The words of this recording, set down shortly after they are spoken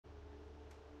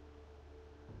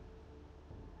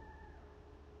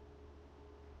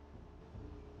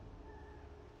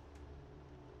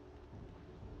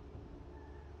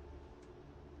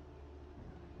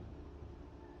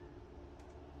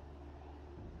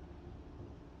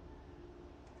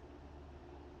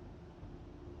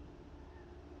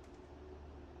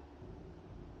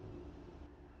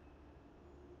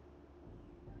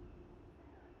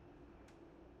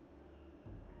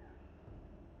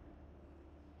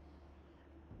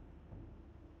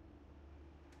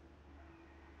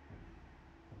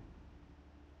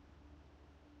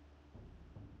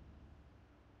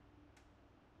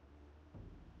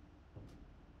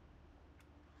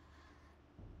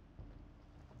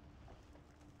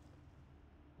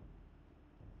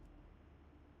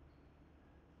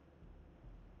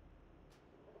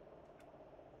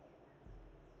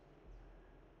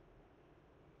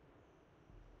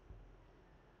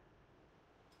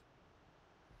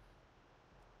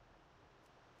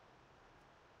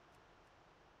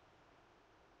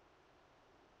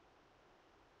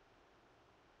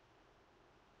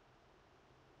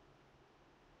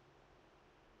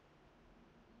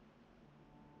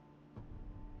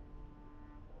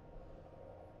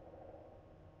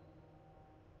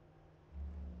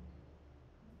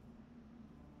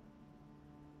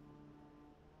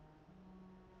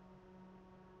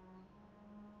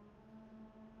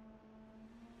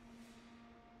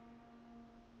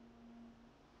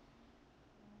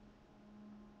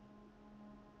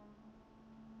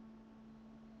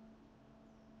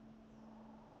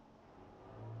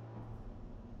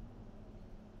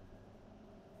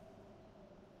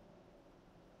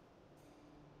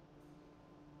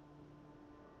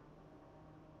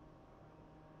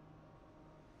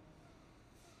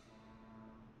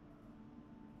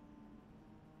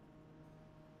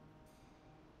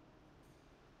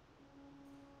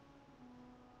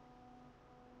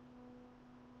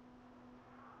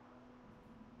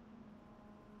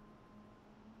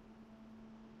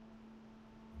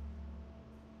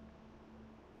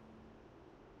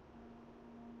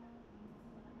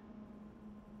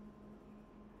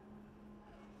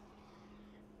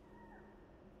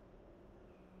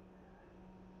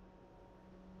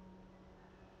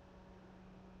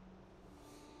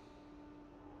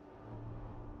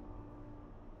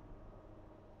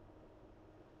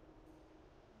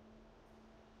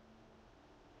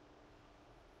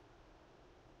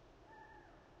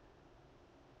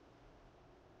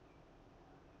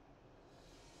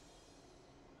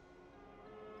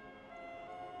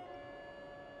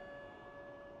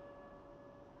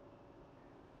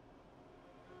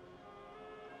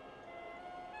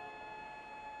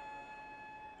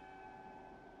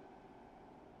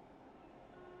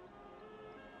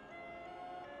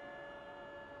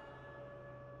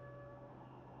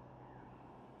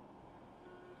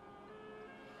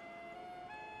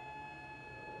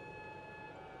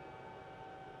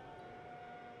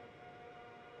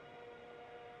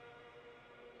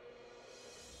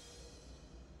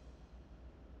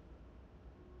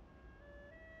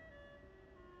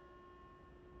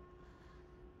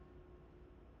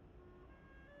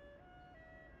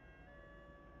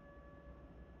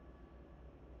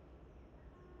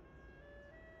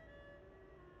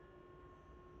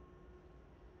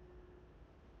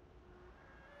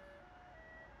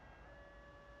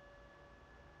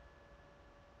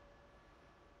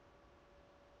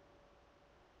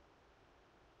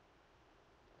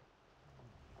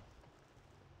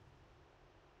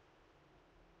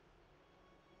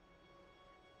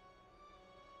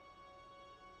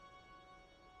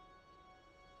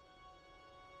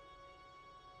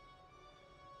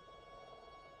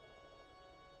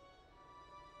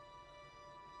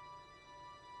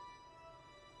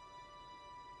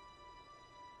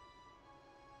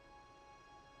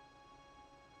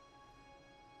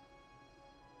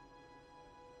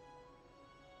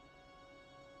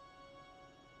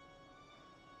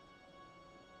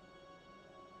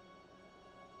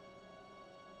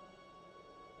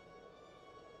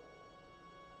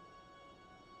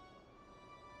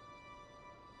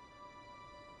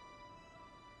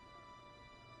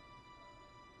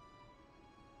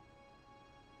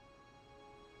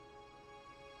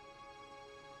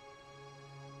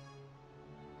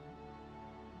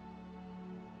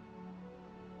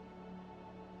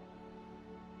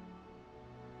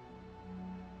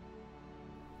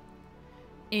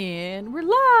And we're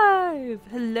live!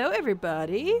 Hello,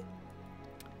 everybody!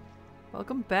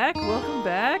 Welcome back, welcome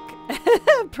back.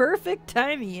 Perfect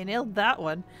timing, you nailed that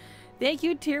one. Thank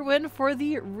you, Tierwin, for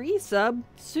the resub.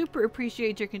 Super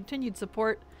appreciate your continued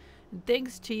support. And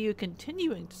thanks to you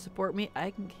continuing to support me,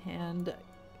 I can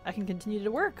continue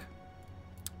to work.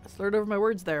 I slurred over my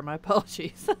words there, my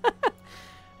apologies.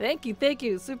 Thank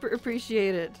you, super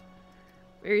appreciate it.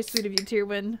 Very sweet of you,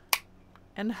 Tierwin.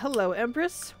 And hello,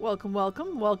 Empress. Welcome,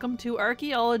 welcome. Welcome to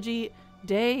Archaeology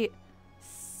Day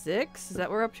 6. Is that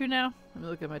what we're up to now? Let me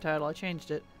look at my title. I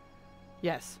changed it.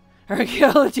 Yes.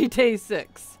 Archaeology Day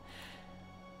 6.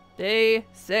 Day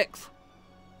 6.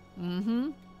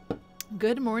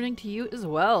 Good morning to you as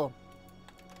well.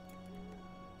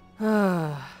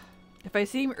 If I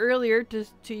seem earlier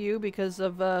to you because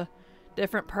of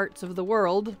different parts of the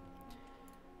world,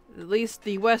 at least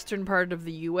the western part of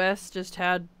the US just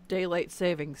had daylight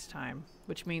savings time,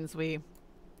 which means we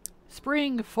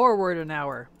spring forward an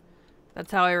hour.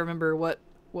 That's how I remember what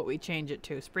we change it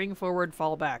to. Spring forward,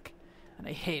 fall back. And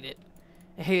I hate it.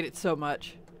 I hate it so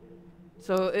much.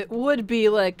 So it would be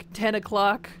like 10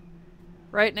 o'clock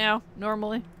right now,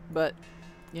 normally. But,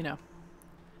 you know,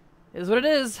 it is what it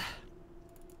is.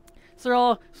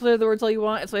 So the words all you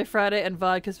want. It's my Friday and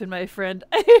vodka's been my friend.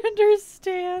 I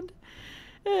understand.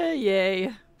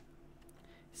 Yay.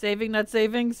 Saving, not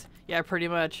savings? Yeah, pretty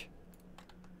much.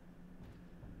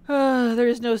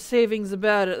 There's no savings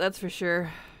about it, that's for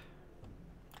sure.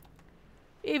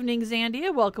 Evening,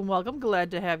 Zandia. Welcome, welcome.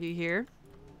 Glad to have you here.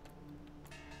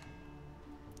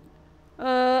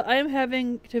 I am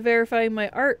having to verify my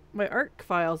ARC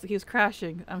files. He's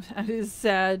crashing. It is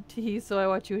sad, so I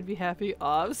watch you would be happy. Oh,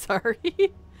 I'm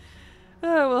sorry.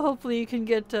 Well, hopefully you can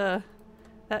get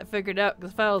that figured out,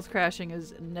 because files crashing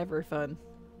is never fun.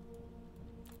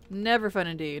 Never fun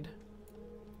indeed.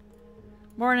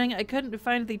 Morning, I couldn't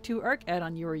find the 2 ARC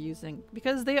add-on you were using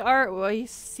because they are a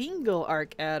single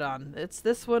ARC add-on. It's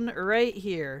this one right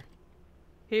here.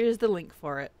 Here's the link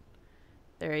for it.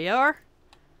 There you are.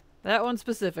 That one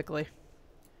specifically.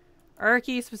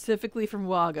 Archie specifically from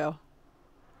Wago.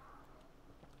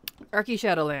 Archie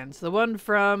Shadowlands. The one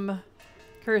from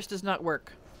Curse Does Not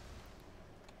Work.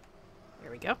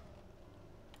 There we go.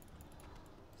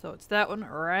 So it's that one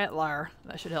right there.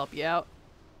 That should help you out.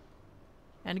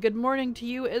 And good morning to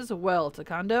you as well,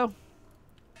 Taekwondo.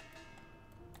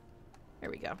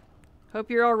 There we go. Hope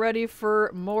you're all ready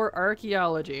for more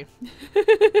archaeology.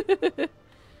 Yeah,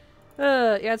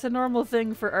 it's a normal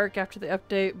thing for Arc after the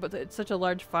update, but it's such a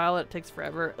large file that it takes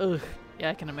forever. Ugh. Yeah,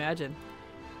 I can imagine.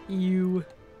 You.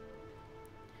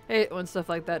 Hate when stuff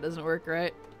like that doesn't work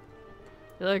right.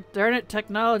 You're like, darn it,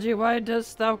 technology, why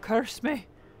dost thou curse me?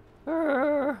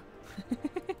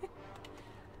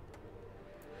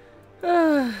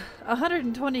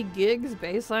 120 gigs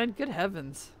baseline? Good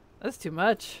heavens. That's too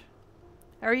much.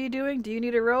 How are you doing? Do you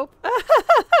need a rope?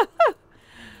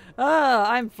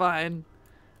 I'm fine.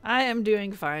 I am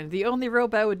doing fine. The only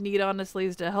rope I would need, honestly,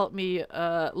 is to help me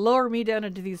lower me down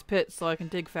into these pits so I can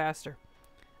dig faster.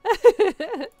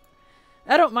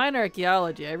 I don't mind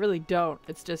archaeology. I really don't.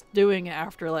 It's just doing it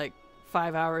after like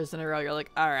 5 hours in a row. You're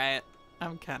like, alright,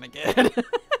 I'm kind of good.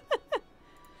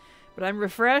 But I'm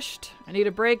refreshed. I need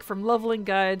a break from leveling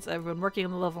guides. I've been working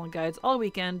on the leveling guides all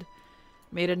weekend.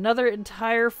 Made another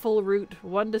entire full route,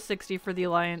 1 to 60 for the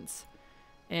Alliance.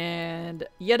 And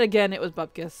yet again, it was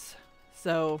Bupkis.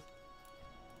 So,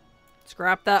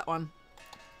 scrap that one.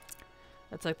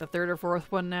 That's like the 3rd or 4th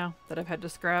one now that I've had to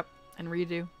scrap and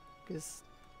redo. Because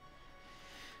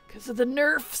of the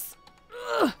nerfs.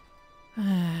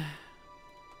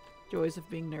 Joys of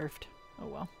being nerfed. Oh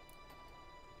well.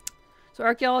 So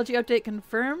archaeology update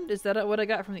confirmed? Is that what I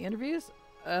got from the interviews?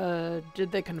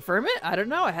 Did they confirm it? I don't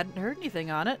know. I hadn't heard anything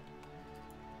on it.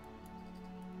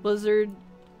 Blizzard,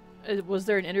 was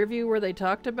there an interview where they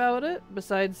talked about it?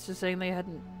 Besides just saying they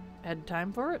hadn't had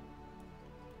time for it?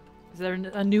 Is there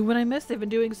a new one I missed? They've been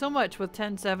doing so much with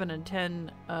 10.7 and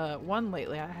 10.1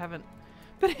 lately. I haven't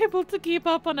been able to keep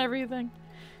up on everything.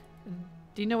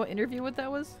 Do you know what interview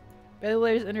that was?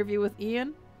 Baylor's interview with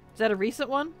Ian? Is that a recent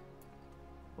one?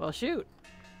 Well, shoot.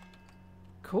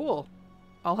 Cool.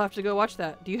 I'll have to go watch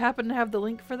that. Do you happen to have the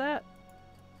link for that?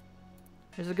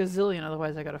 There's a gazillion,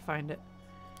 otherwise I gotta find it.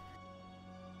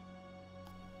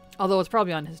 Although it's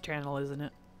probably on his channel, isn't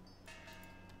it?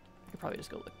 I could probably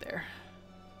just go look there.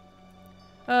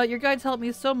 Your guides helped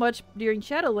me so much during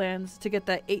Shadowlands to get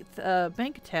that 8th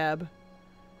bank tab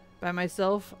by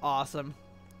myself. Awesome.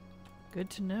 Good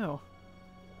to know.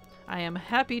 I am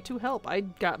happy to help. I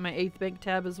got my 8th bank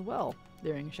tab as well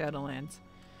during Shadowlands.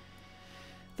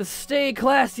 The stay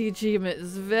classy achievement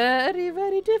is very,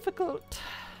 very difficult.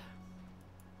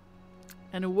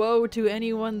 And woe to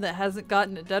anyone that hasn't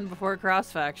gotten it done before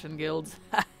cross-faction guilds.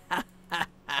 That's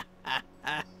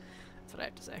what I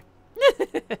have to say.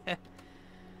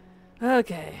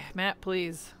 Okay, map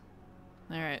please.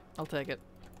 Alright, I'll take it.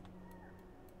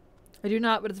 I do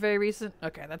not, but it's very recent.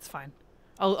 Okay, that's fine.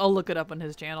 I'll look it up on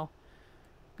his channel.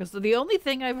 Because the only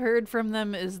thing I've heard from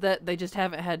them is that they just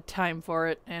haven't had time for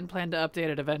it and plan to update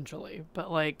it eventually. But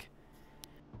like...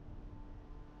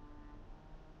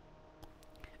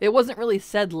 it wasn't really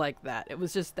said like that. It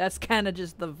was just, that's kind of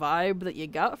just the vibe that you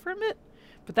got from it.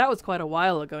 But that was quite a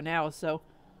while ago now, so...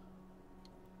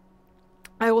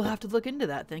 I will have to look into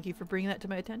that. Thank you for bringing that to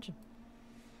my attention.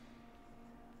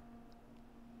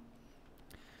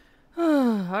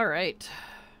 Alright. So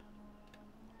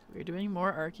we're doing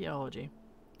more archaeology.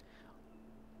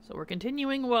 So we're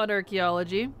continuing VoD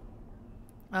archaeology.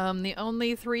 The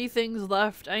only 3 things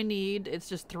left I need, it's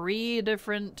just 3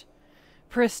 different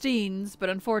pristines, but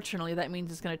unfortunately that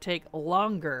means it's going to take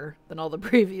longer than all the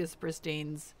previous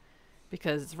pristines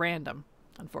because it's random,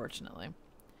 unfortunately.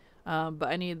 But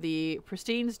I need the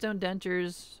pristine stone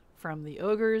dentures from the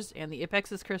ogres and the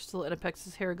Apexis crystal and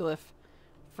Apexis hieroglyph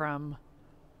from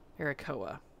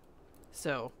ARCHAEOLOGY.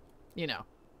 So, you know.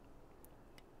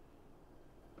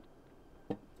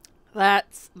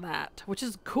 That's that, which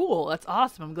is cool. That's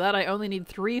awesome. I'm glad I only need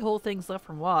 3 whole things left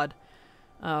from VoD.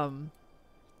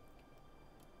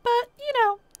 But, you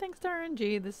know, thanks to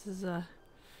RNG, this is,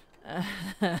 it's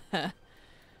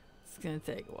gonna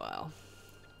take a while.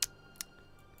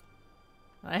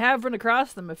 I have run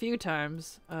across them a few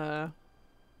times,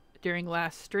 during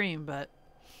last stream, but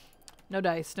no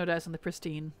dice on the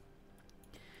pristine.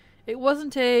 It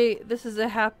wasn't a, this is a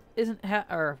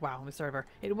wow, let me start over.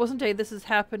 It wasn't a, this is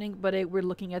happening, but we're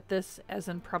looking at this as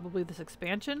in probably this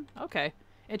expansion? Okay,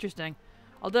 interesting.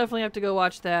 I'll definitely have to go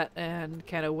watch that and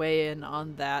kind of weigh in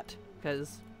on that,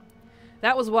 because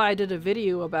that was why I did a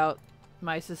video about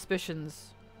my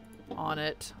suspicions on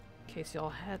it, in case y'all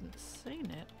hadn't seen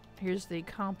it. Here's the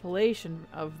compilation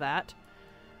of that,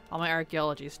 all my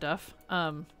archaeology stuff.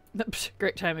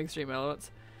 Great timing, stream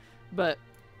elements. But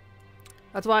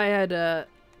that's why I had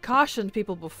cautioned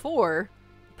people before,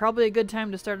 probably a good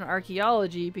time to start an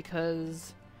archaeology,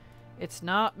 because it's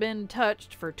not been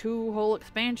touched for 2 whole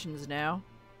expansions now.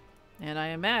 And I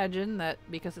imagine that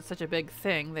because it's such a big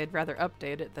thing, they'd rather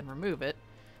update it than remove it.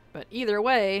 But either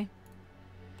way,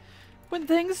 when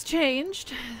things change,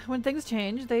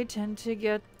 they tend to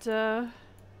get,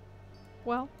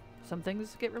 well, some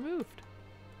things get removed.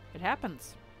 It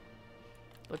happens.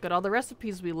 Look at all the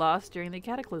recipes we lost during the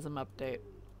Cataclysm update.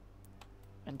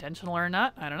 Intentional or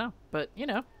not, I don't know. But, you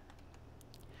know.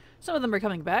 Some of them are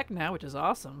coming back now, which is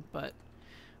awesome, but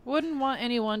wouldn't want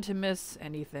anyone to miss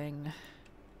anything.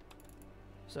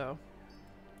 So,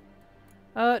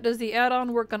 does the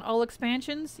add-on work on all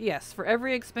expansions? Yes, for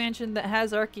every expansion that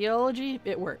has archaeology,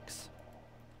 it works.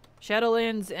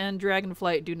 Shadowlands and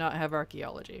Dragonflight do not have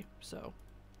archaeology, so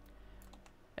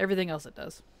everything else it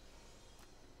does.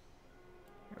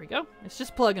 There we go. It's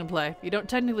just plug and play. You don't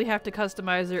technically have to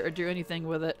customize it or do anything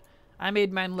with it. I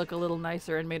made mine look a little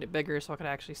nicer and made it bigger so I could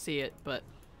actually see it, but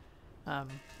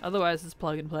otherwise it's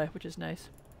plug and play, which is nice.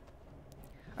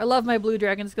 I love my blue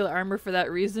dragon scale armor for that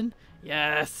reason.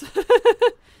 Yes!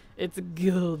 It's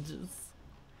gorgeous.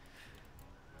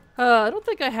 I don't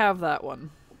think I have that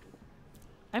one.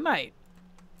 I might.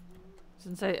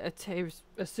 Since I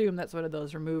assume that's one of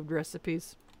those removed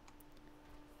recipes.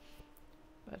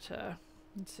 But,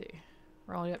 let's see.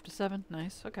 We're only up to 7.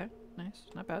 Nice. Okay. Nice.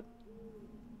 Not bad.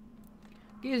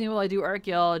 Excuse me while I do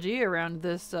archaeology around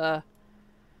this,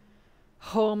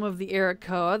 home of the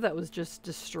ARCHAEOLOGY that was just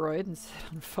destroyed and set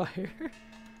on fire.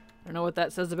 I don't know what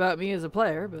that says about me as a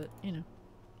player, but, you know.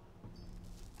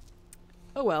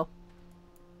 Oh well.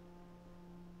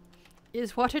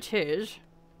 Is what it is.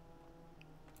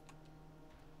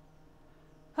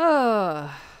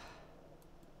 But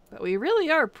we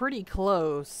really are pretty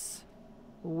close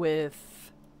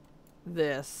with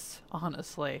this,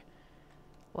 honestly.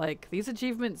 Like, these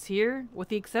achievements here, with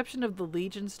the exception of the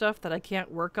Legion stuff that I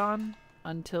can't work on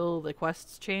until the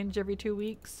quests change every 2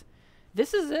 weeks,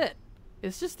 this is it.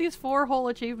 It's just these 4 whole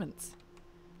achievements.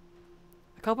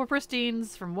 A couple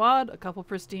pristines from VoD, a couple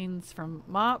pristines from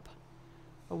MOP,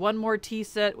 1 more tea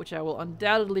set, which I will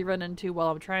undoubtedly run into while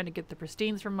I'm trying to get the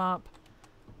pristines from MOP,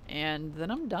 and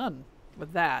then I'm done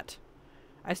with that.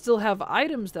 I still have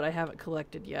items that I haven't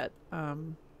collected yet,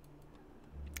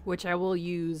 which I will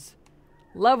use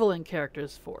leveling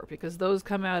characters for, because those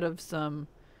come out of some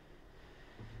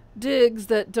digs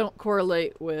that don't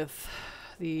correlate with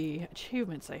the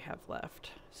achievements I have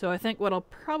left. So I think what I'll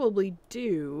probably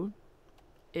do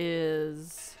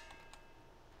is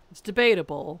It's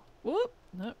debatable. Whoop!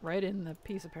 No, right in the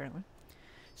piece, apparently.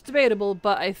 It's debatable,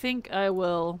 but I think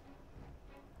I'll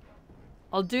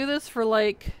do this for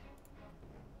like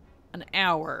an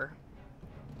hour.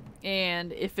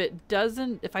 And if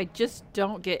I just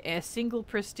don't get a single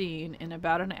pristine in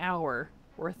about an hour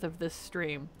worth of this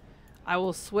stream, I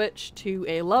will switch to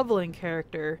a leveling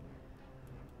character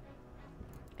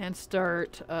and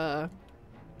start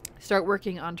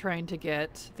working on trying to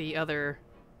get the other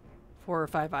 4 or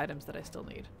 5 items that I still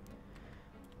need.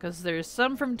 Because there's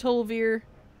some from Tolvir,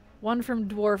 one from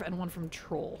Dwarf, and one from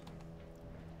Troll.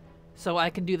 So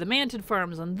I can do the Manted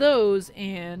farms on those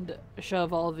and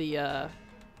shove all the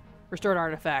restored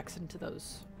artifacts into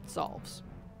those solves.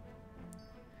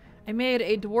 I made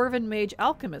a Dwarven Mage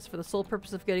Alchemist for the sole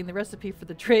purpose of getting the recipe for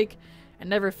the Drake and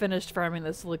never finished farming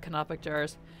the Silicanopic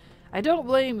jars. I don't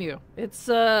blame you. It's,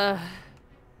 if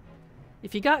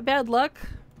you got bad luck,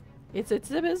 it's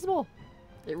abysmal.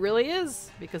 It really is,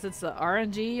 because it's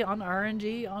RNG on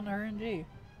RNG on RNG.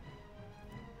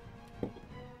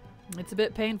 It's a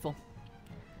bit painful.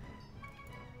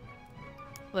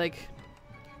 Like,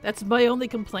 that's my only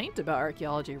complaint about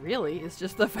archaeology, really. It's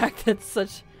just the fact that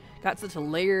it's got such a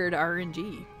layered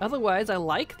RNG. Otherwise, I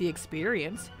like the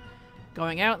experience.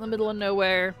 Going out in the middle of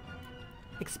nowhere,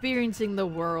 experiencing the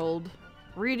world,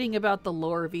 reading about the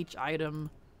lore of each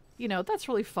item. You know, that's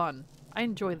really fun. I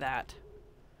enjoy that.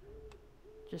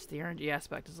 Just the RNG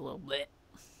aspect is a little bleh.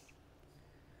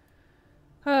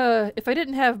 If I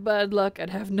didn't have bad luck,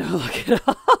 I'd have no luck at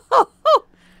all.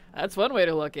 That's one way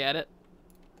to look at it.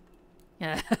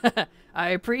 I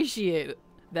appreciate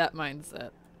that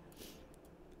mindset.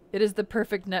 It is the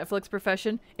perfect Netflix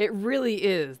profession. It really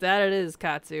is. That it is,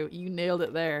 Katsu. You nailed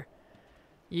it there.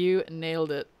 You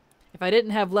nailed it. If I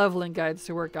didn't have leveling guides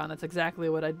to work on, that's exactly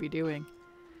what I'd be doing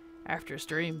after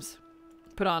streams.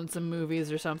 Put on some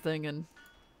movies or something and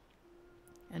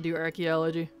do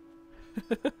archaeology.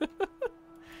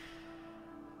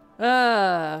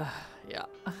 Yeah.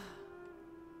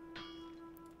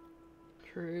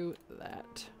 True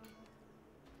that.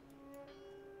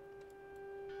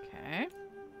 Okay.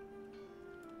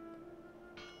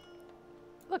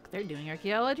 Look, they're doing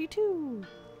archaeology too.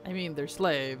 I mean, they're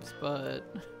slaves, but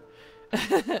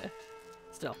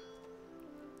still.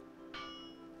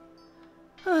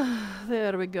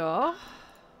 There we go.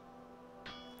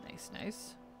 Nice,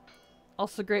 nice.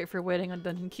 Also great for waiting on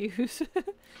dungeon queues.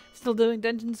 Still doing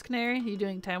dungeons, Canary? You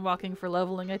doing time walking for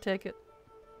leveling, I take it?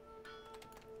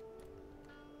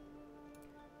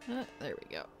 There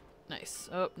we go. Nice.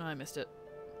 Oh, no, I missed it.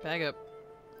 Bag up.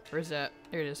 Where's that?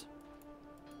 There it is.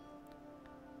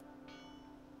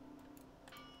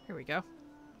 Here we go.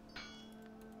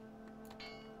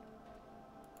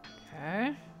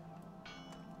 Okay.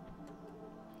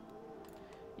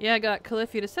 Yeah, I got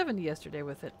Califia to 70 yesterday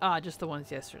with it. Ah, just the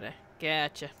ones yesterday.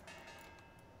 Gotcha.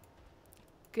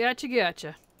 Gotcha,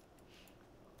 gotcha.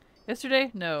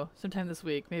 Yesterday? No. Sometime this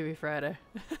week. Maybe Friday.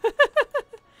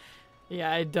 Yeah,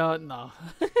 I don't know.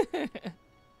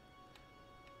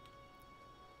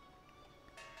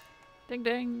 Ding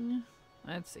ding.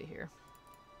 Let's see here.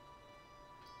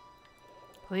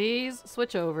 Please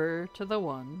switch over to the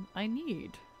one I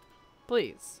need.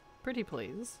 Please. Pretty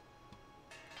please.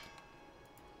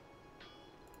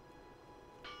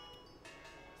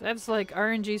 That's like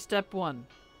RNG step 1.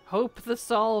 Hope the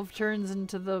solve turns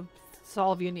into the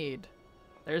solve you need.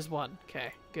 There's one.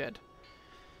 Okay, good.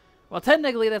 Well,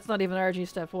 technically that's not even RNG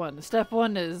step 1. Step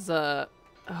 1 is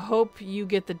hope you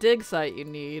get the dig site you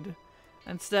need.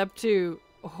 And step 2,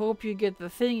 hope you get the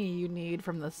thingy you need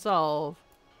from the solve.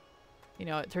 You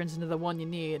know, it turns into the one you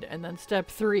need. And then step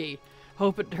 3,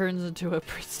 hope it turns into a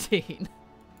pristine.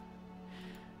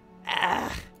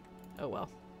 Ah. Oh well.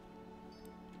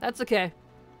 That's okay.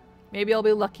 Maybe I'll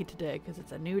be lucky today, because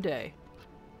it's a new day.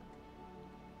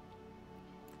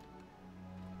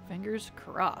 Fingers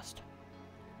crossed.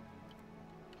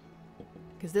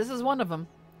 Because this is one of them.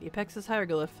 The Apexis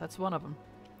Hieroglyph, that's one of them.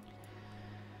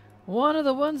 One of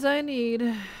the ones I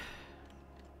need.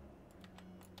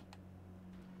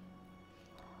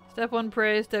 Step 1,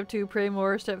 pray. Step 2, pray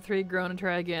more. Step 3, groan and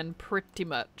try again. Pretty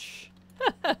much.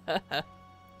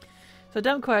 So,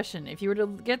 dumb question. If you were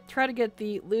to try to get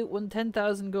the loot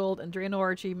 10,000 gold and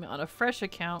Draenor achievement on a fresh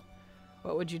account,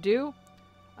 what would you do?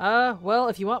 Well,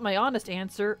 if you want my honest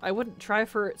answer, I wouldn't try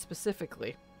for it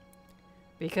specifically.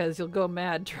 Because you'll go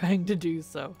mad trying to do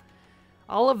so.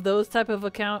 All of those type of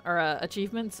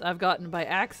achievements I've gotten by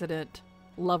accident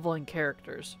leveling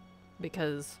characters.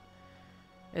 Because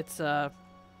it's,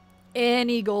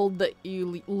 any gold that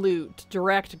you loot,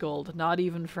 direct gold, not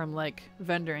even from like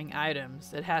vendoring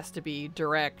items. It has to be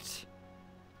direct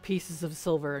pieces of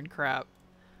silver and crap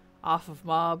off of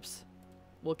mobs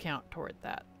will count toward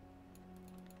that.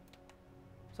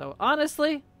 So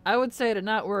honestly, I would say to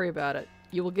not worry about it.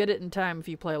 You will get it in time if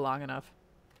you play long enough.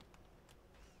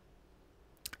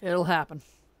 It'll happen.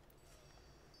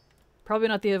 Probably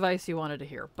not the advice you wanted to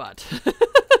hear, but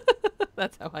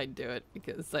that's how I'd do it,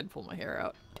 because I'd pull my hair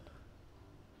out.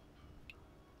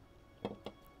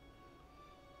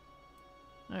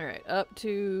 Alright, up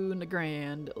to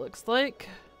Nagrand, it looks like.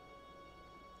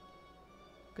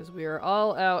 Because we are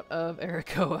all out of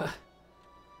Arakoa.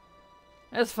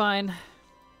 That's fine.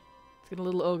 Let's get a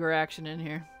little ogre action in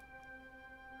here.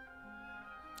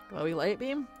 Glowy light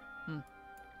beam? I'm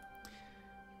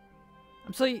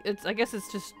so I guess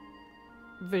it's just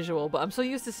visual, but I'm so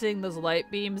used to seeing those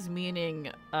light beams meaning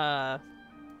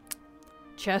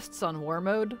chests on war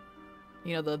mode.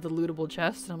 You know, the lootable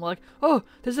chests, and I'm like, oh,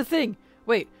 there's a thing!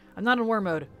 Wait, I'm not in war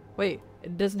mode. Wait,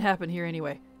 it doesn't happen here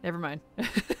anyway. Never mind.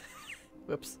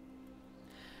 Whoops.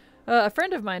 A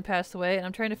friend of mine passed away, and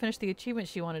I'm trying to finish the achievement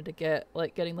she wanted to get,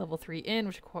 like getting level 3 in,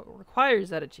 which requires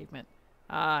that achievement.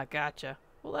 Ah, gotcha.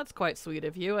 Well, that's quite sweet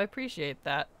of you. I appreciate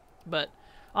that. But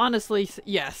honestly,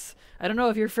 yes. I don't know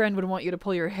if your friend would want you to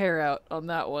pull your hair out on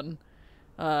that one.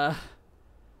 But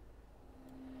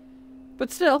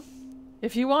still,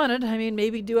 if you wanted, I mean,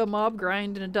 maybe do a mob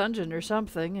grind in a dungeon or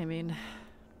something. I mean,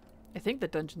 I think the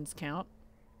dungeons count.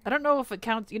 I don't know if it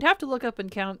counts. You'd have to look up and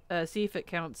count, see if it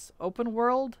counts open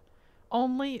world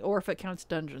only, or if it counts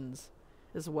dungeons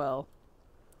as well.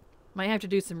 Might have to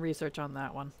do some research on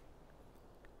that one.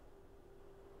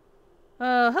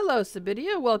 Hello,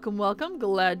 Sabidia. Welcome, welcome.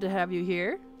 Glad to have you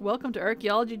here. Welcome to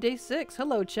Archaeology Day 6.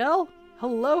 Hello, Chell.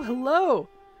 Hello, hello.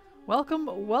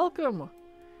 Welcome, welcome.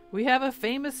 We have a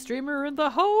famous streamer in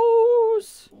the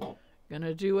house.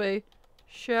 Gonna do a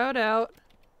shout out.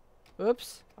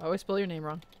 Oops. I always spell your name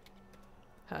wrong.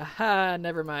 Haha,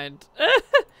 never mind.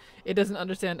 It doesn't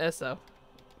understand SO.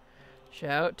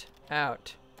 Shout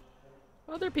out.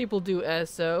 Other people do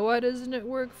SO. Why doesn't it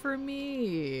work for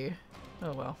me?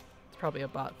 Oh well. It's probably a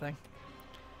bot thing.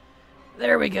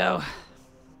 There we go.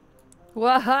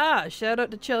 Waha! Shout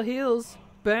out to Chill Heels.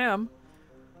 Bam.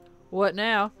 What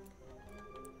now?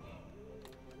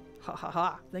 Ha ha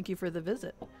ha. Thank you for the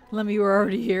visit. Lemmy, you were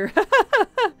already here.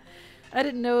 I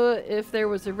didn't know if there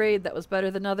was a raid that was better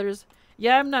than others.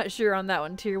 Yeah, I'm not sure on that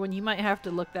one, Tier 1. You might have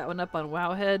to look that one up on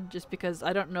Wowhead, just because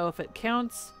I don't know if it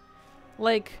counts.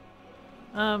 Like,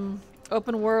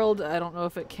 open world, I don't know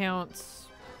if it counts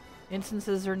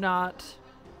instances or not.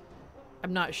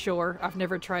 I'm not sure. I've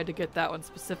never tried to get that one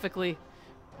specifically.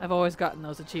 I've always gotten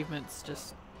those achievements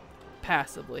just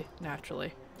passively,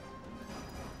 naturally.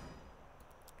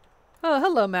 Oh,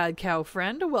 hello, Mad Cow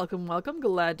friend. Welcome, welcome.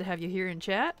 Glad to have you here in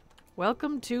chat.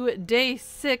 Welcome to day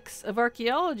 6 of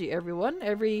archaeology, everyone.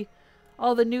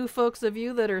 All the new folks of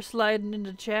you that are sliding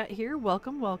into chat here,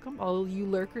 welcome, welcome. All you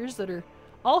lurkers that are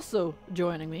also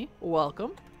joining me,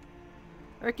 welcome.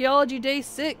 Archaeology day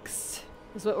 6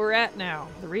 is what we're at now.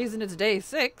 The reason it's day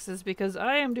 6 is because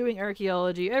I am doing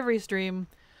archaeology every stream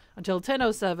until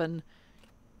 10:07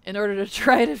 in order to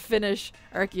try to finish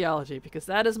archaeology, because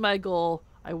that is my goal.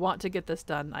 I want to get this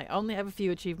done. I only have a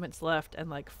few achievements left and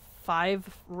like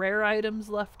 5 rare items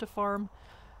left to farm.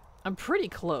 I'm pretty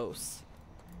close.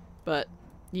 But,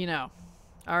 you know,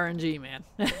 RNG, man.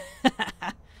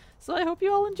 So I hope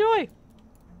you all enjoy.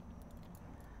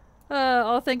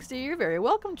 All thanks to you. You're very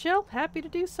welcome, Chill. Happy to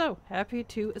do so. Happy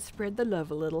to spread the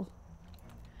love a little.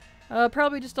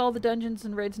 Probably just all the dungeons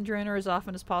and raids and Draenor as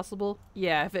often as possible.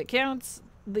 Yeah, if it counts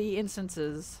the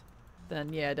instances,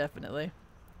 then yeah, definitely.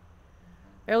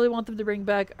 I really want them to bring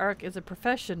back Arc as a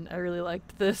profession. I really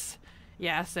liked this.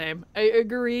 Yeah, same. I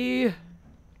agree.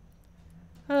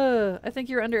 I think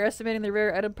you're underestimating the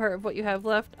rare item part of what you have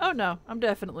left. Oh no, I'm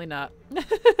definitely not.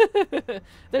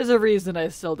 There's a reason I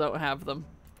still don't have them.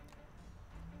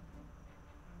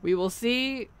 We will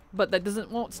see, but that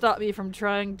won't stop me from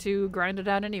trying to grind it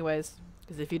out anyways.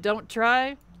 Because if you don't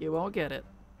try, you won't get it.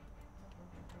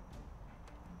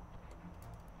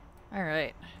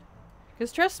 Alright.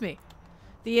 Because trust me,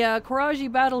 the Kuraji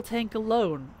battle tank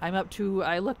alone, I'm up to,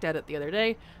 I looked at it the other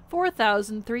day,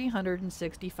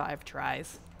 4,365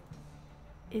 tries.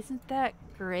 Isn't that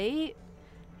great?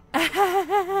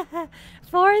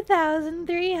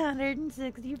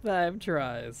 4,365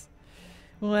 tries.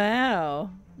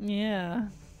 Wow. Yeah.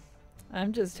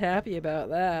 I'm just happy about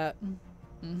that.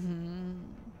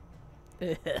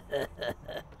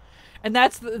 And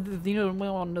that's you know, we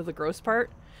want to know the gross part?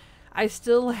 I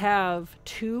still have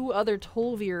 2 other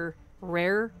Tolvir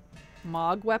rare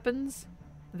Mog weapons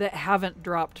that haven't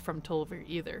dropped from Tolvir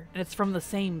either. And it's from the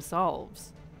same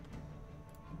solves.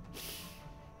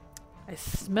 I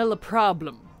smell a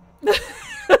problem.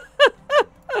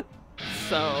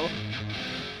 So,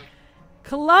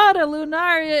 Colada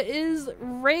Lunaria is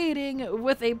raiding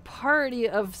with a party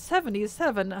of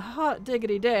 77. Hot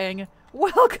diggity dang.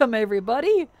 Welcome,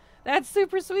 everybody. That's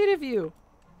super sweet of you.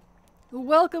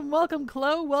 Welcome, welcome,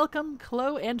 Chloe. Welcome,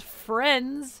 Chloe and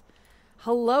friends.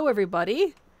 Hello,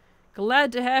 everybody.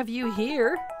 Glad to have you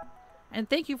here. And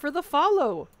thank you for the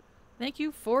follow. Thank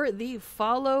you for the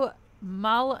follow,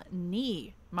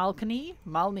 Malni.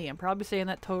 Malni. I'm probably saying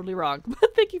that totally wrong.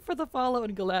 But thank you for the follow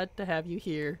and glad to have you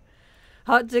here.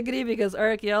 Hot diggity because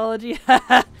archaeology.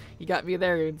 You got me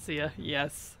there, Uncia.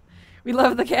 Yes. We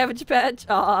love the Cabbage Patch.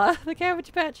 Aw, the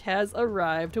Cabbage Patch has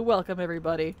arrived. Welcome,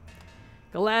 everybody.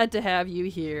 Glad to have you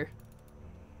here.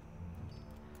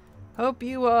 Hope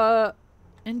you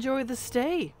enjoy the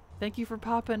stay. Thank you for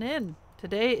popping in.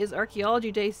 Today is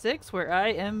Archaeology Day 6, where I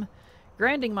am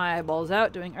grinding my eyeballs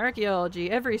out doing archaeology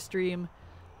every stream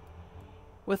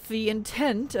with the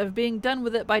intent of being done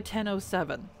with it by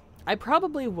 10:07. I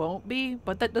probably won't be,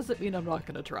 but that doesn't mean I'm not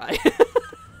gonna try.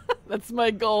 That's my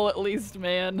goal, at least,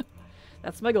 man.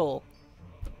 That's my goal.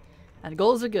 And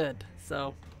goals are good,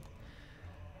 so.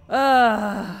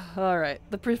 Alright.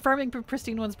 The farming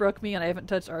pristine ones broke me, and I haven't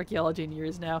touched archaeology in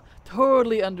years now.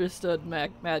 Totally understood,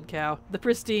 Mad Cow. The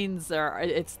pristines are,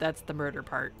 that's the murder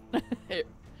part.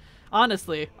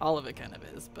 Honestly, all of it kind of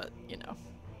is, but, you know.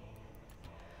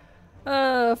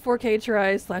 4K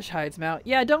tries / hides mount.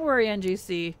 Yeah, don't worry,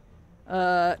 NGC.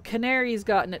 Canary's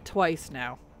gotten it twice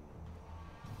now.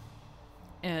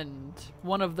 And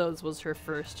one of those was her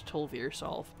first 12-year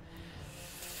solve.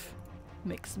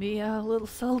 Makes me a little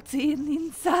salty in the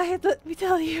inside, let me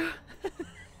tell you.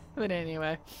 But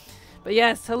anyway. But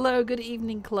yes, hello, good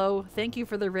evening, Chloe. Thank you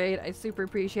for the raid. I super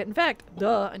appreciate it. In fact,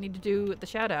 I need to do the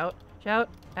shout out. Shout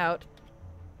out.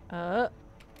 Hello?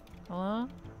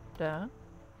 Da.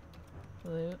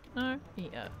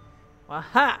 Yeah.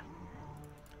 Waha!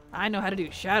 I know how to do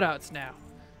shout outs now.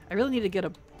 I really need to get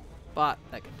a bot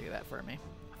that can do that for me.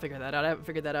 I'll figure that out. I haven't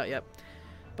figured that out yet.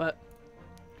 But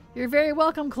you're very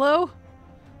welcome, Chloe.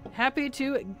 Happy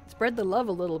to spread the love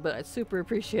a little bit. I super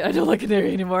appreciate it. I don't like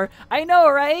Canary anymore. I know,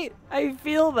 right? I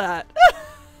feel that.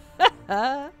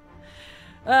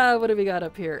 What do we got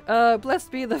up here?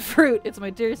 Blessed be the fruit. It's my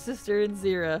dear sister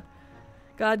Inzira.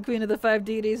 God, Queen of the 5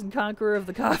 deities and Conqueror of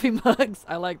the coffee mugs.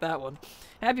 I like that one.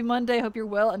 Happy Monday. Hope you're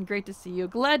well and great to see you.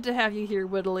 Glad to have you here,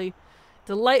 Whittly.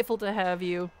 Delightful to have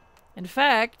you. In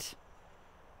fact,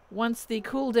 once the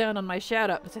cooldown on my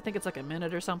shout-out, I think it's like a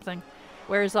minute or something,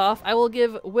 wears off, I will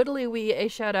give Whittly Wee a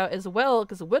shout-out as well,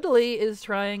 because Whittly is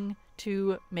trying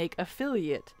to make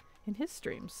affiliate in his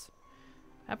streams.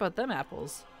 How about them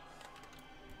apples?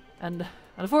 And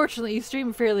unfortunately, you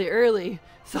stream fairly early,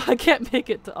 so I can't make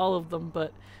it to all of them,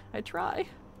 but I try.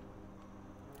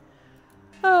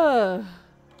 Where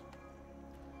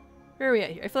are we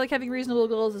at here? I feel like having reasonable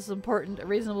goals is important. A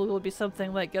reasonable goal would be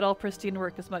something like get all pristine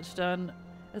work as much done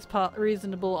as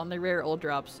reasonable on the rare old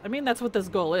drops. I mean, that's what this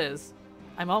goal is.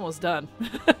 I'm almost done.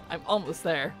 I'm almost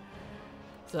there.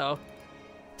 So,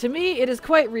 to me, it is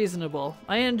quite reasonable.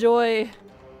 I enjoy...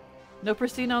 No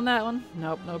pristine on that one?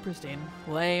 Nope, no pristine.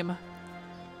 Lame.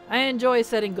 I enjoy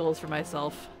setting goals for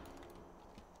myself.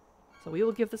 So we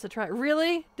will give this a try.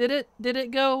 Really? Did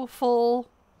it go full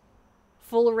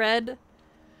red?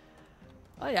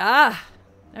 Oh yeah.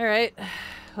 Alright.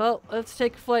 Well, let's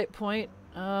take a flight point.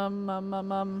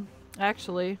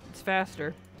 Actually, it's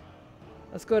faster.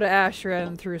 Let's go to Ashra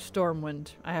and through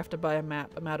Stormwind. I have to buy a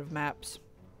map. I'm out of maps.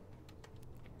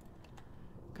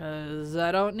 Cause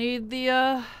I don't need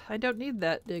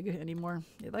that dig anymore.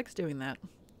 It likes doing that.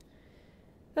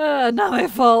 Not my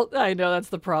fault. I know that's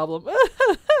the problem.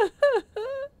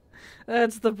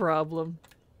 That's the problem.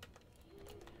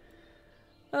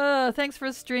 Thanks for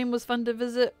the stream. Was fun to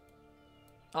visit.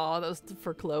 Oh, that was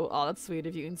for Chloe. Oh, that's sweet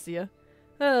of you, Uncia.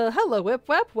 Hello, Whip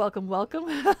Wap. Welcome, welcome.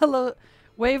 Hello.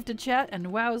 Wave to chat and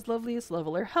WoW's loveliest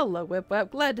leveler. Hello, Whip Wap.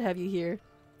 Glad to have you here.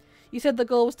 You said the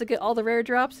goal was to get all the rare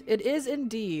drops? It is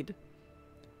indeed.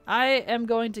 I am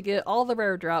going to get all the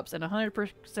rare drops and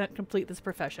 100% complete this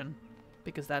profession.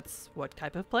 Because that's what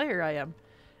type of player I am.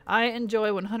 I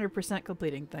enjoy 100%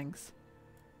 completing things.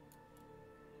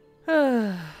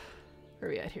 Where are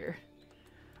we at here?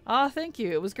 Aw, thank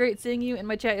you. It was great seeing you in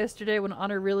my chat yesterday when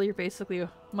Honor really basically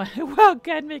my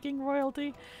Wildcat making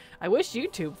royalty. I wish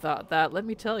YouTube thought that, let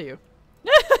me tell you.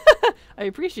 I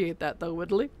appreciate that though,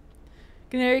 Whittly.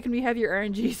 Canary, can we have your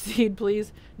RNG seed,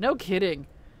 please? No kidding.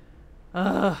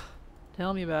 Tell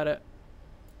me about it.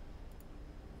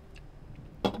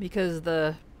 Because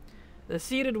the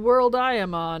seeded world I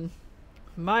am on,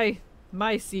 my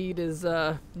my seed is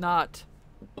not,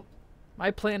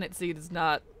 my planet seed is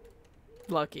not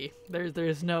lucky.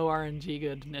 There's no RNG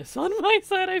goodness on my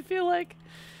side, I feel like.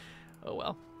 Oh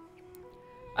well.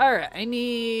 Alright, I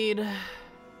need a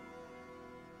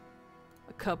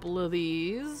couple of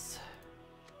these.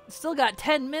 Still got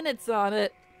 10 minutes on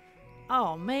it.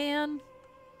 Oh man.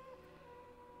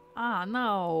 Ah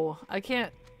no. I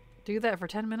can't do that for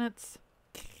 10 minutes.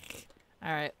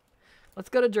 Alright. Let's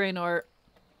go to Draenor.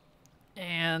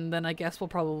 And then I guess we'll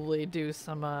probably do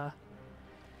some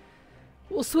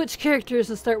we'll switch characters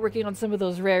and start working on some of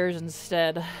those rares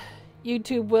instead.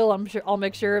 YouTube will, I'm sure, I'll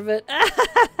make sure of it.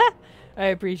 I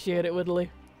appreciate it, Whittly.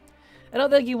 I don't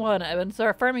think you won. I've been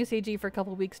farming CG for a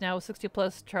couple weeks now, 60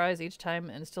 plus tries each time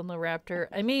and still no raptor.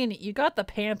 I mean, you got the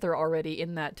panther already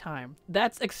in that time.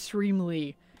 That's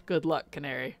extremely good luck,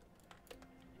 Canary.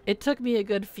 It took me a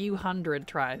good few hundred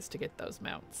tries to get those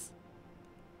mounts.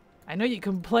 I know you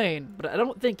complain, but I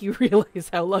don't think you realize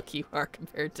how lucky you are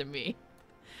compared to me.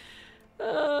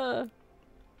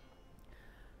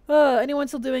 Anyone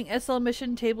still doing SL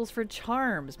mission tables for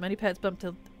charms? Many pets bumped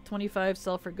to 25,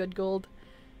 sell for good gold.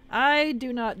 I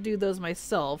do not do those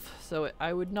myself, so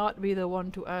I would not be the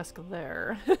one to ask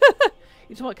there. You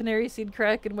just want canary seed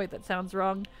Kraken? Wait, that sounds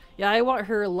wrong. Yeah, I want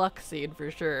her luck seed for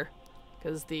sure.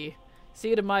 Because the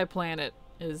seed of my planet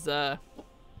is,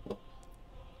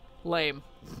 lame.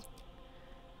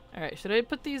 Alright, should I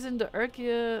put these into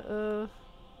Archaea?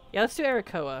 Yeah, let's do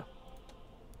ARCHAEOLOGY.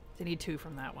 I need 2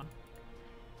 from that one.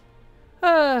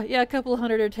 Yeah, a couple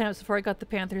hundred attempts before I got the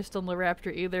panther, still no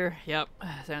raptor either. Yep,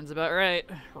 sounds about right.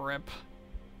 Rip.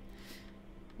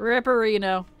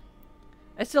 Ripperino.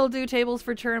 I still do tables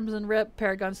for charms and rip.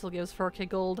 Paragon still gives 4k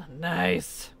gold.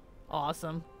 Nice.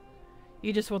 Awesome.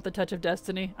 You just want the touch of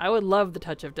destiny? I would love the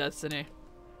touch of destiny.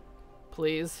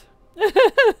 Please.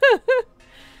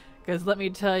 Because let me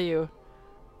tell you,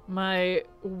 my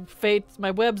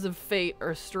webs of fate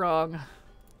are strong.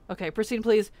 Okay, pristine,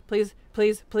 please. Please,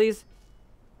 please, please.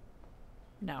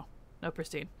 No. No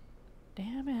pristine.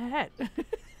 Damn it.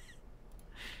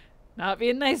 Not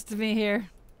being nice to me here.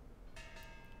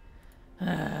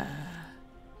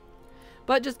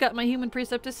 But just got my human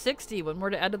priest up to 60. One more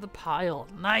to add to the pile.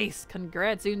 Nice.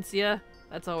 Congrats, Uncia.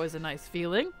 That's always a nice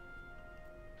feeling.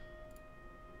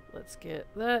 Let's get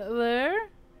that there.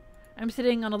 I'm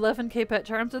sitting on 11k pet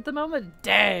charms at the moment.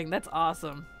 Dang, that's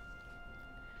awesome.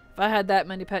 If I had that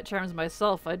many pet charms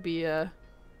myself, I'd be, I'd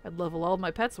level all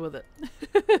my pets with it.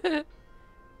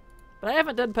 But I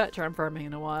haven't done pet charm farming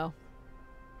in a while.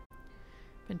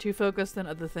 Been too focused on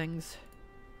other things.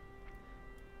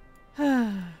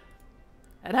 I'd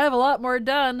have a lot more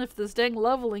done if this dang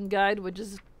leveling guide would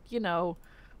just, you know,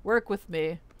 work with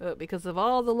me. But because of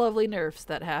all the lovely nerfs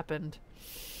that happened.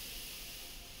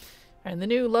 And the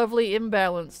new lovely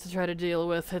imbalance to try to deal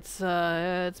with. It's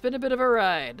been a bit of a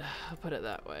ride. I'll put it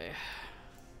that way.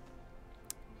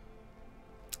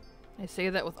 I say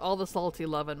that with all the salty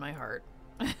love in my heart.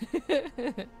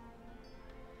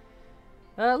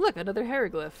 Look, another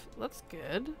hieroglyph. That's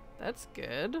good. That's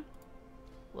good.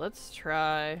 Let's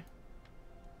try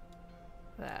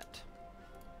that.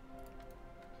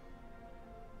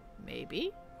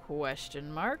 Maybe?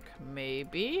 Question mark?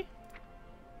 Maybe?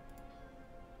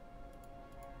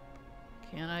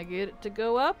 Can I get it to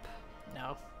go up?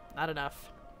 No, not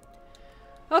enough.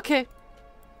 Okay.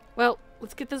 Well,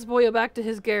 let's get this boyo back to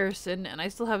his garrison, and I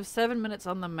still have 7 minutes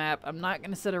on the map. I'm not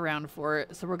going to sit around for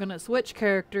it, so we're going to switch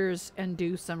characters and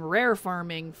do some rare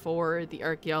farming for the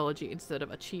archaeology instead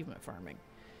of achievement farming.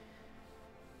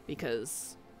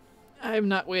 Because I'm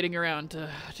not waiting around to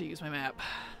use my map.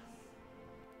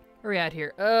 Where are we at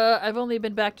here? I've only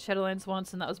been back to Shadowlands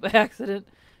once, and that was by accident.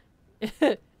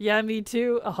 Yeah, me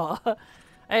too. Aw.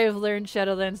 I have learned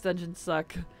Shadowlands dungeons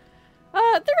suck.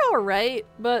 They're alright,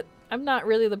 but I'm not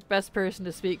really the best person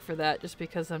to speak for that just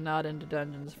because I'm not into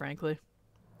dungeons, frankly.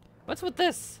 What's with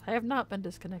this? I have not been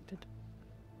disconnected.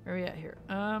 Where are we at here?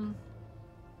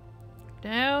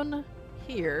 Down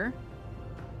here.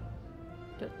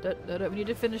 We need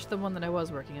to finish the one that I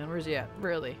was working on. Where's he at?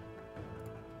 Really?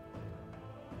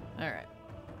 Alright.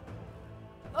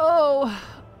 Oh!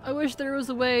 I wish there was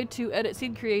a way to edit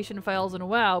seed creation files in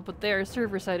WoW, but they are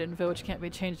server-side info which can't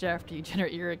be changed after you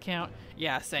generate your account.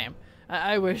 Yeah, same.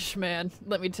 I wish, man.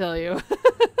 Let me tell you.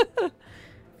 If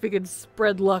we could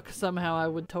spread luck somehow, I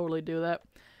would totally do that.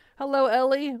 Hello,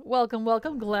 Ellie. Welcome,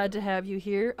 welcome. Glad to have you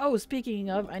here. Oh, speaking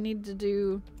of, I need to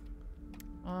do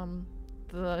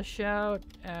the shout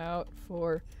out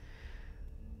for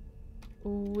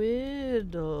Whittly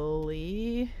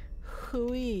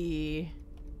Hui.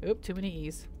 Oop, too many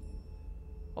E's.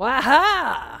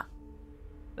 Waha!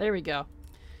 There we go.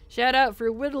 Shout out for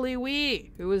Whittly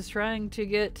Wee, who was trying to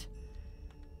get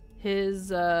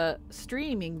his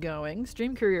stream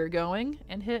career going,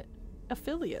 and hit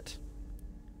affiliate.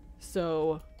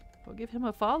 So go give him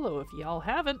a follow if y'all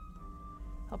haven't.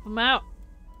 Help him out.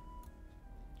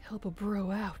 Help a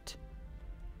bro out.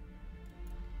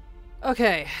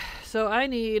 Okay, so I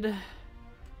need...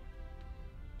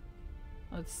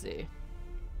 Let's see.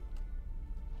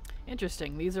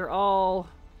 Interesting. These are all...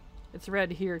 It's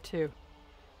red here too.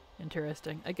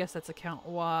 Interesting. I guess that's account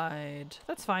wide.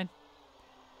 That's fine.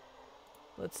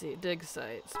 Let's see. Dig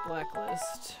sites.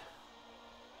 Blacklist.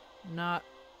 Not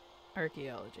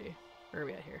archaeology. Where are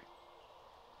we at here?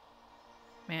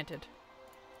 Manted.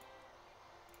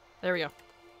 There we go.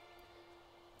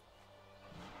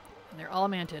 And they're all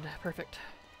manted. Perfect.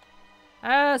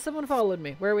 Someone followed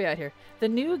me. Where are we at here? The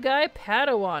new guy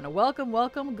Padawan. Welcome,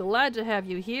 welcome. Glad to have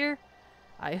you here.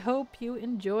 I hope you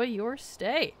enjoy your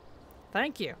stay.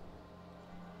 Thank you.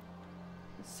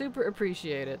 Super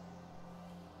appreciate it.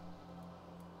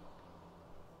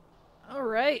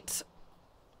 Alright.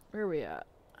 Where are we at?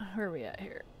 Where are we at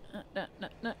here?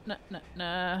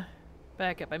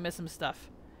 Back up. I missed some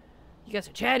stuff. You guys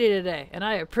are chatty today, and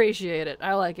I appreciate it.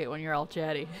 I like it when you're all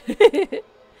chatty.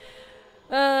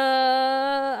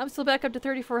 I'm still back up to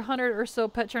 3,400 or so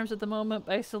pet charms at the moment,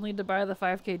 but I still need to buy the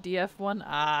 5k DF one.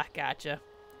 Ah, gotcha.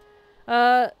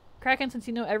 Kraken, since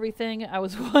you know everything, I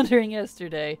was wondering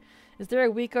yesterday, is there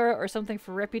a weaker or something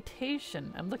for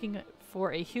reputation? I'm looking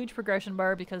for a huge progression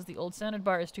bar because the old standard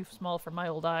bar is too small for my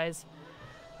old eyes.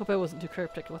 Hope I wasn't too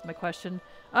cryptic with my question.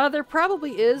 There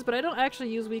probably is, but I don't actually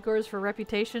use weak ores for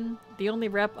reputation. The only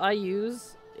rep I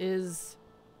use is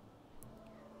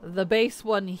the base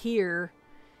one here,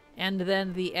 and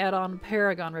then the add-on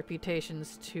Paragon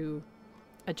reputations to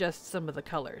adjust some of the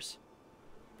colors.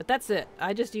 But that's it.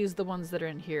 I just use the ones that are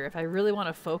in here. If I really want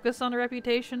to focus on a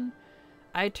reputation,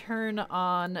 I turn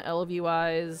on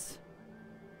LVI's,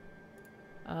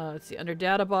 let's see, under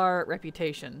data bar,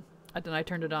 reputation. And then I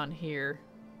turned it on here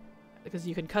because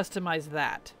you can customize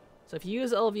that. So if you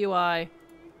use LVI,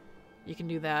 you can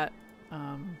do that.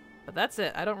 But that's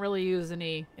it. I don't really use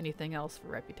anything else for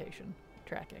reputation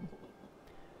tracking.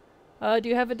 Do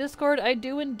you have a Discord? I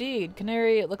do indeed.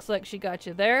 Canary, it looks like she got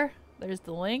you there. There's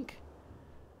the link.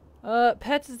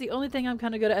 Pets is the only thing I'm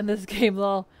kind of good at in this game,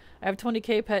 lol. I have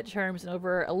 20k pet charms and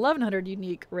over 1,100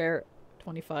 unique rare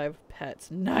 25 pets.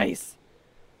 Nice!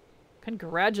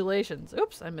 Congratulations.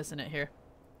 Oops, I'm missing it here.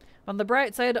 On the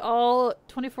bright side, all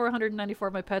 2,494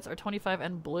 of my pets are 25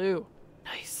 and blue.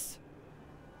 Nice.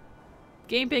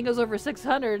 Game ping goes over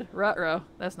 600. Ruh-roh.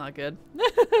 That's not good.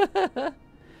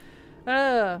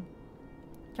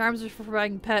 Charms are for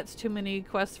providing pets. Too many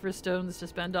quests for stones to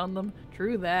spend on them.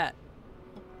 True that.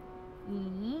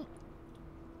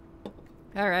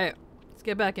 Alright. Let's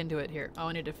get back into it here. Oh,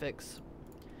 I need to fix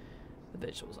the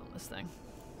visuals on this thing.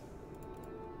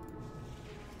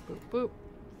 Boop, boop.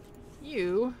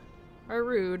 You are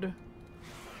rude.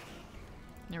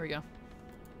 There we go.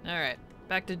 Alright.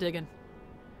 Back to digging.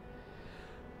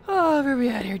 Oh, where are we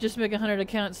at here? Just make 100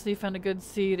 accounts so you found a good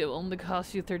seed. It will only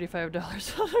cost you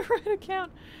 $35 on the right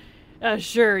account.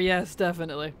 Sure, yes,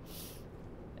 definitely.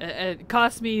 It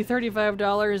cost me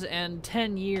 $35 and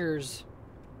 10 years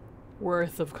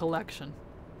worth of collection.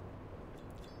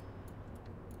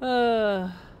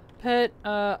 Pet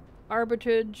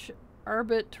arbitrage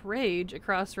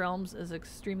across realms is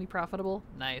extremely profitable.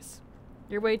 Nice.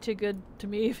 You're way too good to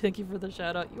me. Thank you for the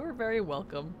shout out. You are very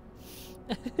welcome.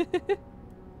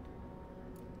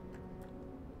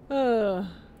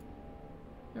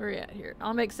 Where are we at here?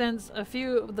 I'll make sense. A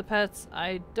few of the pets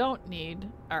I don't need,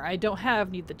 or I don't have,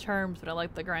 need the charms, but I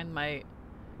like to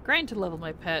grind to level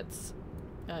my pets.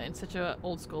 In such a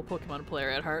old school Pokemon player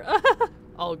at heart.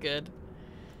 All good.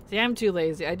 See, I'm too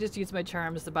lazy. I just use my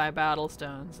charms to buy battle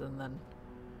stones and then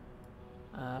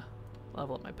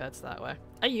level up my pets that way.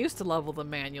 I used to level them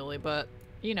manually, but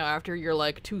you know, after your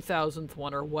like 2000th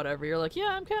one or whatever, you're like,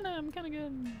 yeah, I'm kind of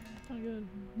good.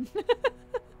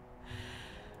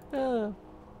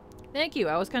 Thank you.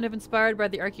 I was kind of inspired by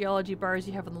the archaeology bars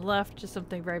you have on the left, just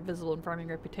something very visible in farming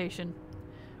reputation.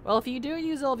 Well, if you do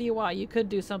use LVY, you could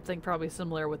do something probably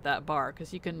similar with that bar,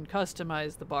 because you can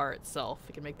customize the bar itself.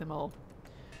 You can make them all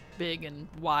big and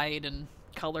wide and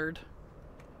colored.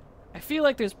 I feel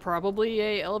like there's probably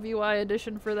a LVY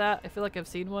edition for that. I feel like I've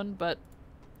seen one, but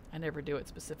I never do it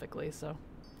specifically, so.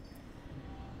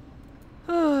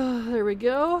 There we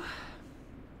go.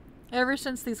 Ever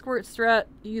since the squirt strat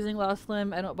using Lost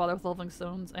Limb, I don't bother with leveling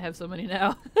stones. I have so many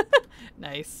now.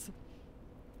 Nice.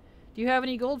 Do you have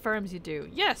any gold farms you do?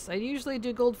 Yes, I usually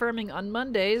do gold farming on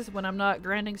Mondays when I'm not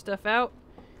grinding stuff out.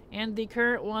 And the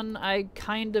current one I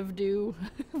kind of do.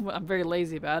 I'm very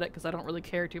lazy about it because I don't really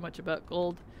care too much about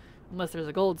gold unless there's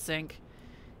a gold sink.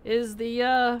 Is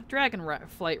the dragon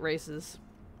flight races.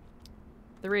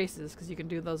 The races, because you can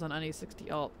do those on any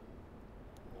 60 alt.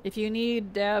 If you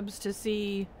need dabs to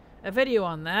see a video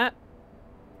on that.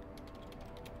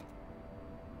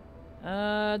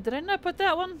 Did I not put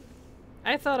that one?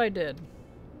 I thought I did.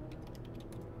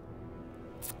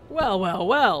 Well, well,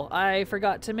 well, I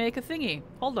forgot to make a thingy.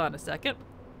 Hold on a second.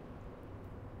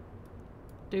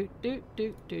 Do.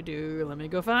 Let me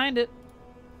go find it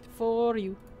for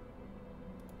you.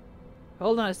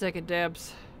 Hold on a second,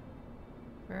 dabs.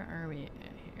 Where are we at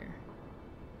here?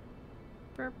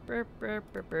 Burp.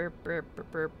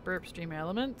 Stream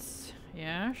elements.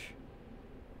 Yes.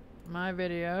 My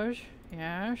videos.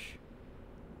 Yes.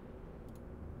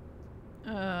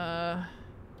 Gold.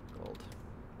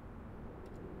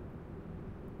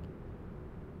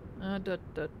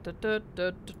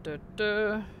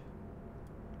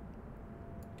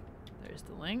 There's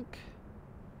the link.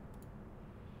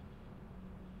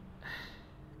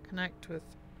 Connect with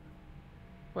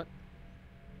what?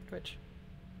 Twitch.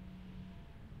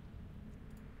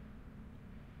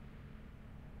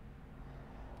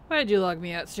 Why'd you log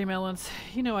me out, Stream Elements?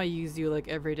 You know I use you like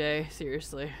every day,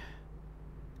 seriously.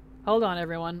 Hold on,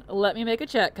 everyone. Let me make a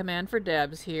chat command for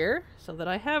dabs here so that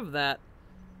I have that.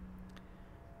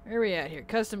 Where are we at here?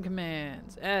 Custom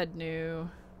commands. Add new.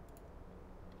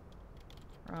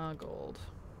 Raw gold.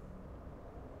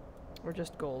 Or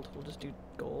just gold. We'll just do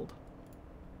gold.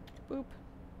 Boop.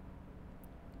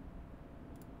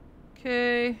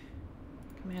 Okay.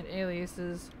 Command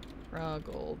aliases. Raw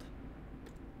gold.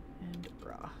 And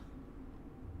raw.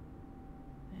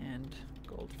 And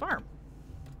gold farm.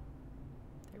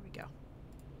 There we go.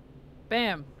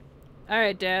 Bam.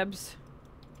 Alright, dabs.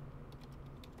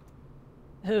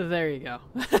 There you go.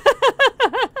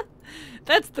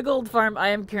 That's the gold farm I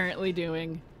am currently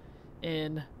doing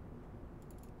in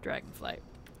Dragonflight.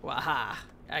 Waha!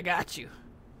 I got you.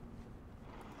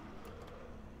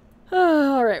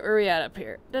 Alright, where are we at up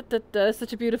here?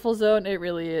 Such a beautiful zone. It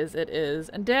really is. It is.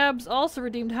 And dabs also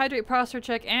redeemed Hydrate, Posture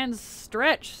Check, and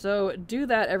Stretch. So do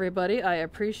that, everybody. I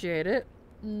appreciate it.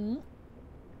 And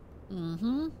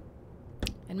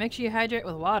make sure you hydrate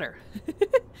with water.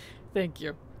 Thank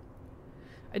you.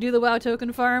 I do the WoW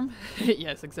token farm?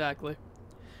 Yes, exactly.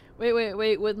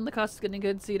 Wait. Wouldn't the cost of getting a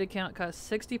good seed account cost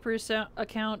 60%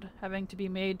 account having to be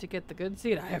made to get the good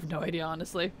seed? I have no idea,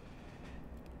 honestly.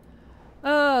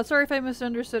 Sorry if I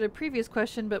misunderstood a previous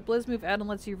question, but BlizzMove add-on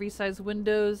lets you resize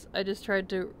windows. I just tried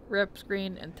to rep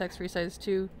screen and text resize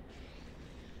too.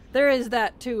 There is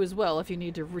that too as well if you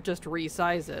need to just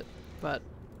resize it, but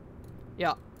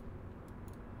yeah.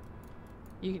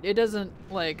 It doesn't,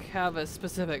 like, have a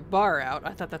specific bar out.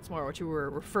 I thought that's more what you were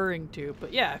referring to.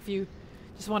 But yeah, if you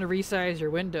just want to resize your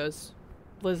windows,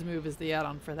 BlizzMove is the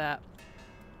add-on for that.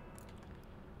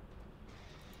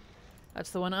 That's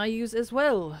the one I use as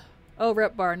well. Oh,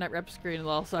 rep bar, not rep screen.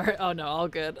 Lol, sorry. Oh no, all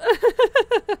good.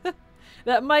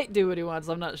 That might do what he wants,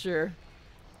 I'm not sure.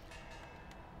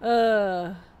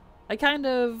 I kind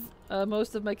of,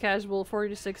 most of my casual 40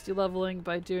 to 60 leveling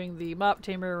by doing the Mop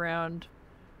Tamer round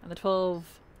and the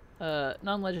 12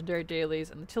 non-legendary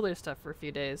dailies and the tiller stuff for a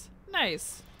few days.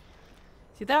 Nice!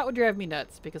 See, that would drive me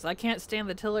nuts, because I can't stand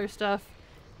the tiller stuff,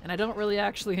 and I don't really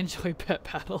actually enjoy pet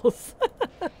battles.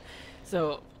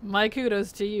 So, my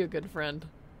kudos to you, good friend.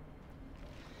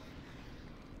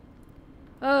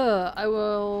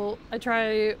 We'll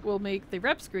make the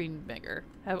rep screen bigger.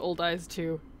 Have old eyes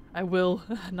too. I will,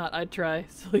 not I'd try.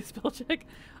 Silly spell check.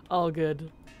 All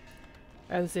good.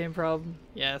 I have the same problem.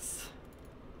 Yes.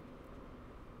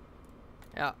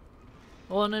 Yeah.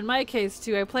 Well, and in my case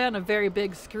too, I play on a very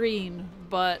big screen,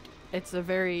 but it's a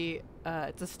very,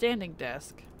 it's a standing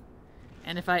desk.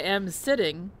 And if I am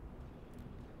sitting,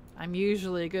 I'm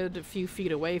usually a good few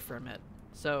feet away from it.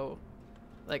 So,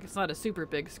 like, it's not a super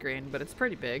big screen, but it's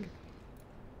pretty big.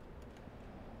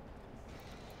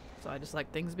 So I just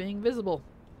like things being visible.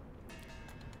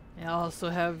 I also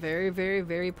have very, very,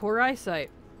 very poor eyesight.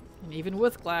 And even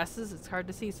with glasses, it's hard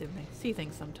to see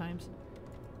things sometimes.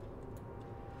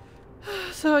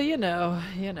 So, you know.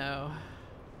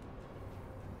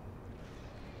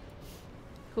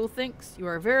 Cool, thanks. You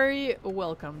are very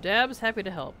welcome. Dabs, happy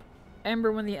to help.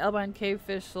 Ember when the Albine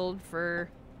Cavefish sold for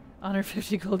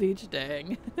 150 gold each.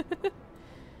 Dang.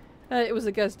 It was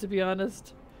a guess, to be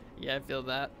honest. Yeah, I feel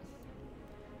that.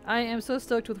 I am so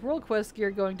stoked with World Quest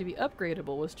gear going to be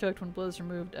upgradable. Was choked when Blizz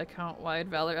removed account-wide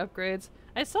Valor upgrades.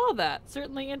 I saw that.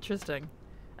 Certainly interesting.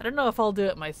 I don't know if I'll do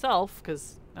it myself,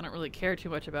 because I don't really care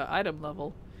too much about item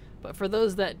level. But for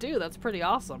those that do, that's pretty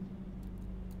awesome.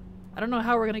 I don't know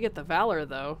how we're gonna get the Valor,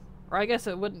 though. Or I guess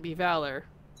it wouldn't be Valor,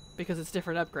 because it's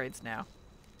different upgrades now.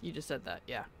 You just said that,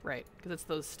 yeah, right. Because it's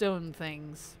those stone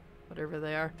things, whatever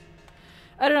they are.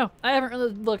 I don't know. I haven't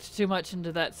really looked too much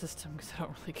into that system, because I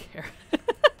don't really care.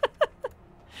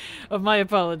 Of my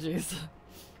apologies.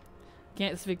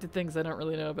 Can't speak to things I don't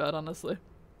really know about, honestly.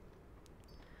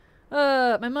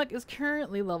 My monk is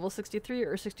currently level 63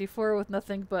 or 64 with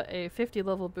nothing but a 50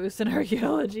 level boost in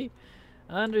archaeology.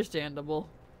 Understandable.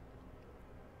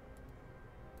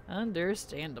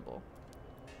 Understandable.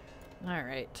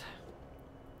 Alright.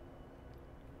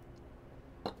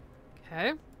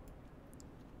 Okay.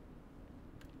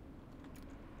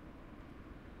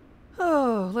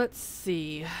 Oh, let's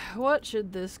see. What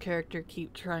should this character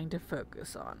keep trying to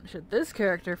focus on? Should this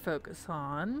character focus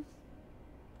on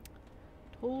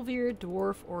Tolvir,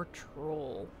 Dwarf, or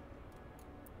Troll?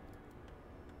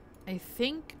 I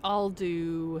think I'll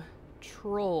do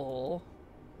Troll.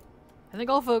 I think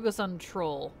I'll focus on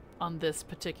Troll on this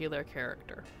particular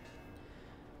character.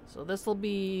 So this will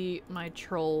be my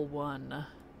Troll one.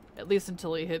 At least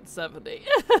until he hits 70.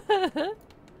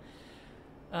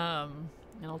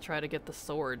 And I'll try to get the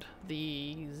sword.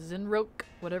 The Zinroke,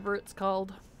 whatever it's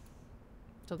called.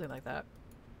 Something like that.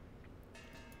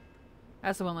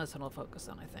 That's the one this one will focus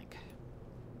on, I think.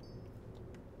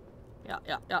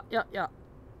 Yeah.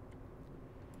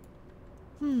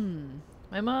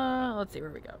 My mom, let's see where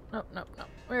we go. Nope.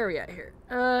 Where are we at here?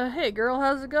 Hey girl,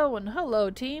 how's it going? Hello,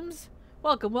 teams.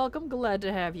 Welcome. Glad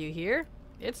to have you here.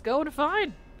 It's going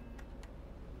fine.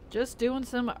 Just doing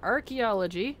some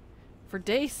archaeology for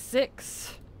day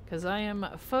 6. Because I am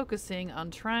focusing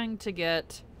on trying to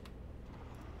get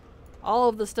all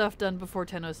of the stuff done before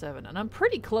 10:07. And I'm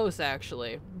pretty close,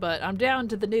 actually. But I'm down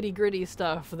to the nitty-gritty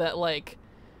stuff that, like,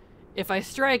 if I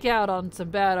strike out on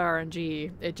some bad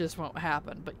RNG, it just won't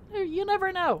happen. But you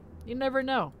never know. You never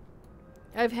know.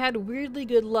 I've had weirdly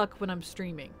good luck when I'm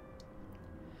streaming.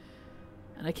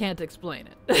 And I can't explain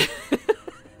it.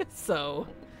 So,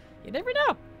 you never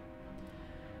know.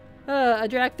 A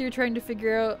drag through trying to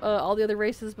figure out all the other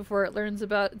races before it learns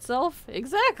about itself?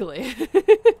 Exactly.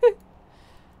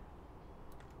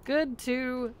 Good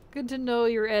to know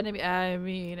your enemy. I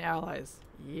mean, allies.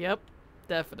 Yep,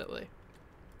 definitely.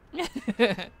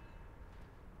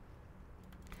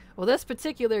 Well, this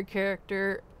particular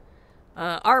character,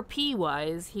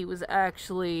 RP-wise, he was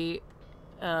actually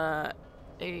a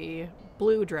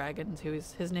blue dragon.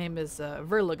 His name is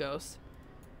Verligos.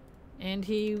 And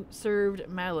he served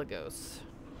Malagos.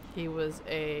 He was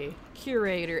a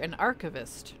curator and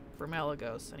archivist for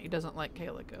Malagos, and he doesn't like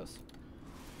Kalecgos.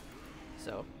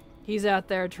 So, he's out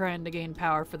there trying to gain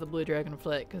power for the Blue Dragon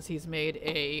Fleet because he's made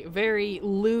a very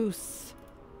loose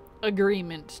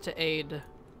agreement to aid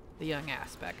the young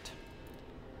aspect.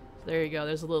 So there you go.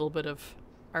 There's a little bit of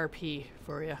RP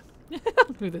for you.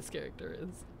 Who this character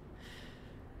is.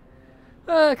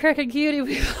 Kraken cutie,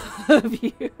 we love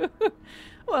you.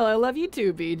 Well, I love you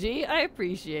too, BG. I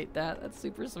appreciate that. That's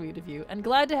super sweet of you. And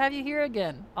glad to have you here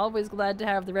again. Always glad to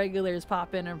have the regulars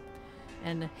pop in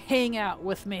and hang out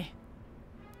with me.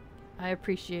 I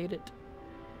appreciate it.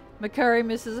 Makari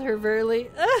misses her Verly.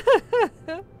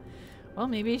 Well,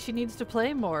 maybe she needs to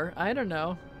play more. I don't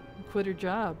know. Quit her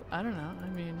job. I don't know. I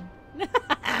mean...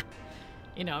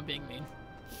 You know, I'm being mean.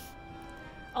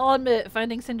 I'll admit,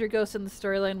 finding Cinder Ghost in the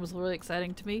storyline was really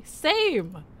exciting to me.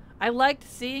 Same! I liked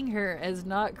seeing her as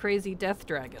not crazy Death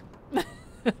Dragon.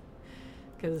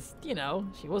 Because, you know,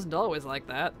 she wasn't always like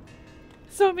that.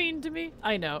 So mean to me.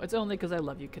 I know. It's only because I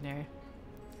love you, Canary.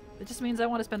 It just means I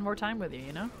want to spend more time with you,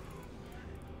 you know?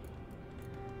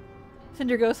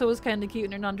 Cindergosa was kind of cute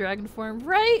in her non-dragon form.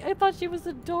 Right? I thought she was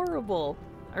adorable.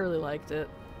 I really liked it.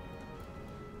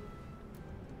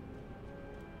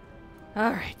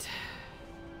 Alright.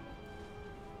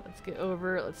 Let's get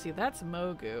over. Let's see. That's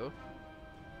Mogu.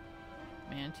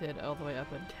 Mantid all the way up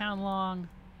in Townlong.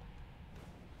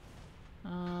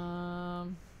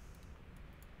 I'm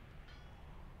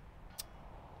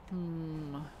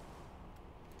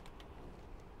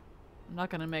not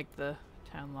gonna make the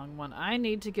Townlong one. I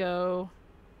need to go.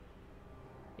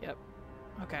 Yep.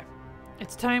 Okay.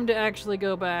 It's time to actually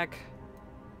go back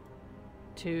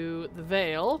to the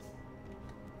Vale.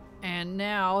 And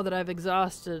now that I've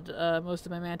exhausted most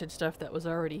of my Mantid stuff that was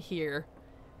already here,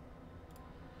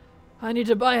 I need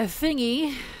to buy a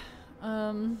thingy.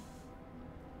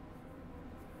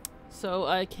 So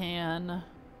I can,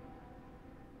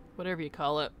 whatever you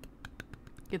call it,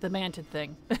 get the Mantid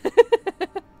thing.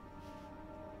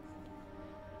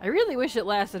 I really wish it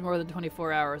lasted more than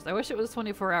 24 hours. I wish it was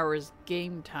 24 hours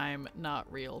game time, not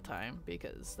real time,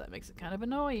 because that makes it kind of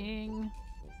annoying.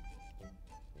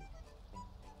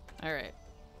 Alright.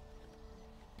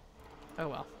 Oh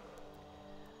well.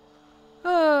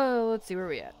 Oh, let's see where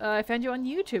we at. I found you on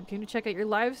YouTube. Can you check out your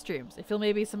live streams? I feel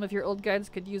maybe some of your old guides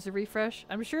could use a refresh.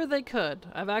 I'm sure they could.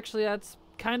 That's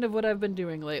kind of what I've been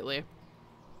doing lately.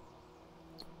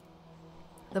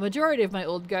 The majority of my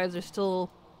old guides are still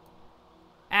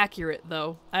accurate,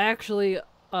 though. I actually,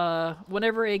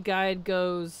 whenever a guide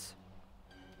goes,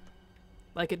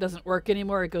 like, it doesn't work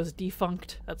anymore, it goes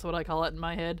defunct. That's what I call it in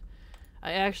my head.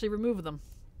 I actually remove them.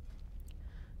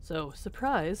 So,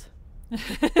 surprise.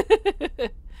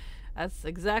 That's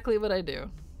exactly what I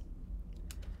do.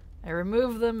 I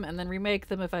remove them and then remake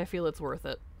them if I feel it's worth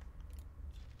it.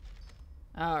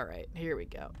 Alright, here we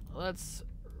go. Let's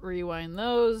rewind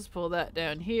those, pull that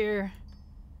down here,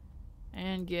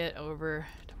 and get over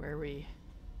to where we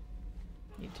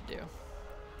need to do.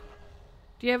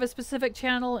 Do you have a specific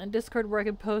channel in Discord where I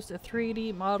can post a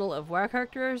 3D model of WoW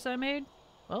characters I made?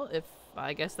 Well,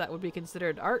 I guess that would be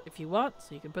considered art if you want,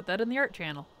 so you can put that in the art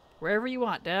channel. Wherever you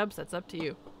want, Dabs, that's up to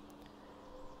you.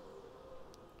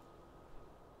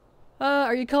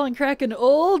 Are you calling Kraken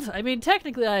old? I mean,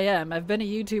 technically I am. I've been a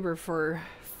YouTuber for,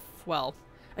 well,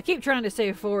 I keep trying to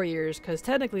say 4 years, because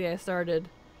technically I started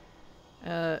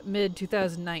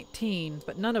mid-2019,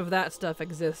 but none of that stuff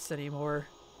exists anymore.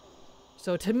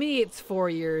 So to me it's 4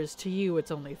 years, to you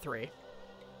it's only 3.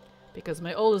 Because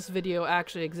my oldest video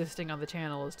actually existing on the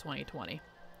channel is 2020.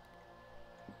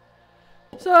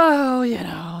 So, you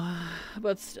know,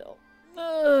 but still.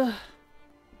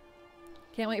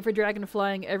 Can't wait for dragon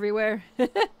flying everywhere.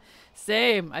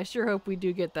 Same. I sure hope we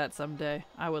do get that someday.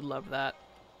 I would love that.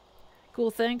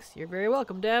 Cool, thanks. You're very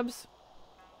welcome, Debs.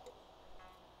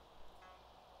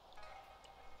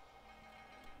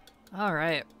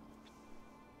 Alright.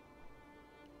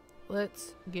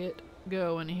 Let's get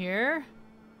going here.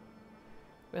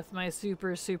 With my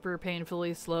super, super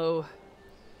painfully slow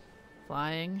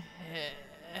flying.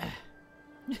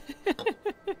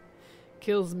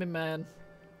 Kills me, man.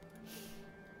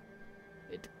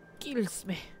 It kills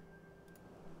me.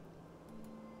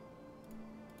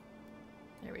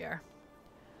 There we are.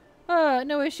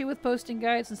 No issue with posting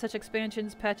guides and such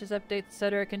expansions, patches, updates,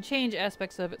 etc. Can change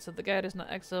aspects of it so the guide is not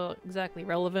exactly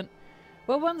relevant.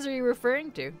 What ones are you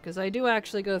referring to? Because I do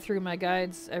actually go through my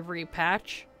guides every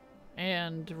patch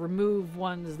and remove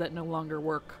ones that no longer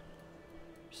work.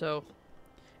 So,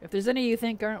 if there's any you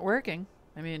think aren't working,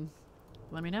 I mean,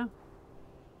 let me know.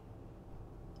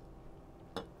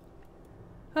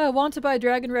 Want to buy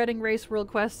dragon riding race world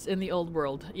quests in the old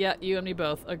world. Yeah, you and me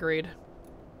both. Agreed.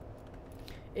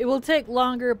 It will take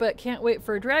longer, but can't wait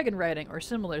for a dragon riding or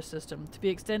similar system to be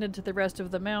extended to the rest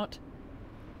of the mount.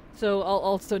 So I'll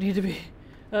also need to be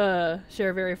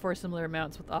share very four similar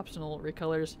amounts with optional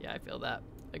recolors. Yeah, I feel that.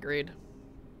 Agreed.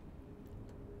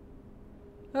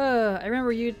 I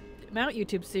remember Mount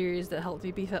YouTube series that helped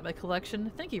me beef up my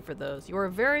collection. Thank you for those. You are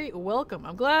very welcome.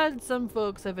 I'm glad some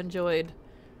folks have enjoyed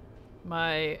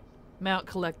my mount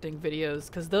collecting videos,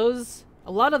 because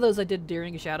a lot of those I did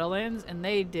during Shadowlands, and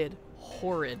they did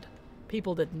horrid.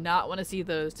 People did not want to see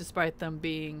those despite them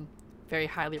being very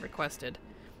highly requested.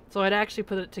 So I'd actually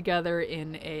put it together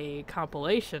in a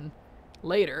compilation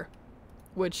later,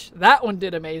 which that one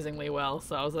did amazingly well.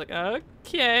 So I was like,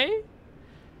 okay.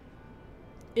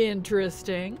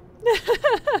 Interesting. Let's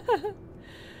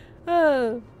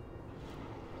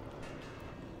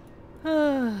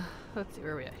see,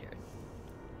 where are we at here?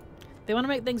 They want to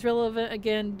make things relevant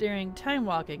again during time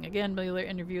walking. Again, Miller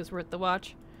interview is worth the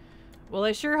watch. Well,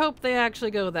 I sure hope they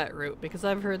actually go that route, because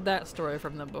I've heard that story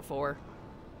from them before.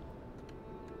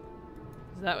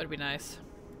 That would be nice.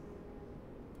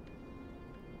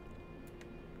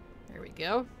 There we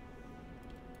go.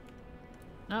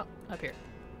 Nope, up here.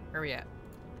 Where are we at?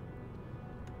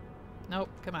 Nope,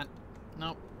 come on.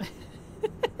 Nope.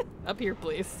 Up here,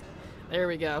 please. There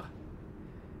we go.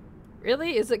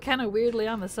 Really? Is it kind of weirdly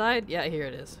on the side? Yeah, here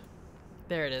it is.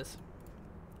 There it is.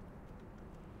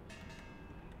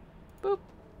 Boop.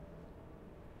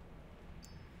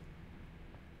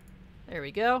 There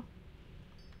we go.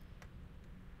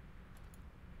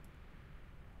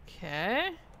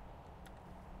 Okay.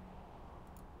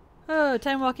 Oh,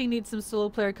 time walking needs some solo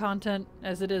player content.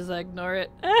 As it is, I ignore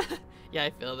it. Yeah, I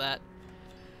feel that.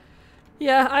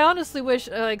 Yeah, I honestly wish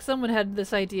like someone had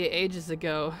this idea ages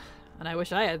ago, and I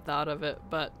wish I had thought of it,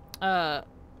 but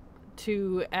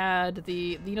to add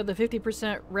the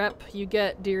 50% rep you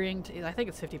get during I think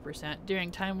it's 50% during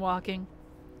time walking.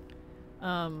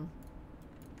 For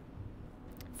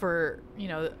for, you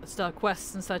know, stuff,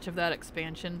 quests and such of that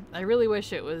expansion. I really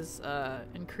wish it was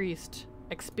increased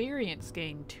experience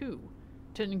gain too,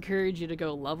 to encourage you to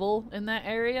go level in that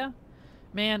area.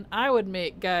 Man, I would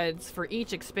make guides for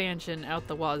each expansion out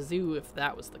the wazoo if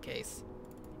that was the case.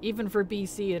 Even for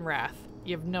BC and Wrath.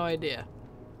 You have no idea.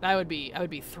 I would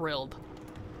be thrilled.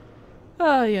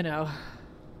 Oh, you know.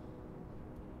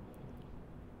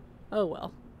 Oh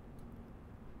well.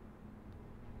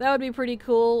 That would be pretty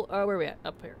cool. Where are we at?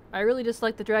 Up here. I really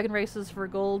dislike the dragon races for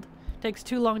gold. Takes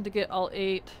too long to get all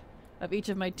 8 of each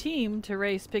of my team to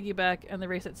race piggyback, and the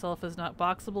race itself is not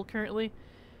boxable currently.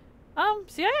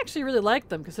 See, I actually really like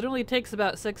them because it only takes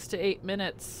about 6 to 8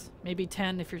 minutes, maybe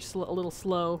 10 if you're a little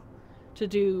slow, to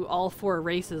do all 4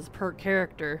 races per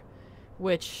character,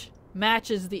 which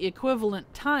matches the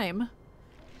equivalent time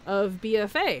of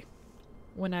BFA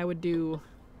when I would do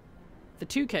the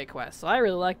 2K quest. So I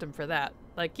really liked them for that.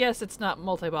 Like, yes, it's not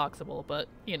multi-boxable, but,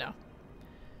 you know.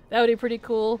 That would be pretty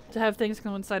cool to have things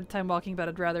coincide with time walking, but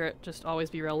I'd rather it just always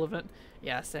be relevant.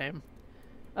 Yeah, same.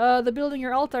 The Building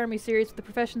Your Alt Army series with the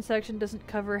profession section doesn't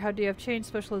cover how do you have changed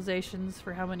specializations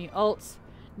for how many alts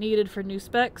needed for new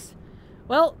specs.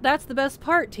 Well, that's the best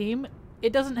part, team.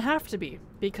 It doesn't have to be,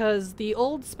 because the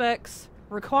old specs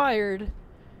required,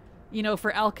 you know,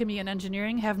 for alchemy and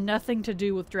engineering have nothing to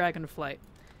do with Dragonflight.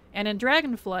 And in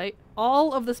Dragonflight,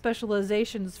 all of the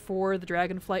specializations for the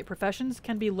Dragonflight professions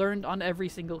can be learned on every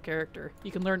single character.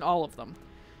 You can learn all of them.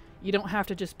 You don't have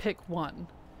to just pick one.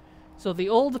 So the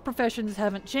old professions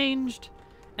haven't changed,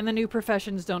 and the new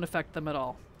professions don't affect them at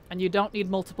all. And you don't need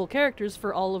multiple characters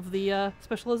for all of the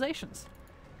specializations.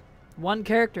 One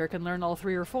character can learn all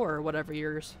 3 or 4, or whatever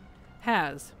yours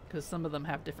has, because some of them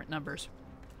have different numbers.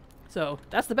 So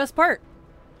that's the best part.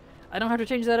 I don't have to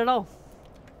change that at all.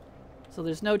 So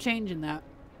there's no change in that.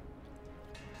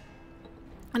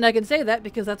 And I can say that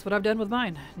because that's what I've done with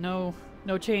mine. No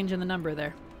change in the number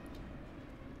there.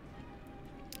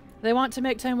 They want to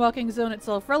make Time Walking Zone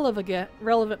itself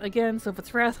relevant again, so if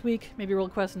it's Wrath Week, maybe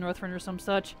World Quest in Northrend or some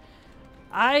such.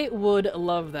 I would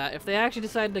love that. If they actually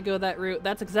decided to go that route,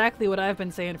 that's exactly what I've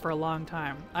been saying for a long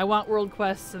time. I want World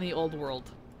Quests in the old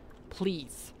world.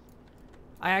 Please.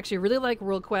 I actually really like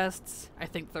World Quests. I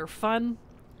think they're fun.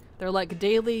 They're like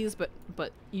dailies, but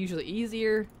usually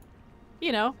easier.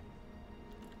 You know.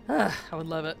 I would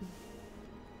love it.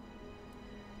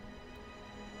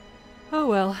 Oh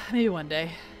well, maybe one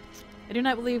day. I do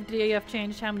not believe DF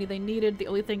changed how many they needed. The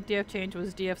only thing DF changed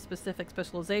was DF-specific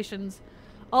specializations.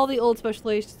 All the old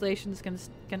specializations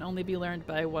can only be learned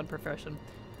by one profession.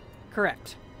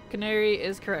 Correct. Canary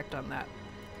is correct on that.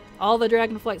 All the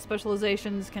Dragonflight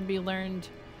specializations can be learned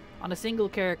on a single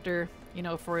character, you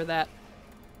know, for that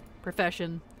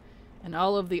profession. And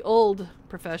all of the old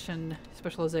profession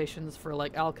specializations for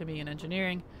like alchemy and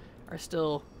engineering are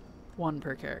still one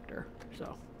per character.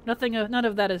 So none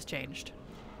of that has changed.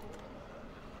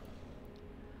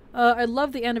 I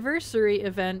love the anniversary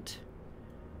event,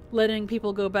 letting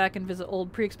people go back and visit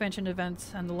old pre-expansion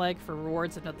events and the like for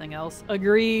rewards and nothing else.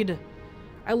 Agreed.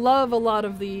 I love a lot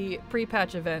of the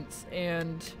pre-patch events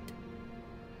and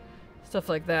stuff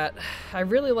like that. I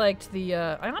really liked the,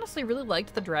 I honestly really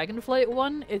liked the Dragonflight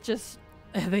one. It just,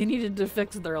 they needed to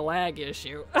fix their lag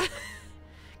issue.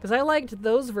 Because I liked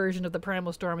those version of the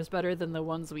Primal Storms better than the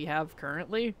ones we have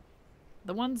currently.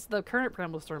 The current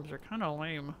Primal Storms are kind of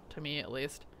lame, to me at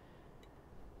least.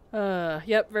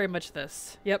 Yep, very much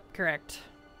this. Yep, correct.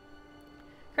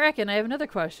 Kraken, I have another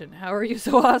question. How are you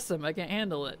so awesome? I can't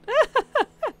handle it.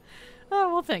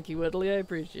 Oh, well, thank you, Whitley. I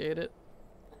appreciate it.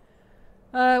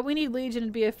 We need Legion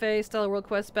and BFA style world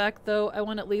quests back, though. I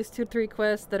want at least 2 to 3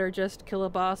 quests that are just kill a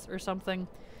boss or something.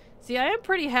 See, I am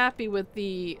pretty happy with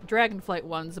the Dragonflight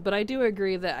ones, but I do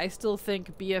agree that I still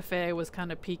think BFA was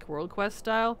kind of peak world quest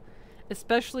style,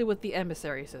 especially with the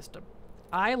emissary system.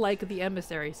 I like the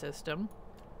emissary system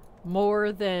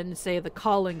more than, say, the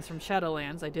callings from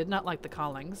Shadowlands. I did not like the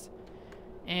callings.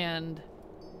 And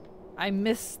I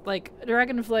miss, like,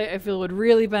 Dragonflight I feel would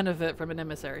really benefit from an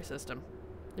emissary system.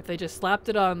 If they just slapped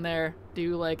it on there,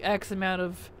 do like X amount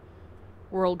of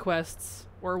world quests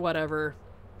or whatever,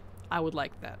 I would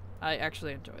like that. I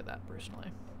actually enjoy that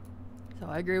personally. So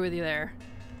I agree with you there.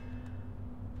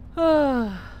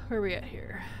 Where are we at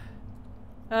here?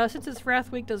 Since it's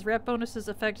Wrath Week, does rep bonuses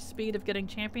affect speed of getting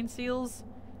champion seals?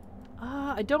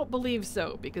 I don't believe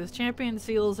so, because champion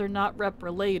seals are not rep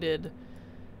related.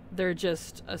 They're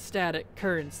just a static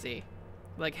currency.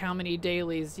 Like how many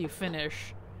dailies you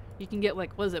finish. You can get,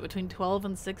 like, what is it, between 12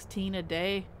 and 16 a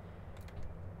day?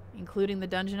 Including the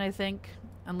dungeon, I think.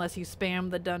 Unless you spam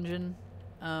the dungeon.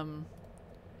 And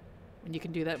you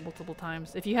can do that multiple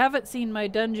times. If you haven't seen my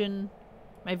dungeon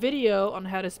my video on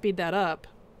how to speed that up.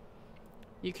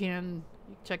 You can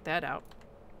check that out.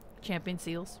 Champion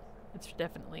seals. It's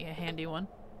definitely a handy one.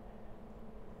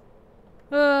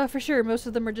 For sure, most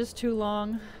of them are just too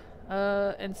long.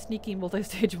 And sneaky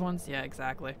multi-stage ones. Yeah,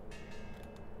 exactly.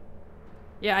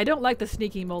 Yeah, I don't like the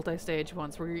sneaky multi-stage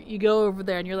ones where you go over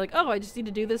there and you're like, oh, I just need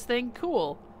to do this thing?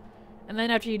 Cool. And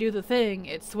then after you do the thing,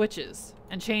 it switches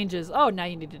and changes. Oh, now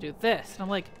you need to do this. And I'm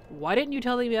like, why didn't you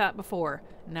tell me that before?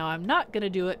 Now I'm not going to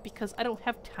do it because I don't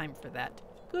have time for that.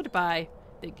 Goodbye.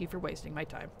 Thank you for wasting my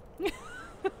time.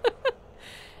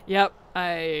 Yep,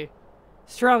 I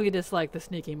strongly dislike the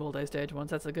sneaky multi-stage ones.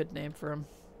 That's a good name for them.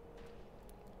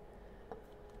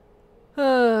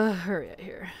 Hurry up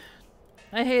here.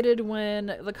 I hated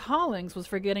when the Callings was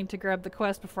forgetting to grab the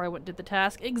quest before I went and did the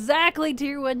task. Exactly,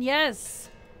 Tier 1, yes!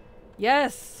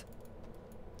 Yes!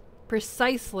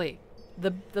 Precisely.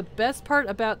 The best part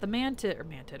about the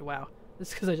Mantid, wow. This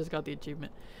is because I just got the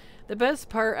achievement. The best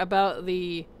part about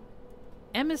the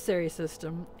emissary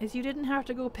system is you didn't have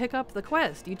to go pick up the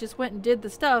quest. You just went and did the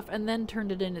stuff and then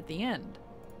turned it in at the end.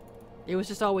 It was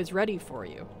just always ready for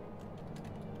you.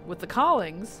 With the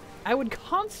Callings, I would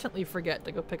constantly forget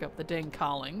to go pick up the dang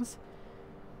Callings.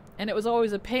 And it was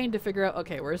always a pain to figure out,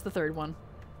 okay, where's the third one?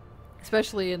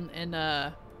 Especially in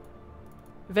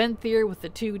Venthyr with the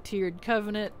 2-tiered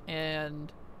covenant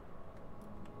and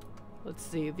let's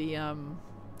see, the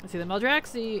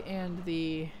Maldraxi and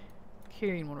the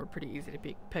Kyrian one were pretty easy to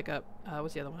pick up.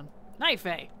 What's the other one?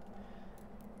 Nightfey!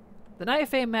 The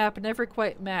Nightfey map never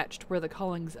quite matched where the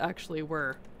Callings actually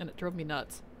were, and it drove me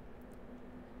nuts.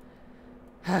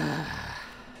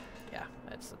 Yeah,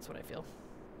 that's what I feel.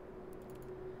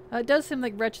 It does seem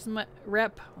like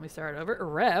Rep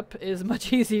is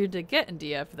much easier to get in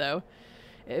DF, though.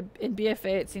 In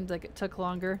BFA, it seems like it took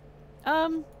longer.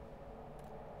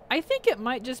 I think it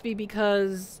might just be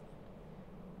because,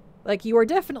 like, you are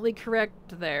definitely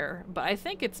correct there, but I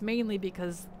think it's mainly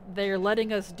because they're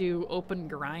letting us do open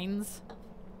grinds.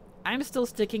 I'm still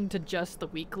sticking to just the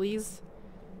weeklies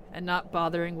and not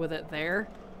bothering with it there.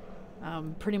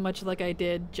 Pretty much like I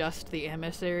did just the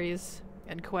emissaries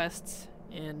and quests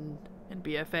in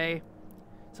BFA.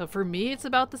 So for me, it's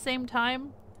about the same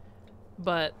time,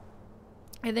 but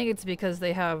I think it's because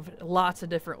they have lots of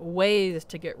different ways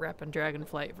to get rep in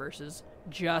Dragonflight versus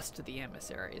just the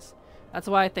emissaries. That's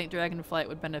why I think Dragonflight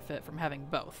would benefit from having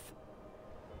both.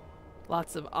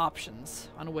 Lots of options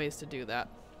on ways to do that.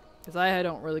 Because I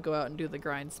don't really go out and do the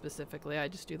grind specifically. I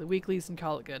just do the weeklies and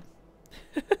call it good.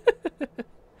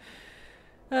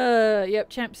 Yep,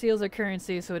 champ seals are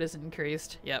currency, so it isn't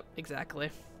increased. Yep, exactly.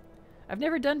 I've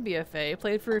never done BFA.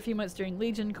 Played for a few months during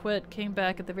Legion, quit, came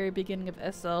back at the very beginning of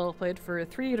SL, played for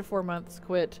 3 to 4 months,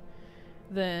 quit,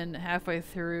 then halfway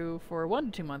through for 1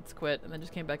 to 2 months, quit, and then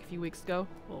just came back a few weeks ago.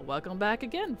 Well, welcome back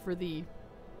again for the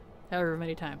however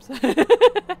many times.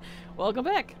 Welcome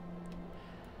back.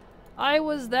 I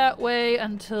was that way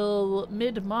until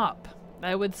mid-mop.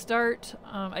 I would start,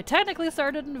 I technically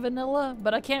started in vanilla,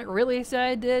 but I can't really say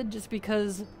I did just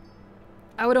because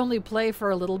I would only play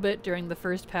for a little bit during the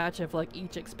first patch of like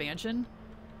each expansion.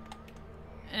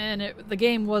 And the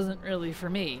game wasn't really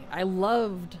for me. I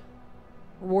loved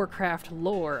Warcraft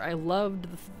lore. I loved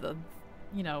the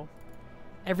you know,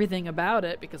 everything about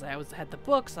it because I always had the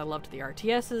books. I loved the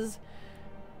RTSs,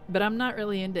 but I'm not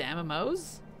really into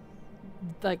MMOs.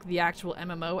 Like the actual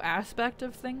MMO aspect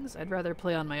of things. I'd rather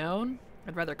play on my own.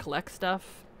 I'd rather collect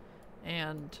stuff,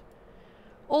 and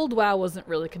old WoW wasn't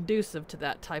really conducive to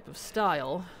that type of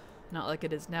style, not like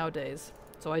it is nowadays,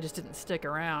 so I just didn't stick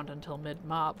around until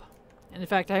mid-mop. And in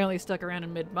fact, I only stuck around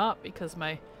in mid-mop because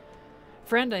my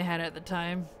friend I had at the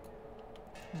time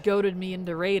goaded me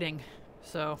into raiding,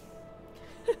 so...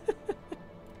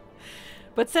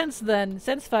 But since then,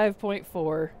 since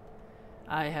 5.4,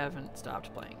 I haven't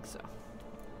stopped playing, so...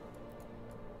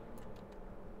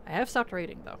 I have stopped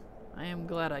raiding, though. I am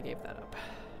glad I gave that up.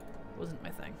 It wasn't my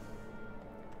thing.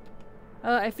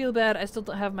 I feel bad. I still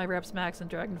don't have my reps max in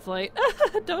Dragonflight.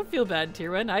 Don't feel bad,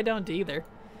 Tier 1. I don't either.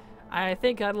 I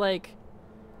think I'm like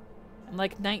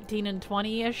 19 and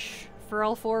 20-ish for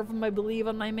all 4 of them, I believe,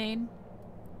 on my main.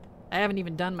 I haven't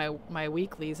even done my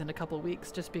weeklies in a couple weeks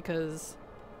just because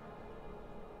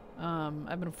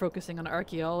I've been focusing on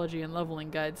archaeology and leveling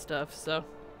guide stuff, so,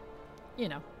 you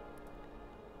know.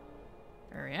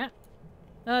 Alright.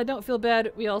 Don't feel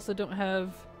bad. We also don't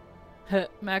have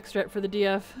max rep for the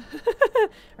DF.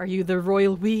 Are you the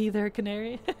royal we there,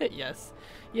 Canary? Yes.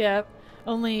 Yeah.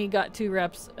 Only got 2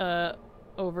 reps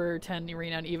over 10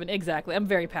 arena and even. Exactly. I'm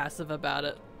very passive about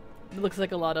it. It looks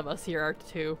like a lot of us here are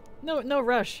too. No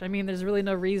rush. I mean, there's really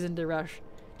no reason to rush.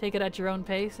 Take it at your own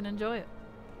pace and enjoy it.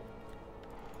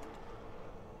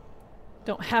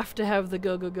 Don't have to have the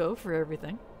go for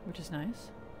everything, which is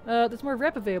nice. There's more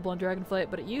rep available on Dragonflight,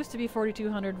 but it used to be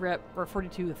 4,200 rep, or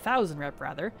 42,000 rep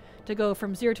rather, to go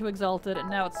from 0 to Exalted, and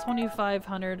now it's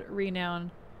 2,500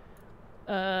 renown,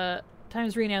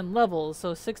 times renown levels,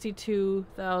 so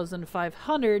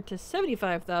 62,500 to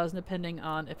 75,000, depending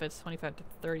on if it's 25 to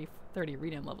 30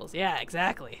 renown levels. Yeah,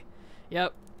 exactly.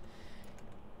 Yep.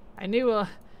 I knew,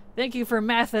 thank you for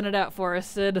mathing it out for us,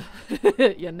 Sid.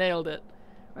 You nailed it.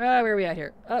 Where are we at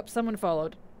here? Up, someone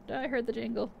followed. I heard the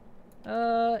jingle.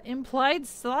 Implied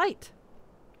slight.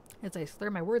 As I slur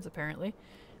my words, apparently.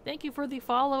 Thank you for the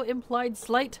follow, Implied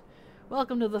Slight.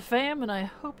 Welcome to the fam, and I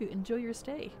hope you enjoy your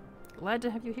stay. Glad to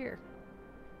have you here.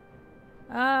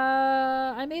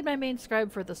 I made my main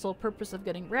scribe for the sole purpose of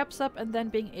getting reps up and then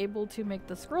being able to make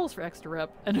the scrolls for extra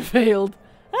rep, and failed.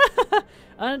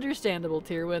 Understandable,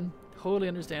 Tierwin. Totally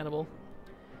understandable.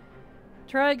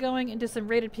 Try going into some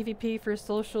rated PvP for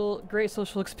great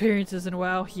social experiences in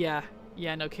WoW. Yeah,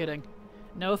 no kidding.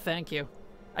 No thank you.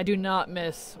 I do not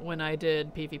miss when I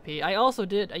did PvP.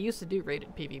 I used to do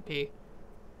rated PvP.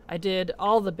 I did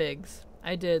all the bigs.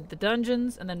 I did the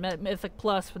dungeons and then Mythic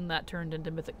Plus when that turned into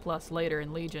Mythic Plus later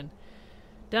in Legion.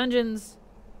 Dungeons,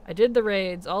 I did the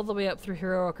raids all the way up through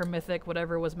Heroic or Mythic,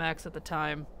 whatever was max at the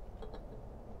time.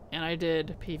 And I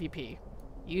did PvP.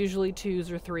 Usually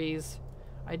 2s or 3s.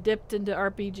 I dipped into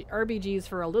RBGs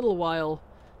for a little while,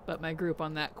 but my group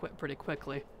on that quit pretty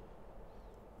quickly.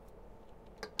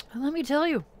 And let me tell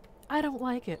you, I don't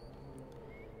like it.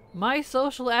 My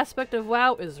social aspect of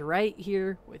WoW is right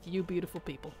here with you beautiful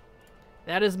people.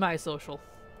 That is my social.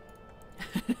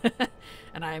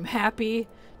 And I am happy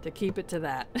to keep it to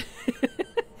that.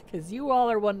 Because you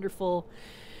all are wonderful.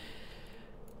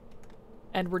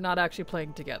 And we're not actually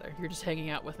playing together. You're just hanging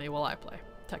out with me while I play.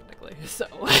 Technically, so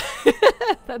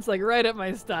that's like right up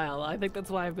my style. I think that's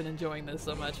why I've been enjoying this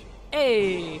so much.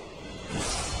 Hey,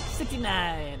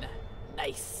 69,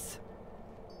 nice.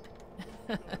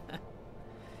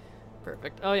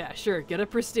 Perfect. Oh yeah, sure. Get a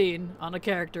pristine on a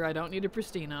character I don't need a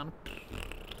pristine on.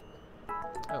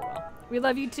 Oh well. We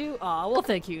love you too. Aw, well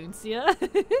thank you, Uncia.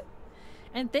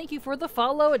 And thank you for the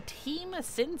follow, Team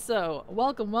Sinso.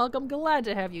 Welcome, welcome. Glad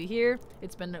to have you here.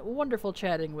 It's been wonderful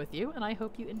chatting with you, and I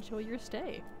hope you enjoy your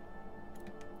stay.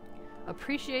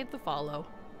 Appreciate the follow.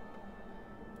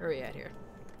 Where are we at here?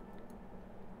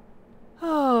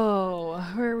 Oh,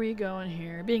 where are we going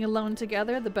here? Being alone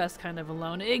together, the best kind of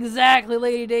alone. Exactly,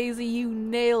 Lady Daisy, you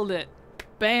nailed it.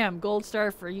 Bam, gold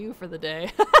star for you for the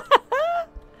day.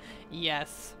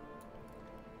 Yes.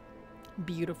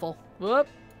 Beautiful. Whoop.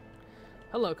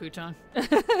 Hello, Kuchan.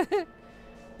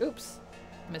 Oops.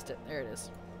 Missed it. There it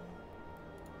is.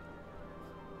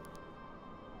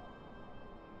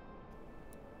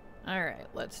 Alright,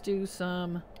 let's do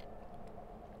some...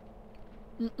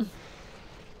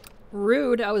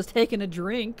 Rude, I was taking a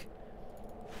drink.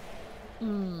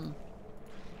 Alright,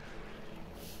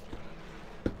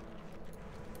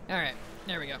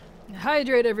 there we go.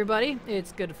 Hydrate, everybody.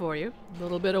 It's good for you. A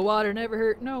little bit of water never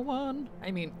hurt no one.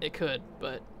 I mean, it could,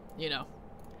 but, you know.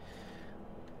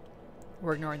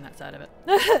 We're ignoring that side of it.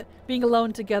 Being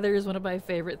alone together is one of my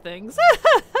favorite things.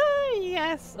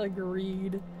 Yes,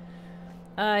 agreed.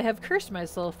 I have cursed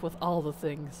myself with all the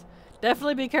things.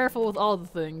 Definitely be careful with all the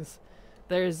things.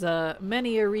 There's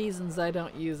many reasons I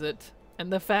don't use it.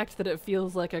 And the fact that it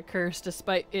feels like a curse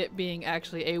despite it being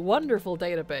actually a wonderful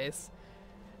database.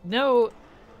 No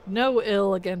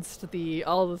ill against the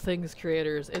all the things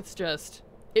creators. It's just,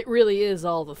 it really is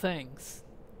all the things.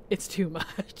 It's too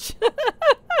much.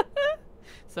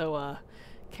 So,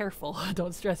 careful.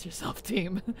 Don't stress yourself,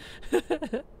 team.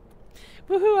 Woohoo,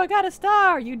 I got a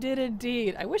star! You did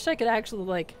indeed. I wish I could actually,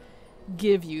 like,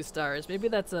 give you stars. Maybe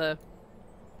that's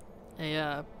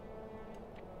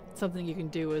something you can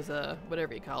do as a,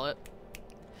 whatever you call it.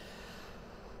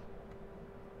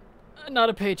 Not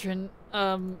a patron.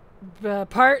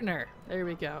 Partner. There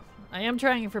we go. I am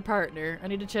trying for partner. I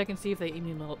need to check and see if they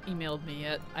emailed me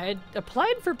yet. I had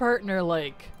applied for partner,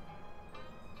 like,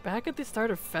 back at the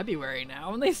start of February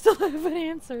now, and they still haven't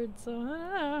answered, so I don't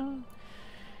know.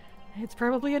 It's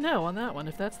probably a no on that one,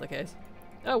 if that's the case.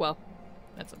 Oh well.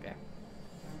 That's okay.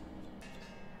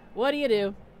 What do you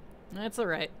do? That's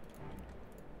alright.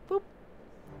 Boop.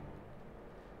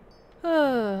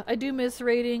 I do miss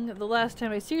raiding. The last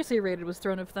time I seriously raided was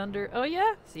Throne of Thunder. Oh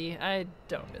yeah? See, I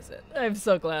don't miss it. I'm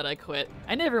so glad I quit.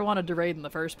 I never wanted to raid in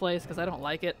the first place because I don't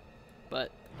like it.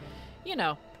 But, you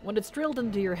know, when it's drilled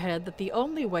into your head that the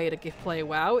only way to play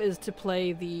WoW is to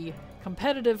play the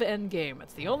competitive endgame.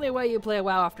 It's the only way you play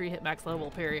WoW after you hit max level,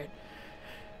 period.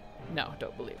 No,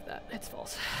 don't believe that. It's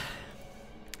false.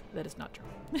 That is not true.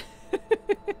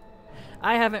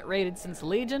 I haven't raided since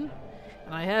Legion,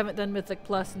 and I haven't done Mythic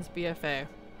Plus since BFA.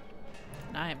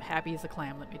 And I am happy as a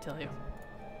clam, let me tell you.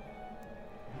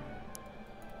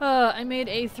 I made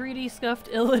a 3D scuffed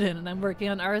Illidan, and I'm working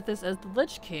on Arthas as the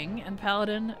Lich King, and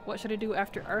Paladin, what should I do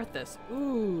after Arthas?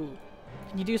 Ooh.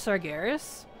 Can you do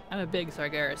Sargeras? I'm a big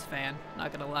Sargeras fan,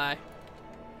 not gonna lie.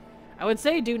 I would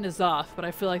say do N'Zoth, but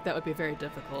I feel like that would be very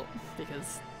difficult,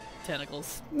 because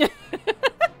tentacles.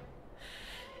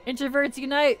 Introverts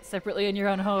unite, separately in your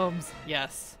own homes.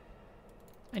 Yes.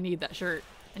 I need that shirt.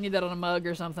 I need that on a mug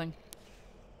or something.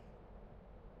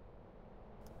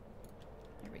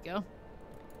 There we go.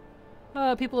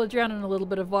 People are drowning in a little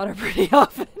bit of water pretty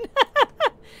often.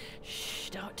 Shh,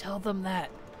 don't tell them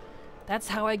that. That's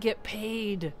how I get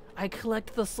paid. I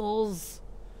collect the souls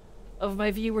of my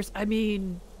viewers. I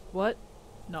mean, what?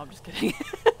 No, I'm just kidding.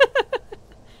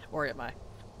 Or am I?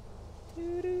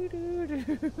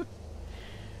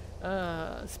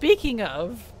 Speaking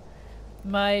of,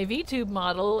 my VTube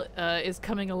model is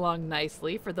coming along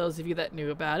nicely for those of you that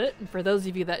knew about it. And for those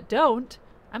of you that don't,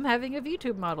 I'm having a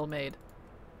VTube model made.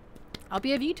 I'll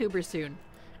be a VTuber soon.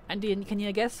 And can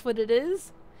you guess what it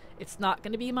is? It's not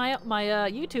going to be my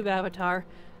YouTube avatar.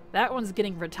 That one's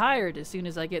getting retired as soon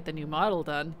as I get the new model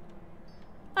done.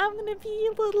 I'm going to be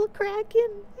a little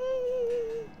Kraken.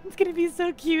 It's going to be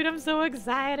so cute. I'm so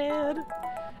excited.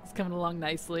 It's coming along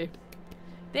nicely.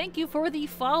 Thank you for the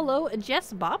follow,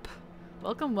 Jess Bop.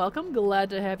 Welcome, welcome. Glad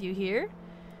to have you here.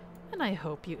 And I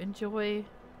hope you enjoy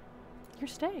your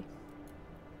stay.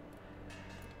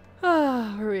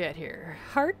 Ah, where are we at here?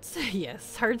 Hearts?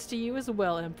 Yes, hearts to you as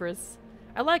well, Empress.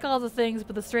 I like all the things,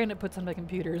 but the strain it puts on my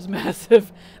computer is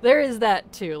massive. There is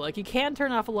that too. Like, you can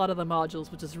turn off a lot of the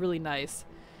modules, which is really nice.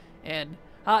 And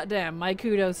hot damn, my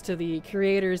kudos to the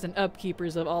creators and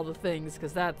upkeepers of all the things,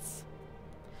 because that's...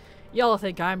 Y'all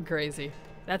think I'm crazy.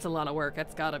 That's a lot of work.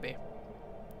 That's gotta be.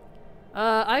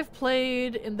 I've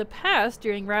played in the past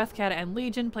during Wrathcat and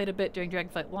Legion, played a bit during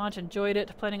Dragonflight launch, enjoyed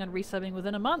it, planning on resubbing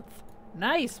within a month.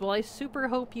 Nice! Well, I super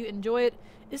hope you enjoy it.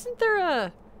 Isn't there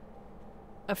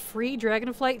a free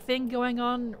Dragonflight thing going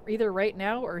on either right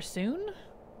now or soon?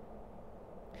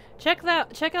 Check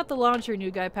out the launcher,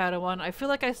 new guy Padawan. I feel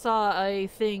like I saw a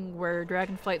thing where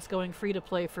Dragonflight's going free to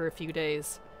play for a few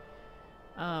days.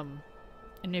 And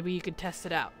maybe you could test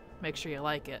it out. Make sure you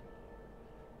like it.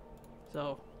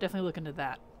 So, definitely look into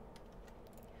that.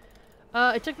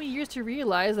 It took me years to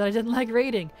realize that I didn't like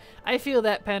raiding. I feel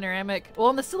that, Panoramic. Well,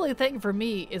 and the silly thing for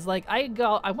me is, like, I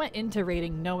went into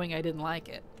raiding knowing I didn't like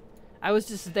it. I was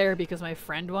just there because my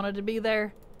friend wanted to be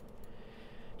there.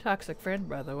 Toxic friend,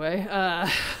 by the way.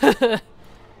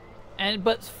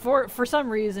 But for some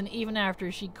reason, even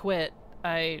after she quit,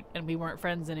 and we weren't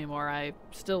friends anymore, I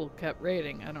still kept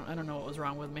raiding. I don't know what was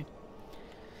wrong with me.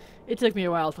 It took me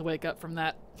a while to wake up from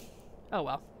that. Oh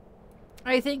well.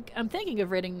 I'm thinking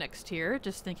of raiding next year,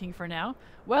 just thinking for now.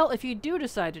 Well, if you do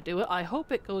decide to do it, I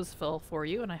hope it goes well for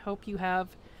you, and I hope you have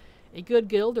a good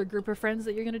guild or group of friends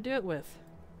that you're going to do it with.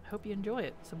 I hope you enjoy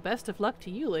it. So best of luck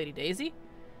to you, Lady Daisy.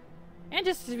 And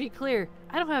just to be clear,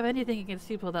 I don't have anything against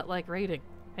people that like raiding.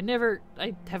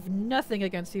 I have nothing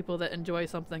against people that enjoy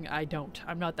something I don't.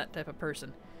 I'm not that type of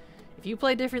person. If you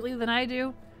play differently than I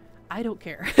do, I don't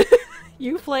care.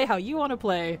 You play how you want to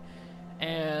play,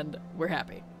 and we're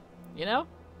happy. You know?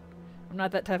 I'm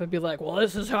not that type of be like, well,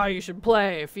 this is how you should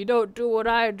play. If you don't do what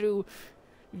I do,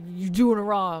 you're doing it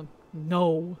wrong.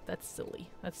 No, that's silly.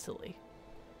 That's silly.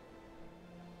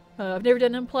 I've never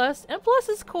done M+. M+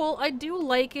 is cool. I do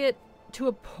like it to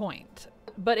a point,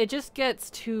 but it just gets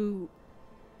to...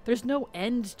 There's no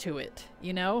end to it,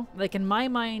 you know? Like, in my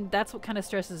mind, that's what kind of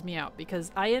stresses me out,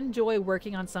 because I enjoy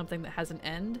working on something that has an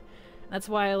end. That's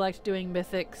why I liked doing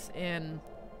Mythics in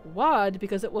VoD,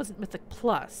 because it wasn't Mythic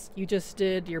Plus. You just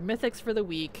did your Mythics for the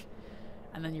week,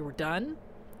 and then you were done.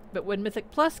 But when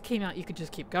Mythic Plus came out, you could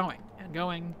just keep going, and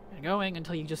going, and going,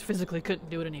 until you just physically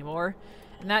couldn't do it anymore.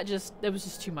 And that was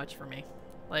just too much for me.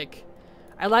 Like,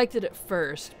 I liked it at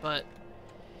first, but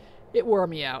it wore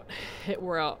me out. It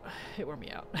wore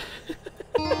me out.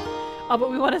 Oh,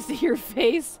 but we want to see your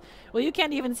face? Well, you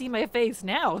can't even see my face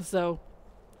now, so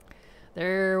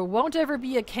there won't ever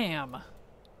be a cam,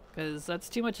 because that's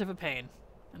too much of a pain,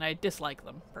 and I dislike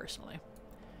them, personally.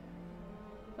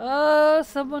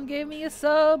 Someone gave me a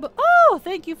sub. Oh,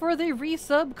 thank you for the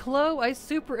resub, Chloe. I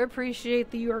super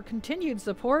appreciate your continued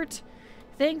support.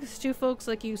 Thanks to folks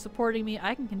like you supporting me,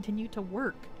 I can continue to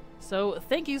work. So,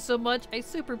 thank you so much. I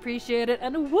super appreciate it.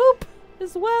 And whoop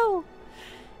as well.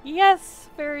 Yes,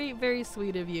 very, very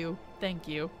sweet of you. Thank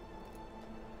you.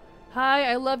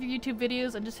 Hi, I love your YouTube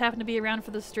videos and just happen to be around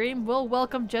for the stream. Well,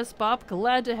 welcome, Jess Bop.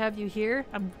 Glad to have you here.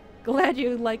 I'm Glad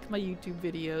you like my YouTube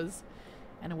videos.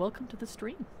 And welcome to the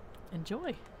stream.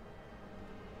 Enjoy.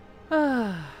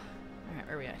 Alright,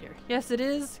 where are we at here? Yes, it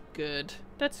is. Good.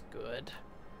 That's good.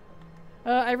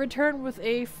 I return with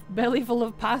a belly full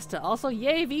of pasta. Also,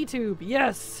 yay, VTube!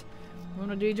 Yes! I'm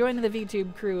gonna be joining the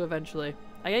VTube crew eventually.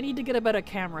 I need to get a better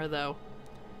camera, though.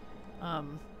 I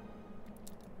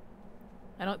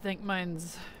don't think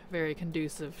mine's very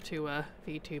conducive to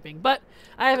VTubing, but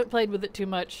I haven't played with it too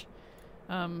much.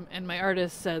 And my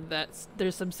artist said that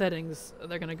there's some settings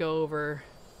they're gonna go over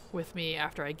with me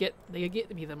after they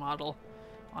get me the model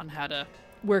on how to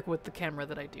work with the camera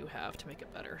that I do have to make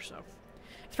it better. So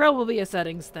it's probably a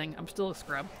settings thing. I'm still a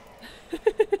scrub.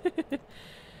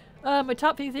 My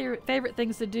top favorite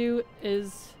things to do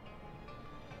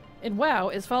in WoW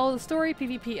is follow the story,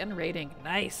 PvP, and raiding.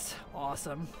 Nice.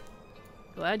 Awesome.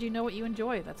 Glad you know what you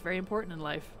enjoy. That's very important in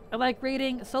life. I like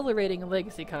raiding, solo raiding, and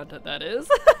legacy content, that is.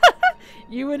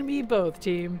 You and me both,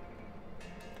 team.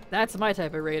 That's my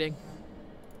type of raiding.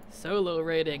 Solo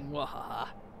raiding. Wahaha.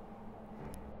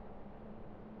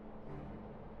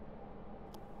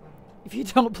 If you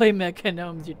don't play Mecha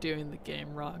Gnomes, you're doing the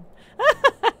game wrong.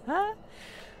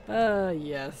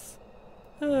 Yes.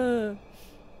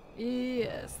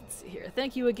 Yes, let's see here.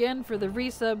 Thank you again for the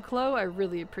resub, Chloe. I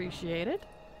really appreciate it.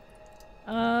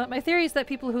 My theory is that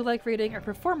people who like raiding are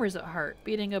performers at heart.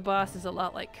 Beating a boss is a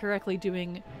lot like correctly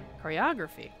doing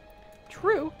choreography.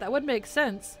 True, that would make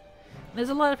sense. There's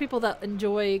a lot of people that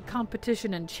enjoy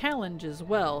competition and challenge as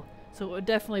well, so it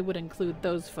definitely would include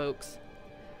those folks.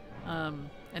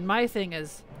 And my thing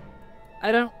is,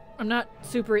 I'm not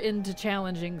super into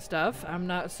challenging stuff. I'm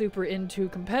not super into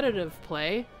competitive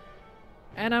play.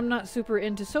 And I'm not super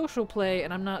into social play,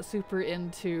 and I'm not super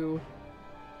into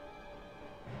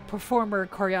performer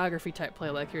choreography type play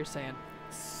like you're saying.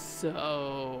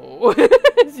 So,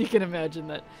 as you can imagine,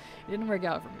 that it didn't work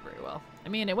out for me very well. I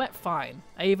mean, it went fine.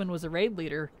 I even was a raid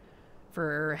leader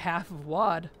for half of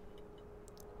WoD.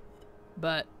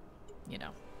 But, you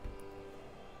know.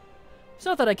 It's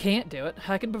not that I can't do it.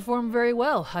 I can perform very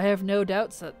well. I have no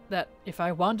doubts that if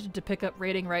I wanted to pick up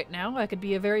raiding right now, I could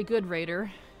be a very good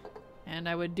raider. And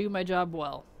I would do my job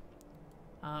well.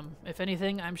 If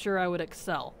anything, I'm sure I would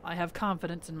excel. I have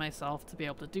confidence in myself to be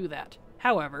able to do that.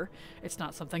 However, it's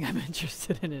not something I'm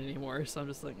interested in anymore, so I'm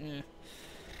just like,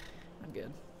 I'm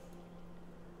good.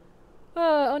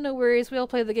 Oh, no worries. We all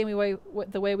play the game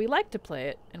the way we like to play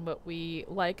it, and what we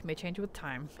like may change with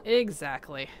time.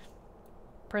 Exactly.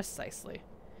 Precisely.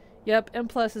 Yep, M+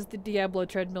 is the Diablo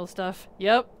treadmill stuff.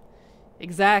 Yep.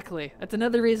 Exactly. That's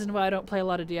another reason why I don't play a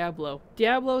lot of Diablo.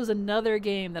 Diablo is another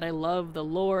game that I love the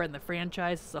lore and the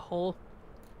franchise as a whole.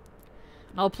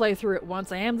 And I'll play through it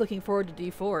once. I am looking forward to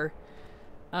D4.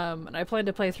 And I plan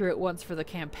to play through it once for the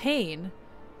campaign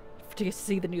to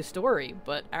see the new story.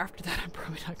 But after that, I'm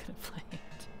probably not going to play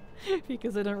it.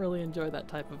 Because I don't really enjoy that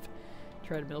type of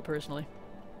treadmill personally.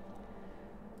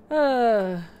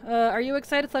 Are you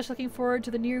excited / looking forward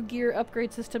to the new gear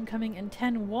upgrade system coming in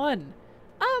 10.1?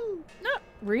 Not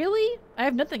really. I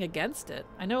have nothing against it.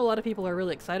 I know a lot of people are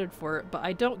really excited for it, but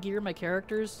I don't gear my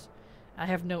characters. I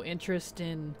have no interest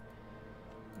in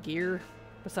gear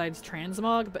besides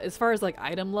transmog, but as far as like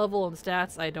item level and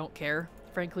stats, I don't care.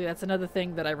 Frankly, that's another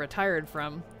thing that I retired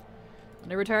from.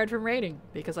 And I retired from raiding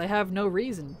because I have no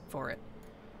reason for it.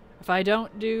 If I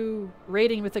don't do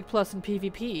raiding Mythic Plus and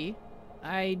PvP,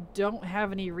 I don't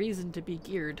have any reason to be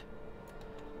geared.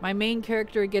 My main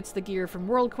character gets the gear from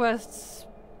world quests.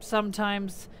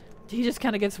 Sometimes he just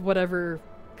kind of gets whatever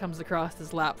comes across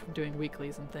his lap from doing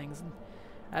weeklies and things, and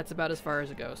that's about as far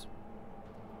as it goes.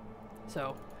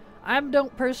 So, I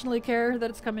don't personally care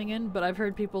that it's coming in, but I've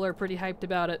heard people are pretty hyped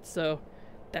about it, so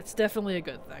that's definitely a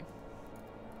good thing.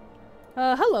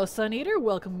 Hello, Sun Eater.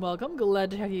 Welcome, welcome.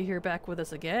 Glad to have you here back with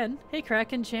us again. Hey,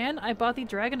 Kraken-chan. I bought the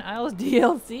Dragon Isles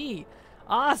DLC.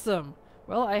 Awesome.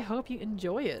 Well, I hope you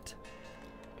enjoy it.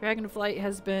 Dragonflight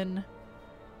has been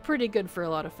pretty good for a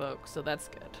lot of folks, so that's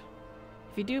good.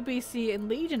 If you do BC in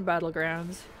Legion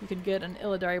Battlegrounds, you can get an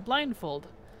Illidari blindfold.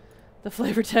 The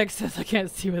flavor text says I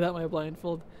can't see without my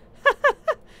blindfold.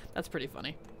 That's pretty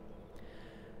funny.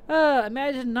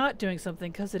 Imagine not doing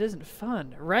something because it isn't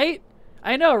fun, right?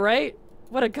 I know, right?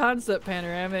 What a concept,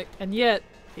 Panoramic. And yet,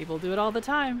 people do it all the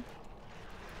time.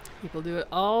 People do it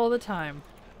all the time.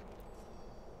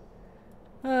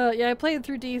 Yeah, I played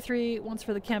through D3 once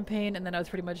for the campaign, and then I was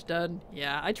pretty much done.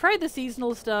 Yeah, I tried the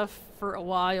seasonal stuff for a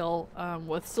while,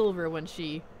 with Silver when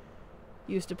she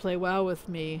used to play WoW with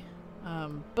me,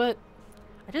 but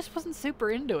I just wasn't super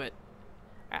into it.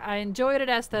 I enjoyed it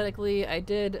aesthetically. I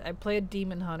played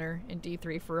Demon Hunter in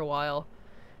D3 for a while.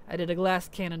 I did a glass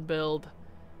cannon build.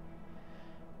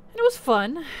 It was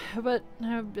fun, but I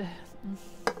don't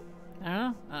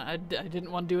know. I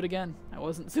didn't want to do it again. I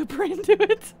wasn't super into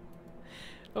it.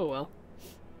 Oh well.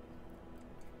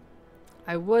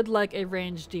 I would like a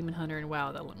ranged demon hunter in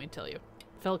WoW, though, let me tell you.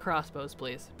 Fell crossbows,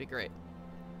 please. It'd be great.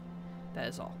 That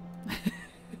is all.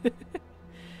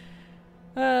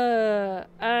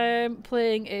 I'm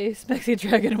playing a Spexy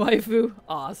Dragon waifu.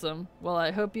 Awesome. Well,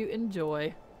 I hope you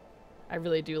enjoy. I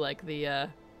really do like the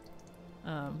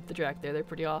Drac there. They're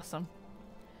pretty awesome.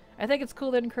 I think it's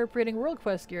cool they're incorporating World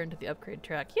Quest gear into the upgrade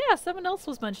track. Yeah, someone else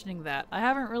was mentioning that. I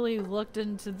haven't really looked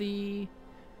into the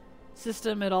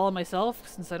system at all myself,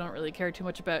 since I don't really care too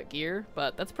much about gear,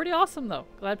 but that's pretty awesome though.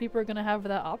 Glad people are gonna have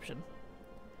that option.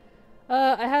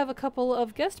 I have a couple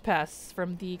of guest passes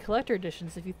from the collector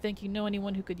editions. If you think you know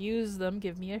anyone who could use them,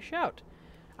 give me a shout.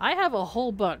 I have a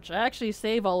whole bunch. I actually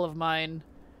save all of mine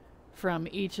from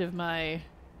each of my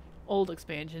old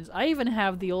expansions. I even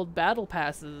have the old battle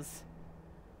passes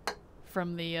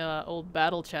from the old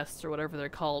battle chests or whatever they're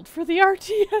called for the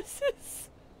RTSs.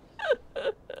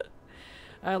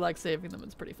 I like saving them.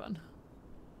 It's pretty fun.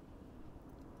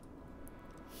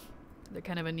 They're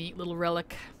kind of a neat little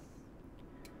relic.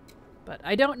 But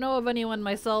I don't know of anyone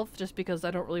myself, just because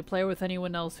I don't really play with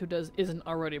anyone else who isn't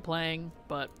already playing.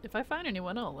 But if I find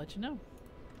anyone, I'll let you know.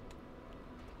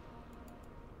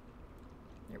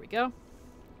 There we go.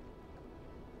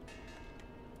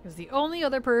 Because the only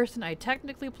other person I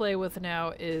technically play with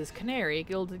now is Canary,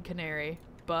 Gilded Canary.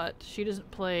 But she doesn't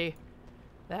play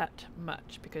that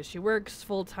much because she works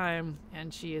full-time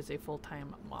and she is a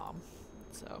full-time mom.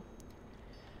 So,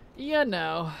 you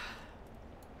know.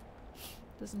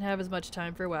 Doesn't have as much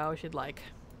time for WoW as she'd like.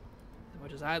 As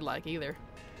much as I'd like either.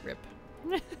 Rip.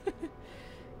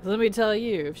 Let me tell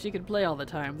you, if she could play all the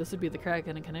time, this would be the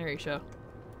Kraken and Canary show.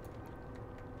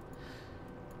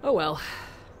 Oh well.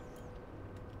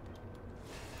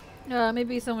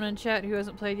 Maybe someone in chat who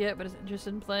hasn't played yet but is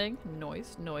interested in playing.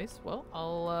 Noise. Well,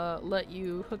 I'll let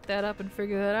you hook that up and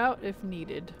figure that out if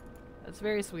needed. That's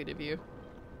very sweet of you.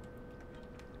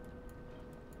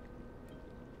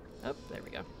 Oh, there we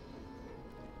go.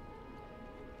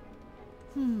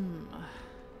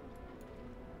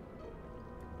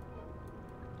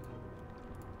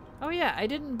 Oh yeah, I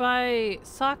didn't buy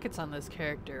sockets on this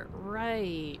character.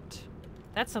 Right.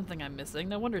 That's something I'm missing.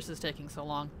 No wonder this is taking so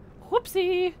long.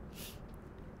 Whoopsie!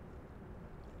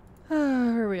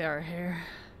 Here we are here.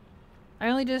 I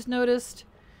only just noticed.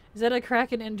 Is that a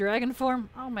Kraken in dragon form?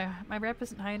 Oh, my rep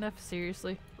isn't high enough?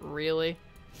 Seriously? Really?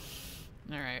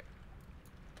 Alright.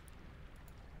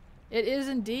 It is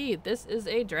indeed. This is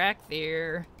a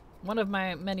Drakthir. One of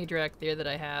my many Drakthir that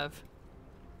I have.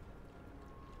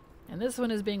 And this one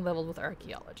is being leveled with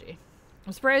Archaeology.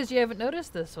 I'm surprised you haven't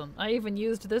noticed this one. I even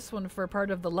used this one for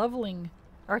part of the leveling,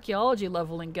 Archaeology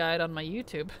leveling guide on my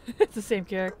YouTube. It's the same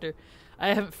character.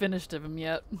 I haven't finished him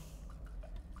yet.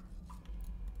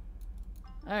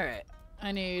 Alright.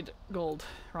 I need gold.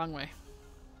 Wrong way.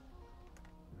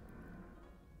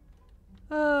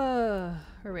 Where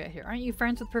are we at here? Aren't you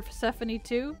friends with Persephone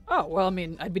too? Oh, well, I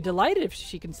mean, I'd be delighted if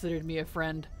she considered me a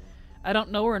friend. I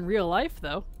don't know her in real life,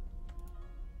 though.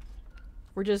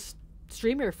 We're just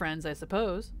streamer friends, I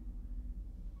suppose.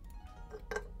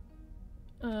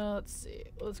 Let's see.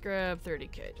 Let's grab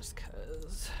 30k just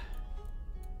cause.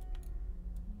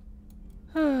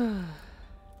 Where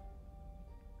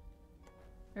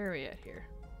are we at here?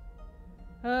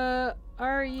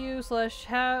 Are you /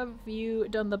 have you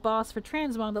done the boss for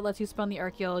Transmog that lets you spawn the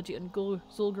Archaeology and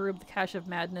Zul'Gurub the Cache of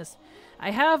Madness?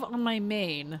 I have on my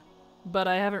main, but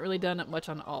I haven't really done it much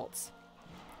on alts.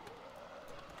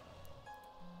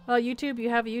 YouTube, you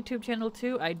have a YouTube channel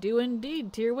too? I do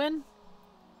indeed, Tierwin.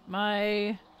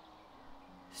 My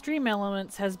Stream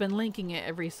Elements has been linking it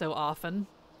every so often.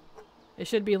 It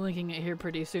should be linking it here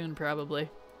pretty soon, probably.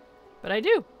 But I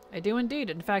do. I do indeed.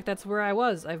 In fact, that's where I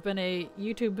was. I've been a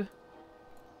YouTube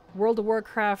World of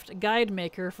Warcraft guide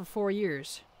maker for 4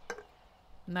 years.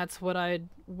 And that's what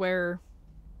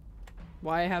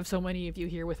why I have so many of you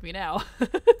here with me now.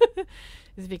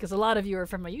 Is because a lot of you are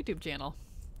from my YouTube channel.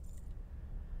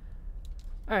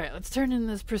 Alright, let's turn in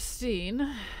this pristine.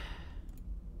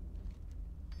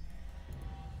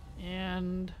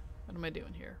 And what am I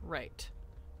doing here? Right.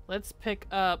 Let's pick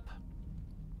up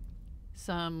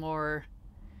some more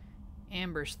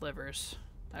amber slivers.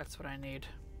 That's what I need.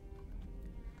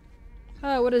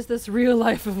 What is this real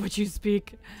life of which you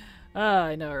speak?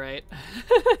 I know, right?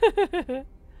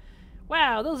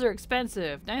 Wow, those are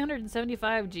expensive.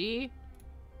 975G?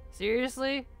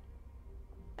 Seriously?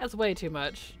 That's way too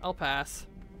much. I'll pass.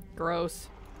 Gross.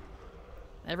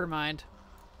 Never mind.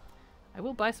 I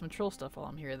will buy some troll stuff while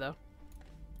I'm here, though.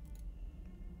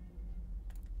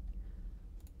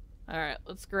 Alright,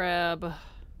 let's grab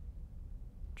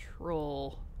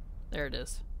Troll. There it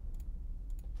is.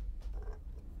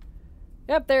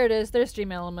 Yep, there it is. There's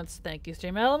Stream Elements. Thank you,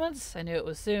 Stream Elements. I knew it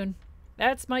was soon.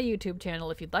 That's my YouTube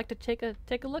channel if you'd like to take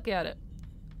a look at it.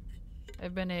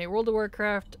 I've been a World of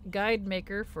Warcraft guide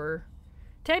maker for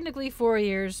technically 4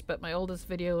 years, but my oldest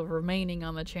video remaining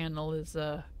on the channel is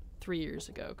 3 years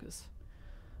ago, because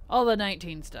all the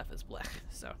 19 stuff is blech,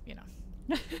 so, you know.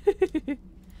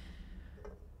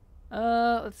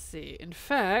 Let's see. In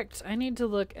fact, I need to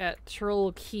look at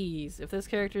troll keys. If this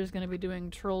character is going to be doing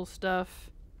troll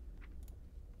stuff,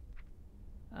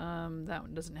 that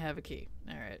one doesn't have a key.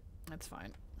 Alright, that's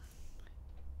fine.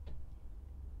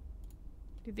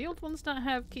 Do the old ones not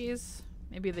have keys?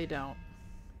 Maybe they don't.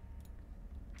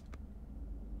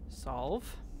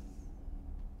 Solve.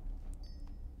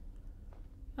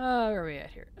 Where are we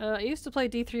at here? I used to play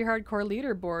D3 hardcore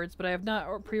leaderboards, but I have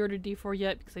not pre-ordered D4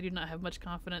 yet because I do not have much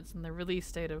confidence in the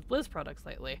release date of Blizz products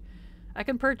lately. I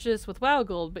can purchase with WoW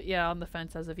Gold, but yeah, on the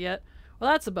fence as of yet. Well,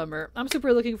 that's a bummer. I'm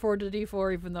super looking forward to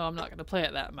D4, even though I'm not going to play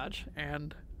it that much,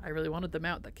 and I really wanted the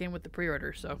mount that came with the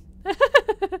pre-order, so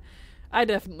I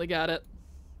definitely got it.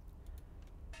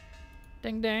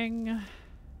 Ding dang.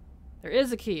 There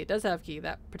is a key. It does have a key.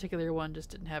 That particular one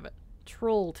just didn't have it.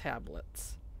 Troll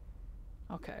tablets.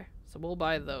 Okay, so we'll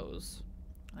buy those.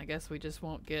 I guess we just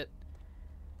won't get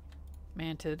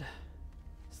manted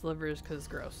slivers because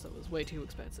gross. That was way too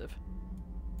expensive.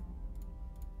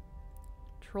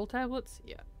 Troll tablets?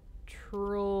 Yeah.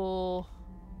 Troll...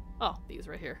 Oh, these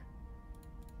right here.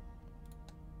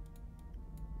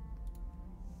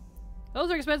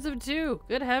 Those are expensive too!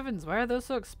 Good heavens, why are those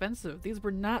so expensive? These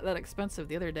were not that expensive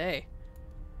the other day.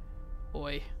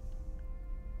 Boy.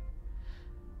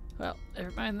 Well,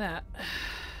 never mind that.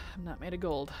 I'm not made of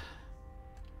gold.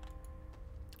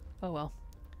 Oh well.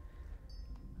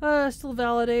 Still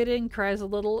validating, cries a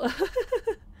little.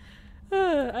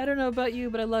 I don't know about you,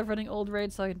 but I love running old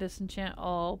raids so I can disenchant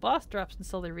all boss drops and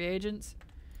sell the reagents.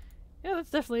 Yeah, that's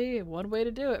definitely one way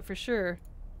to do it, for sure.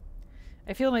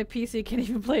 I feel my PC can't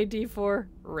even play D4.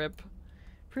 RIP.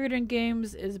 Pre-ordering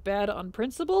games is bad on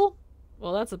principle?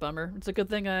 Well, that's a bummer. It's a good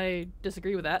thing I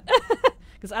disagree with that.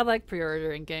 Because I like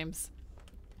pre-ordering games.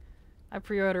 I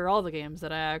pre-order all the games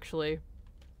that I actually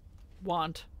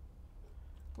want.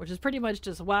 Which is pretty much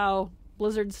just WoW,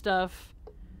 Blizzard stuff,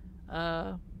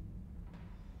 a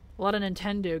lot of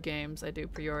Nintendo games I do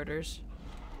pre-orders.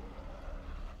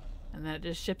 And then it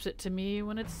just ships it to me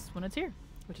when it's here,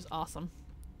 which is awesome.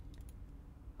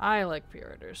 I like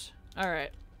pre-orders. Alright,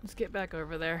 let's get back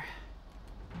over there.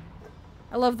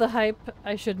 I love the hype.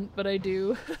 I shouldn't, but I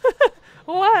do.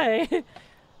 Why?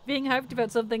 Being hyped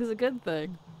about something's a good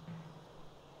thing.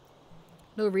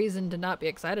 No reason to not be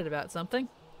excited about something.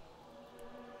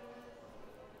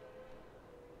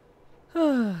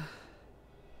 Alright.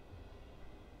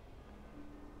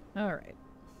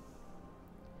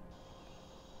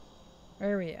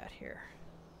 Where are we at here?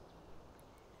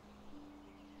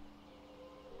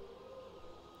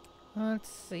 Let's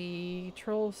see.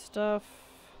 Troll stuff.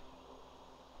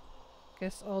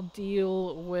 Guess I'll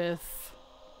deal with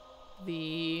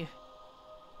the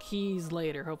keys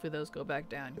later. Hopefully those go back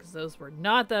down, because those were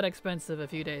not that expensive a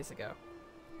few days ago.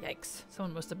 Yikes.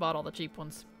 Someone must have bought all the cheap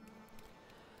ones.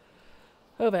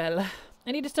 Oh well.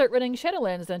 I need to start running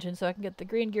Shadowlands Dungeon so I can get the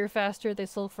green gear faster. They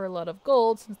sell for a lot of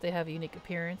gold since they have a unique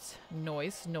appearance.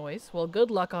 Noise, noise. Well,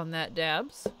 good luck on that,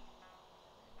 Dabs.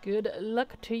 Good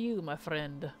luck to you, my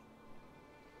friend.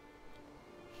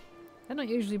 I don't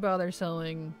usually bother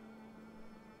selling...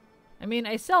 I mean,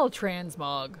 I sell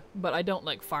transmog, but I don't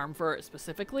like farm for it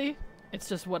specifically. It's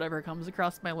just whatever comes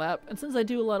across my lap. And since I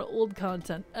do a lot of old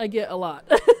content, I get a lot.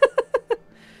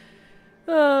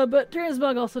 But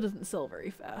transmog also doesn't sell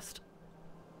very fast.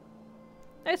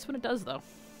 Nice when it does, though.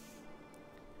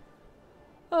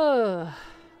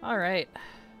 Alright.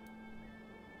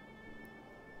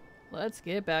 Let's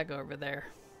get back over there.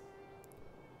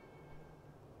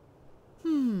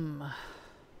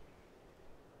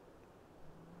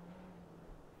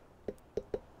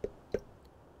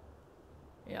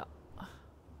 Yeah.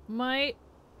 Might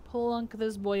plunk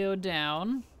this boyo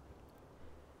down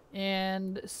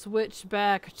and switch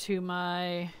back to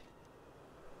my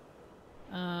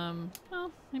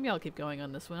well, maybe I'll keep going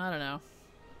on this one. I don't know.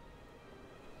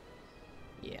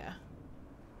 Yeah.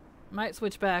 Might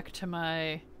switch back to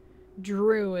my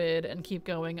druid and keep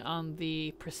going on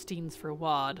the pristines for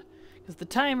WoD, because the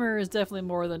timer is definitely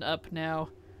more than up now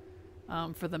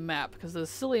for the map, because those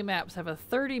silly maps have a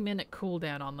 30-minute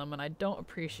cooldown on them, and I don't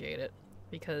appreciate it,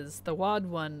 because the WoD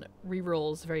one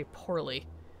rerolls very poorly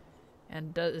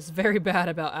and is very bad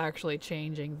about actually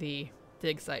changing the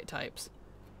dig site types.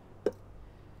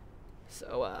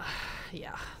 So,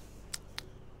 yeah.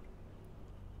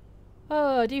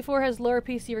 Oh, D4 has lower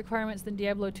PC requirements than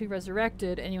Diablo 2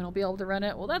 Resurrected, and you won't be able to run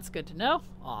it? Well, that's good to know.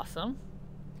 Awesome.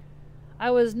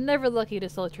 I was never lucky to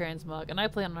sell a transmog, and I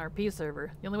play on an RP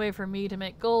server. The only way for me to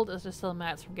make gold is to sell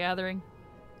mats from gathering.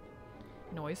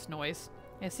 Noise, noise.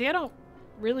 Yeah, see, I don't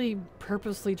really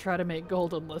purposely try to make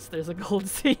gold unless there's a gold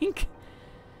sink.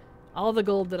 All the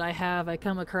gold that I have, I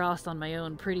come across on my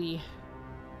own pretty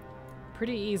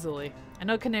easily. I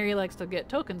know Canary likes to get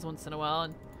tokens once in a while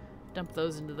and dump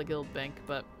those into the guild bank,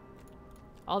 but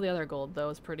all the other gold, though,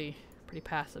 is pretty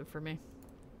passive for me.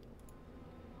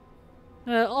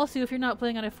 Also, if you're not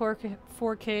playing on a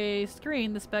 4K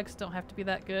screen, the specs don't have to be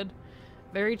that good.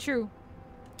 Very true.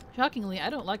 Shockingly, I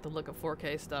don't like the look of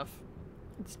 4K stuff.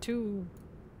 It's too...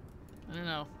 I don't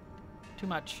know. Too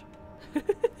much.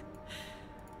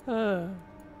 So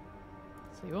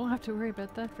you won't have to worry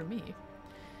about that for me.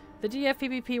 The DF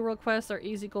PvP world quests are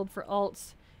easy gold for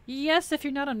alts. Yes, if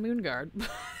you're not on Moonguard.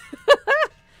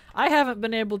 I haven't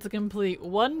been able to complete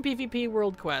one PvP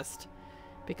world quest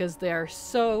because they are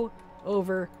so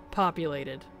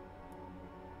overpopulated.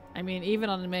 I mean, even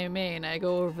on the main, I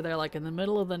go over there like in the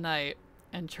middle of the night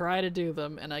and try to do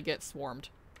them and I get swarmed.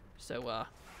 So,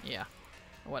 yeah.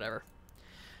 Whatever.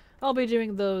 I'll be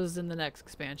doing those in the next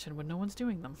expansion when no one's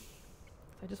doing them.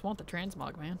 I just want the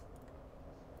transmog, man.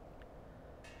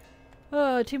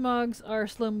 2 mogs are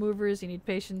slow movers. You need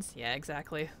patience. Yeah,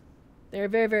 exactly. They're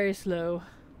very, very slow.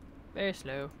 Very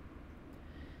slow.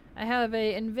 I have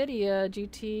a NVIDIA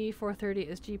GT 430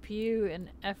 as GPU and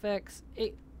FX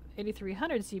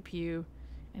 8300 CPU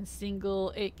and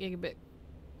single 8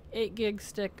 gig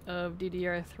stick of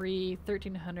DDR3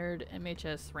 1300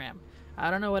 MHz RAM.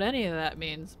 I don't know what any of that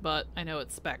means, but I know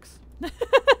it's specs.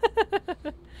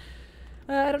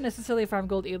 I don't necessarily farm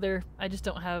gold either. I just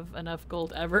don't have enough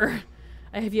gold ever.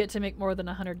 I have yet to make more than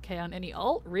 100k on any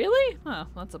alt. Really? Oh,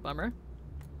 that's a bummer.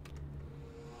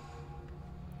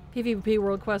 PvP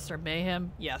world quests are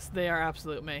mayhem. Yes, they are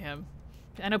absolute mayhem.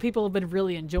 I know people have been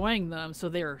really enjoying them, so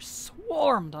they are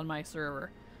swarmed on my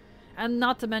server. And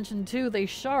not to mention, too, they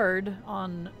shard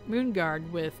on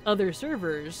Moonguard with other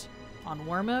servers on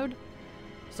war mode.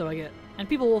 So I get... And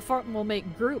people will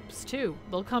make groups, too.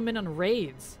 They'll come in on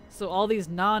raids. So all these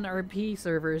non-RP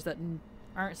servers that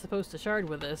aren't supposed to shard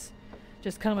with us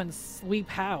just come and sweep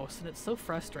house, and it's so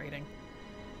frustrating.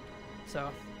 So...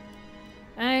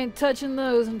 I ain't touching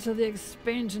those until the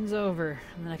expansion's over,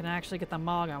 and then I can actually get the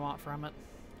mog I want from it.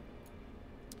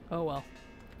 Oh well.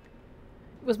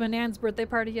 It was my Nan's birthday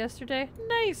party yesterday.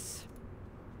 Nice!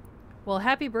 Well,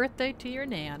 happy birthday to your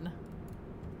Nan.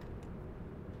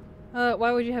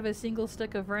 Why would you have a single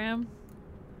stick of RAM?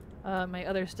 My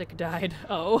other stick died.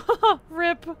 Oh,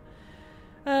 rip!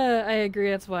 I agree,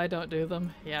 that's why I don't do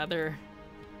them. Yeah, they're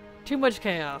too much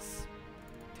chaos.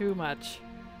 Too much.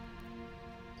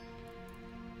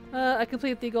 I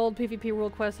complete the gold PvP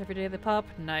world quest every day they pop.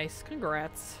 Nice.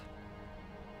 Congrats.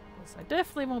 Yes, I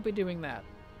definitely won't be doing that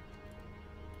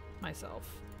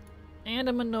myself. And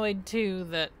I'm annoyed too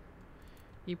that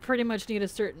you pretty much need a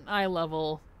certain eye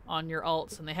level on your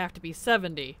alts and they have to be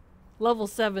 70. Level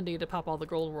 70 to pop all the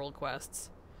gold world quests.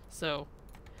 So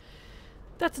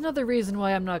that's another reason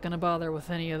why I'm not going to bother with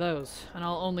any of those. And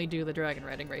I'll only do the dragon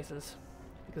riding races.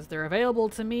 Because they're available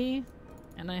to me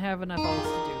and I have enough alts to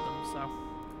do them, so...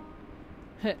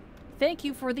 Thank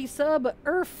you for the sub,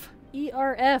 ERF.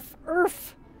 E-R-F.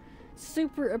 ERF.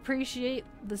 Super appreciate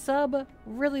the sub.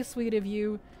 Really sweet of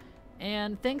you.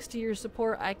 And thanks to your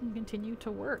support, I can continue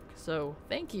to work. So,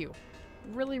 thank you.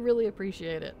 Really, really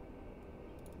appreciate it.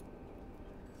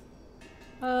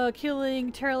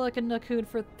 Killing Terralek and Nakhood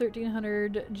for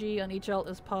 1300 G on each alt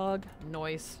is pog.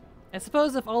 Noise. I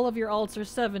suppose if all of your alts are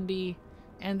 70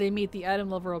 and they meet the item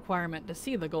level requirement to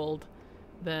see the gold,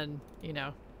 then, you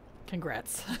know,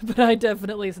 congrats. But I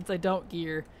definitely, since I don't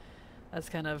gear, that's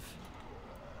kind of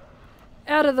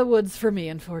out of the woods for me,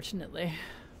 unfortunately.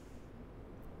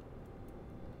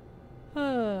 Where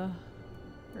are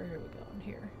we going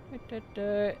here?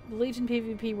 The Legion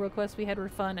PvP world quests we had were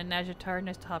fun, and Najatar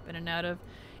nice to hop in and out of.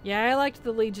 Yeah, I liked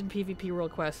the Legion PvP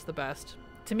world quests the best.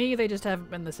 To me, they just haven't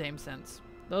been the same since.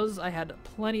 Those I had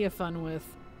plenty of fun with.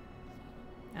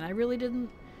 And I really didn't...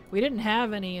 We didn't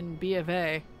have any in B of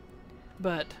A,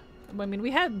 but... I mean,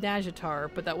 we had Najatar,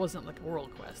 but that wasn't like a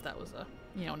world quest. That was a,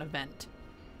 you know, an event.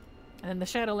 And then the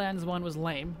Shadowlands one was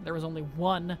lame. There was only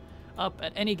one up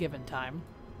at any given time.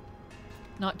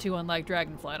 Not too unlike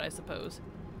Dragonflight, I suppose.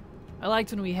 I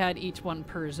liked when we had each one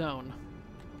per zone.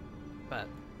 But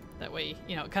that way,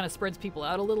 you know, it kind of spreads people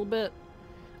out a little bit.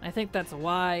 I think that's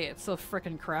why it's so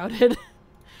frickin' crowded.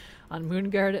 On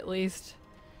Moonguard, at least.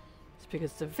 It's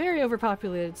because it's a very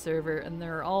overpopulated server, and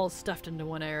they're all stuffed into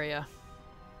one area.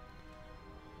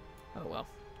 Oh well.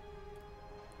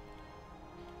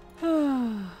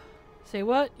 Say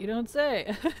what? You don't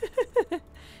say.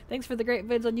 Thanks for the great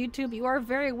vids on YouTube. You are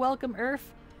very welcome,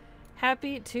 Earth.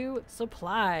 Happy to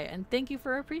supply, and thank you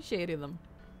for appreciating them.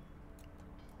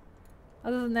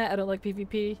 Other than that, I don't like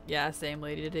PvP. Yeah, same,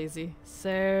 Lady Daisy.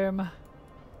 Same.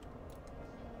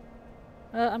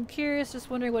 I'm curious, just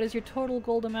wondering, what is your total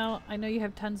gold amount? I know you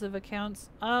have tons of accounts.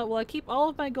 Well, I keep all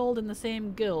of my gold in the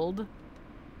same guild.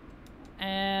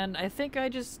 And I think I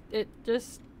just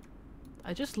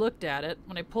looked at it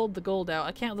when I pulled the gold out.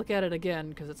 I can't look at it again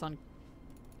because it's on...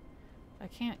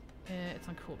 it's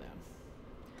on cooldown.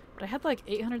 But I had like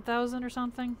 800,000 or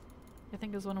something, I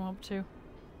think is what I'm up to.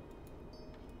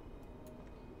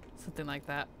 Something like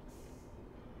that.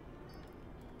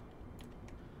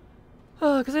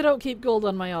 Oh, because I don't keep gold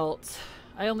on my alts.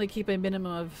 I only keep a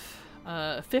minimum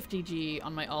of 50G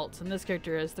on my alts, and this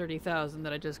character has 30,000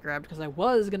 that I just grabbed because I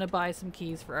was going to buy some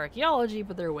keys for archaeology,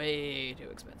 but they're way too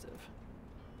expensive.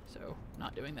 So,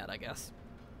 not doing that, I guess.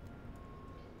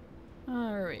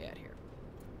 Where are we at here?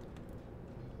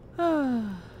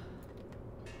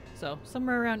 So,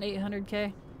 somewhere around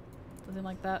 800k. Something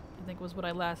like that, I think was what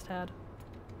I last had.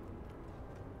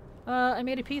 I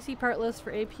made a PC part list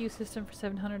for APU system for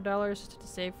 $700 just to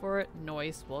save for it.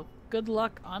 Nice. Well, good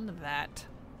luck on that.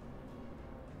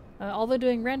 Although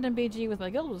doing random BG with my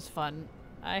guild was fun,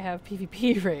 I have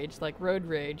PvP rage, like road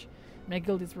rage. My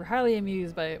guildies were highly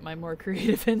amused by my more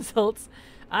creative insults.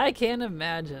 I can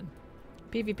imagine.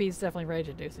 PvP is definitely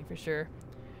rage-inducing for sure.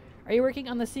 Are you working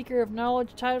on the Seeker of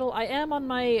Knowledge title? I am on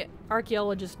my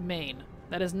Archaeologist main.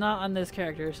 That is not on this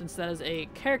character, since that is a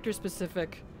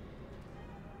character-specific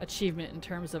achievement in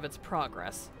terms of its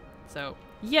progress. So,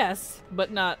 yes,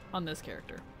 but not on this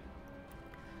character.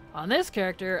 On this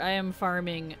character, I am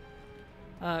farming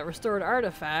restored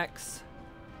artifacts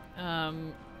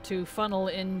to funnel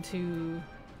into...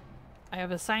 I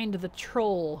have assigned the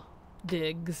troll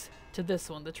digs to this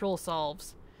one, the troll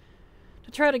solves, to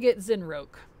try to get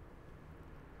Zinroke.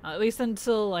 At least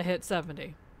until I hit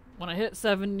 70. When I hit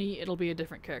 70, it'll be a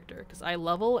different character, because I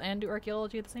level and do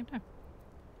archaeology at the same time.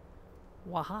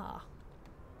 Waha.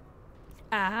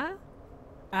 Ah?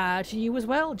 Ah, to you as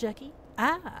well, Jackie.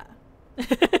 Ah.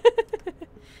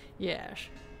 Yes.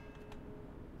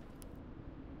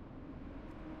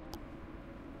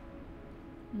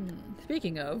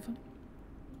 Speaking of,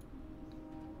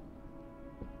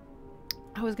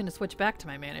 I was going to switch back to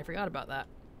my main. I forgot about that.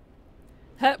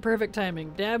 Ha, perfect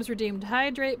timing. Dabs redeemed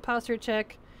Hydrate, posture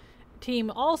check.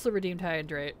 Team also redeemed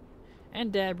Hydrate.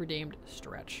 And Dab redeemed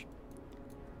Stretch.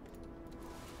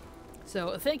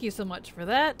 So, thank you so much for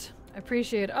that. I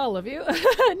appreciate all of you.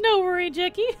 No worry,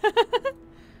 Jackie.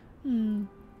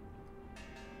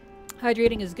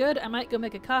 Hydrating is good. I might go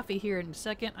make a coffee here in a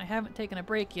second. I haven't taken a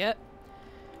break yet.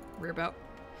 We're about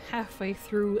halfway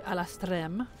through a la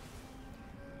stream.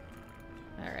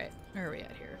 Alright, where are we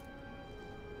at here?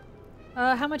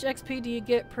 How much XP do you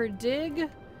get per dig?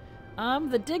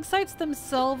 The dig sites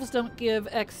themselves don't give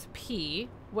XP.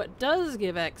 What does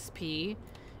give XP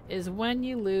is when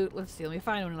you loot... Let's see, let me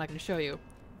find one and I can show you.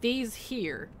 These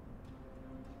here.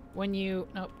 When you...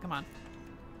 Nope, come on.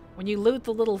 When you loot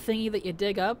the little thingy that you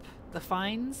dig up, the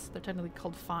finds, they're technically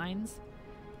called finds,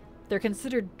 they're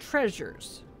considered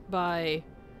treasures by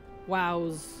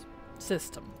WoW's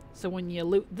system. So when you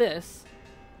loot this,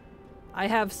 I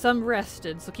have some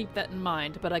rested, so keep that in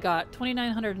mind, but I got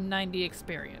 2,990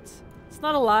 experience. It's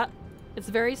not a lot. It's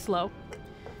very slow.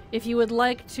 If you would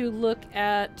like to look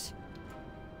at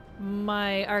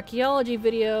my archaeology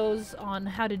videos on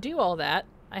how to do all that,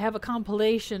 I have a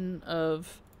compilation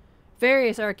of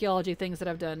various archaeology things that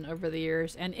I've done over the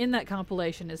years, and in that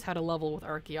compilation is how to level with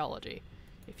archaeology,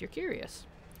 if you're curious.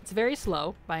 It's very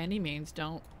slow, by any means.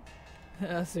 Don't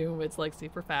assume it's like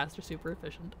super fast or super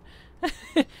efficient.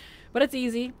 But it's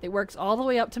easy. It works all the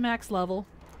way up to max level,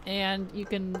 and you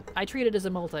can... I treat it as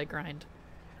a multi-grind.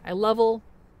 I level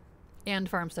and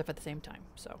farm stuff at the same time,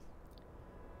 so...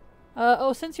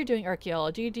 oh, since you're doing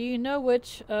archaeology, do you know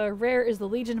which rare is the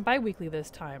Legion bi-weekly this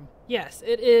time? Yes,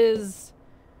 it is...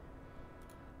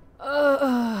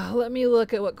 let me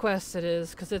look at what quest it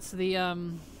is, because it's the,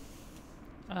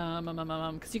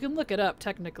 because you can look it up,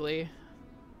 technically.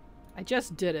 I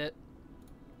just did it.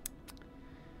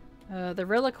 The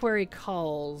Reliquary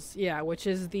Calls, yeah, which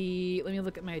is the... Let me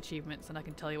look at my achievements, and I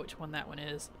can tell you which one that one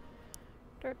is.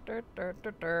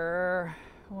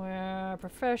 Where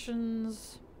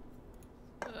professions...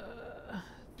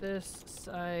 this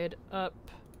side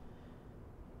up.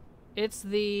 It's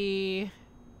the...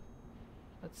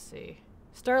 Let's see.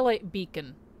 Starlight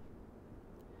Beacon.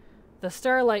 The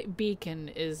Starlight Beacon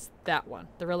is that one.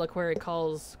 The Reliquary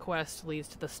Calls quest leads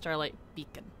to the Starlight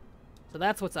Beacon. So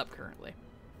that's what's up currently.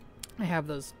 I have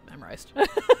those memorized.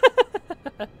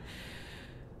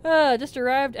 Just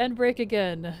arrived and break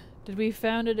again. Did we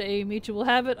founded a mutual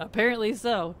habit? Apparently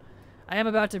so. I am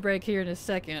about to break here in a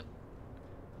second.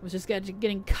 Was just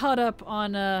getting caught up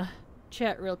on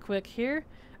chat real quick here.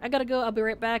 I gotta go. I'll be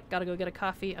right back. Gotta go get a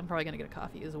coffee. I'm probably gonna get a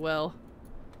coffee as well.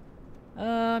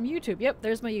 YouTube. Yep,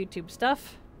 there's my YouTube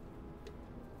stuff.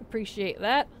 Appreciate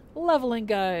that. Leveling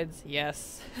guides.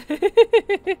 Yes.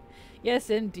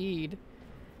 Yes, indeed.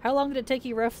 How long did it take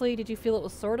you roughly? Did you feel it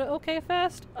was sorta okay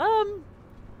fast?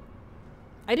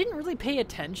 I didn't really pay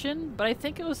attention, but I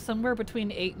think it was somewhere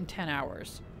between 8 and 10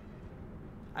 hours.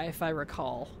 If I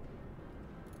recall.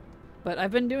 But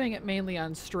I've been doing it mainly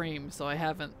on stream, so I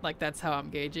haven't, like, that's how I'm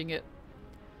gauging it.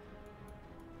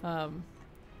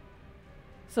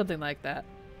 Something like that.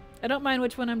 I don't mind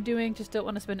which one I'm doing, just don't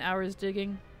want to spend hours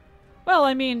digging. Well,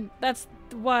 I mean, that's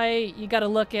why you gotta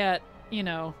look at, you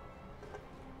know,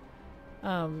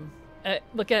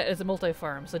 look at it as a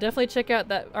multi-farm. So definitely check out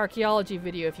that archaeology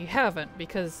video if you haven't,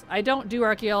 because I don't do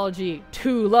archaeology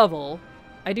to level.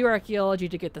 I do archaeology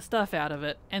to get the stuff out of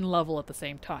it and level at the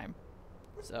same time.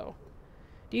 So,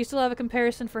 do you still have a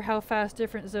comparison for how fast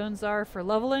different zones are for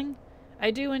leveling?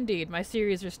 I do indeed. My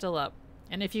series are still up.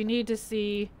 And if you need to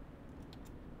see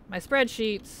my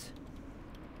spreadsheets,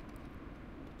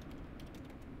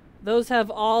 those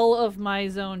have all of my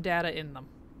zone data in them.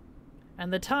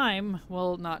 And the time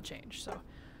will not change. So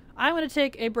I'm going to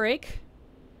take a break.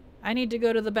 I need to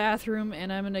go to the bathroom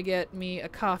and I'm going to get me a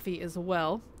coffee as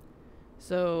well.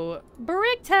 So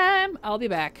break time! I'll be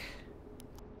back.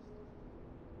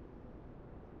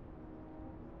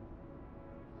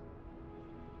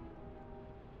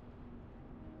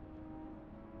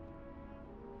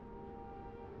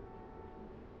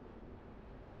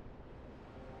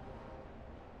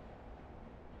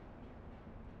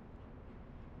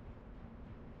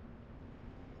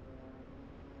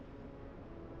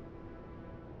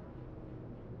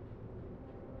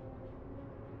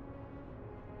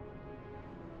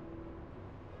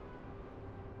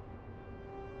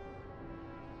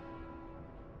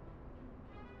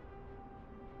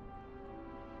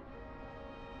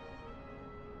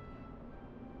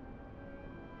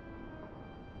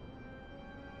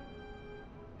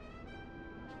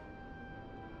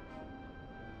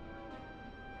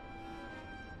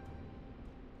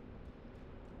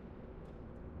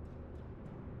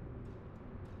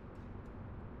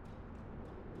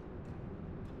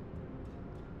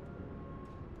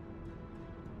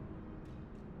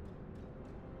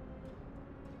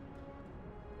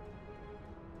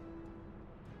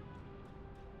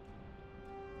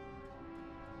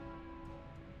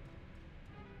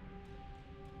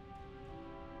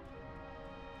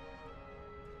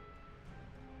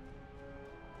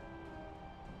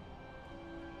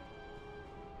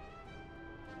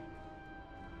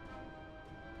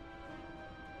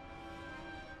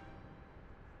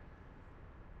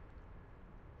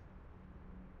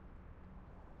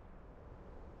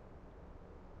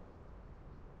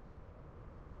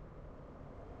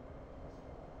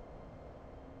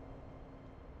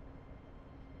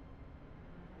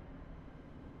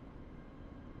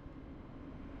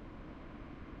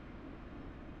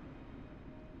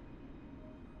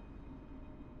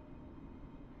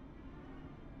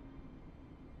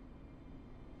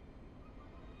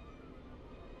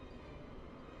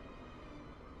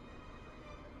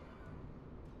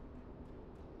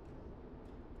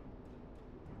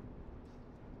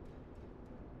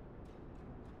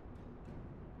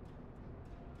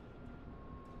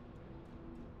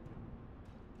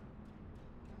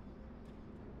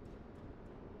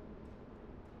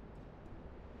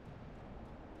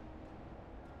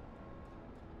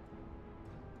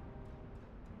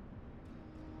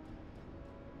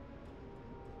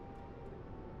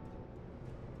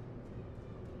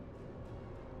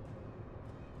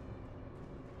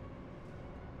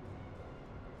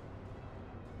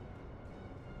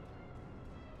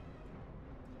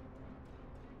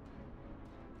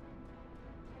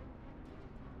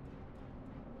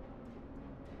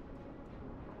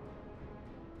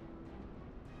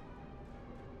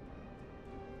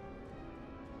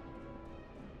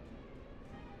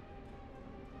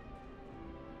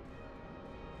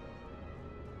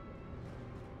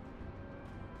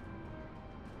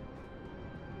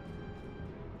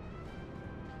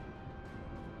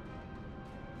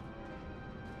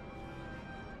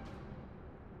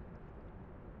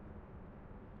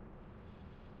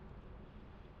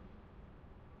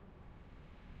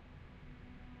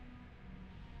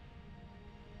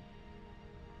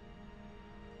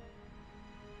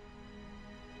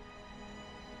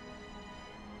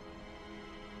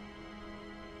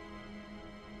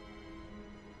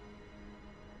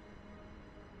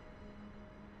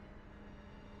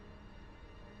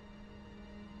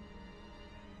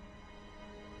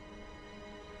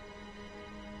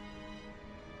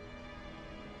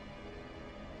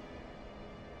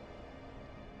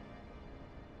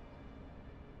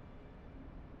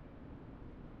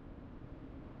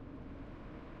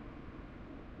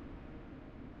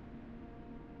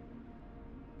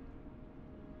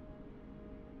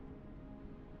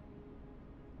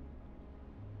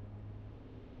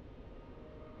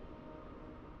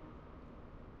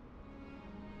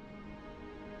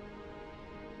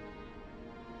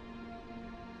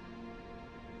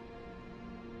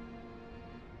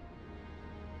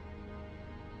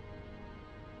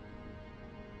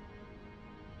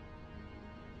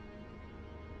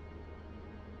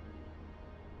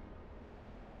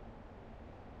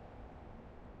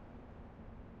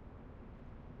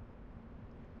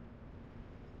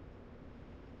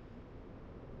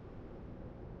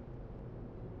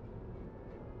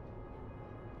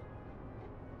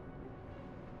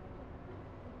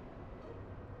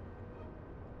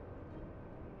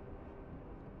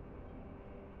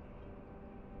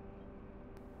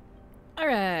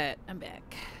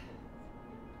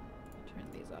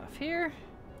 things off here.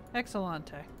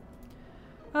 Excellente.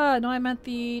 No, I meant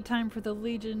the time for the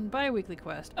Legion bi-weekly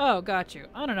quest. Oh, got you.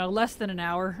 I don't know, less than an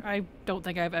hour. I don't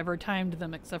think I've ever timed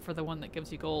them except for the one that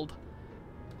gives you gold.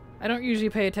 I don't usually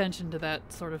pay attention to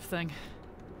that sort of thing.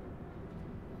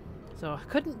 So,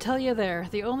 couldn't tell you there.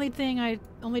 The only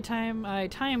time I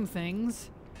time things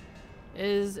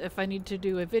is if I need to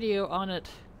do a video on it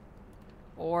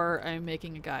or I'm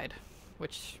making a guide,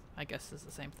 which I guess is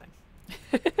the same thing.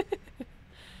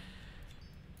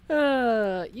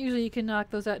 Usually you can knock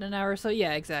those out in an hour, so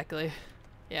yeah, exactly.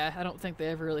 Yeah, I don't think they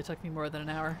ever really took me more than an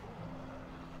hour.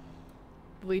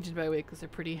 The Legion by week, because they're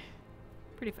pretty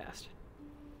fast.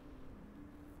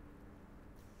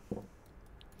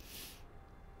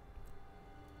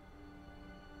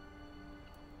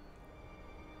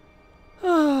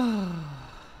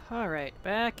 Alright,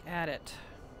 back at it.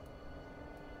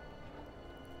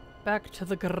 Back to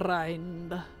the grind.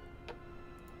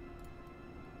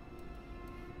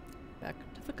 Back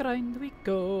to the grind we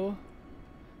go.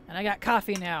 And I got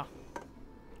coffee now.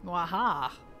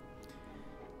 Waha!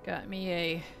 Got me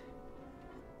a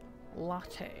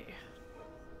latte.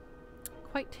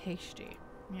 Quite tasty.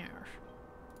 Yes.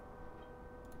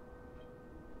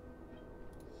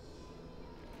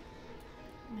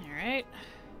 Alright.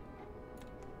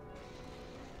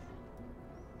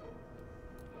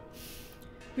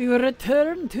 We will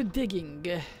return to digging.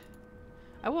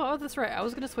 Oh, that's right. I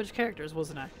was going to switch characters,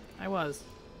 wasn't I? I was.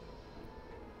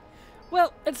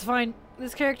 Well, it's fine.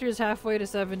 This character is halfway to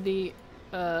 70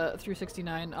 through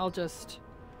 69. I'll just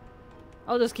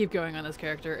keep going on this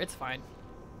character. It's fine.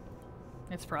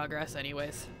 It's progress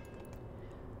anyways.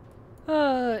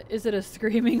 Is it a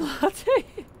screaming latte?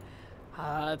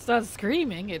 It's not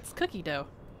screaming, it's cookie dough.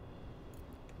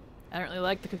 I don't really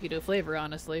like the cookie dough flavor,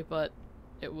 honestly, but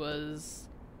it was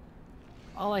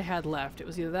all I had left. It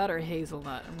was either that or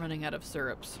hazelnut. I'm running out of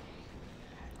syrups.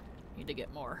 Need to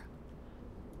get more.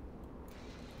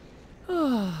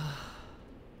 There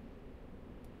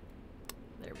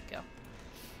we go.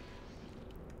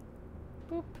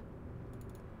 Boop.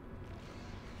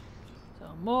 So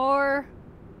more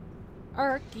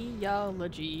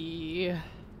archaeology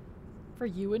for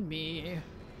you and me.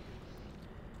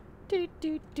 Do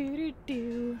do do do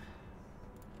do.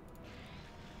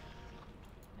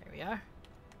 There we are.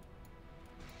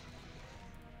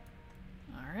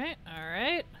 Alright,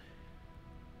 alright.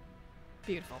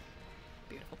 Beautiful.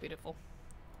 Beautiful, beautiful.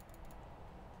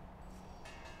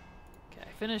 Okay,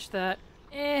 finished that.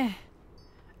 I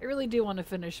really do want to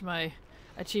finish my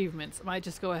achievements. I might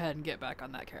just go ahead and get back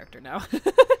on that character now.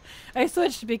 I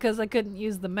switched because I couldn't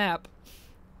use the map.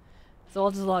 So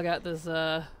I'll just log out this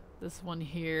this one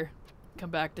here. Come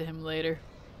back to him later.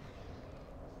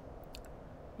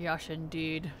 Yosh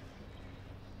indeed.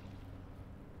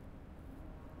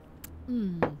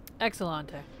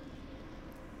 Excellente.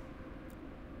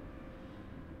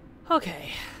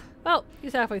 Okay. Well,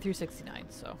 he's halfway through 69,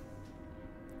 so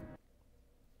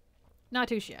not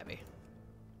too shabby.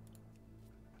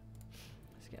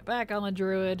 Let's get back on the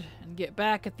druid and get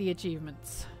back at the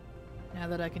achievements. Now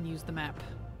that I can use the map.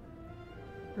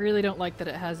 Really don't like that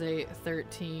it has a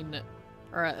 30-minute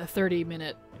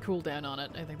cooldown on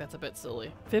it. I think that's a bit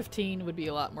silly. 15 would be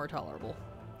a lot more tolerable.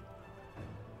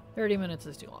 30 minutes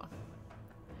is too long.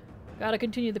 Gotta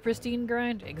continue the pristine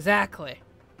grind? Exactly.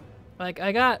 Like,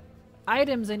 I got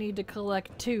items I need to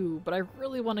collect too, but I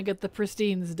really want to get the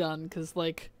pristines done, because,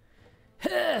 like,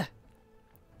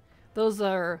 those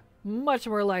are much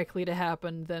more likely to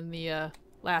happen than the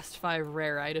last 5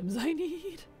 rare items I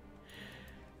need.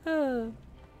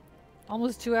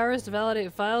 Almost 2 hours to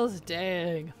validate files?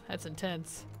 Dang, that's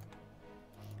intense.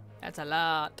 That's a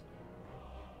lot.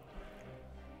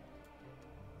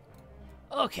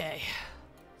 Okay,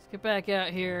 let's get back out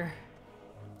here.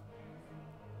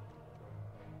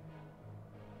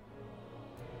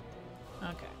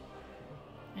 Okay.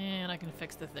 And I can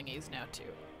fix the thingies now too.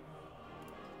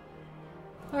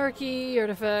 Archie,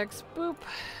 artifacts, boop.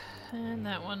 And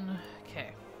that one.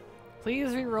 Okay.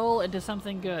 Please re-roll into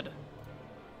something good.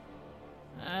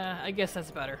 I guess that's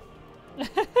better.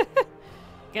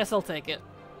 Guess I'll take it.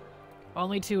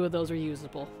 Only 2 of those are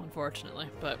usable, unfortunately,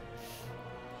 but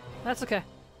that's okay.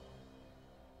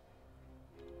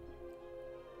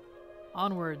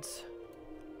 Onwards.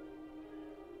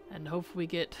 And hope we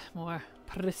get more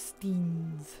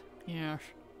pristines. Yes.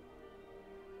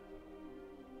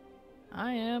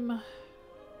 I am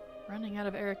running out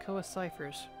of ARCHAEOLOGY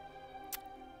ciphers.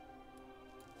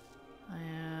 I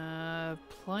have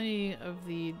plenty of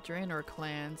the Draenor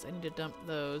clans. I need to dump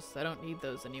those. I don't need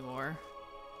those anymore.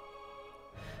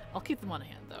 I'll keep them on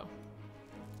hand though.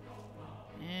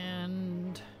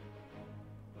 And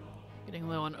Getting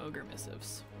low on ogre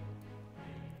missives.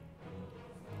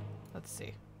 Let's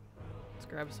see. Let's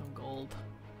grab some gold.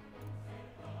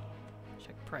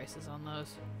 Check prices on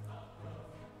those.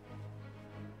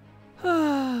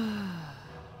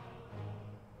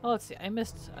 Oh, let's see. I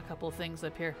missed a couple of things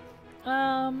up here.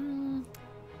 Have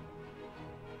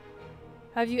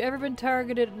you ever been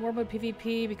targeted in War Mode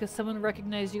PvP because someone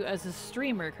recognized you as a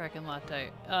streamer, Kraken Latte?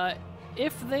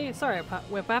 If they... Sorry,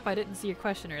 Whip-App, I didn't see your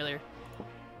question earlier.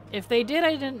 If they did,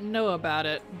 I didn't know about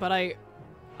it, but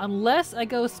unless I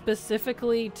go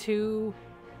specifically to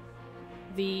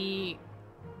the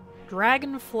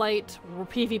Dragonflight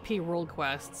PvP world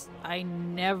quests, I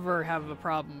never have a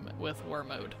problem with War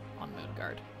Mode on Moon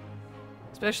Guard.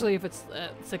 Especially if it's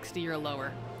 60 or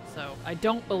lower. So, I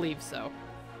don't believe so.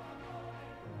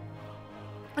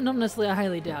 And honestly, I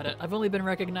highly doubt it. I've only been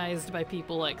recognized by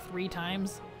people like 3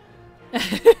 times.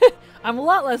 I'm a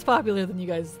lot less popular than you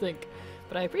guys think,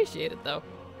 but I appreciate it though.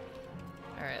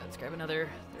 Alright, let's grab another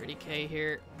 30k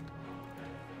here.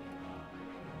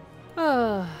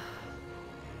 Hello,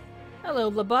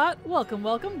 Labot. Welcome,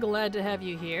 welcome. Glad to have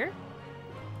you here.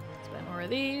 Spend more of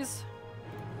these.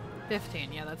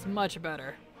 15, yeah, that's much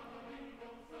better.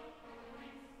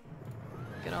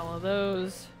 Get all of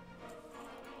those.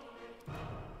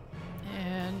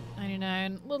 And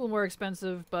 99, a little more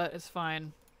expensive, but it's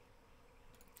fine.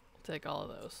 We'll take all of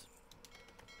those.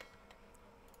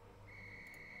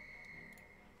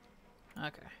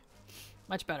 Okay.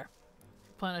 Much better.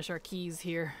 Replenish our keys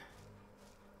here.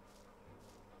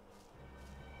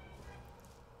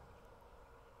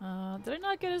 Did I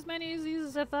not get as many of these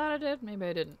as I thought I did? Maybe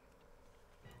I didn't.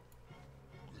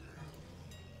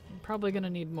 I'm probably gonna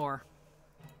need more.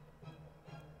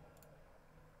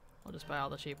 I'll just buy all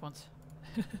the cheap ones.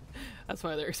 That's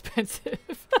why they're expensive.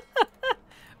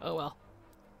 Oh well.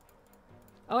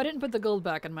 Oh, I didn't put the gold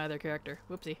back on my other character.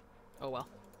 Whoopsie. Oh well.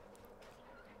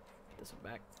 Put this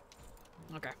one back.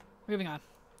 Okay, moving on.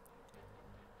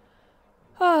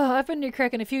 Oh, I've been near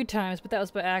Kraken a few times, but that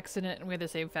was by accident and we're the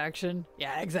same faction.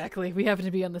 Yeah, exactly. We happen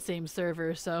to be on the same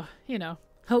server, so, you know.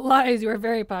 Lies, you are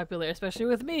very popular, especially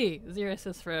with me. Zero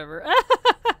assists forever.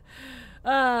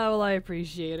 Well, I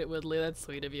appreciate it, Woodley. That's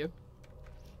sweet of you.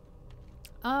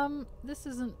 This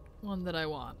isn't one that I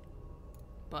want,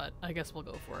 but I guess we'll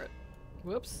go for it.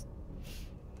 Whoops.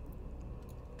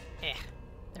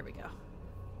 There we go.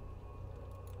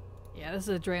 Yeah, this is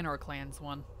a Draenor Clans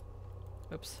one.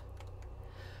 Whoops.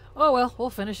 Oh well, we'll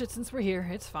finish it since we're here.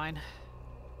 It's fine.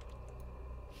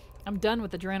 I'm done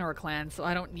with the Draenor clan, so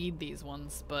I don't need these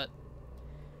ones, but,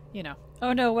 you know.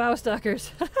 Oh no, WoW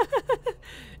stalkers!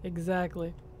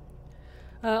 Exactly.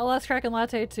 I'll ask Kraken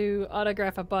Latte to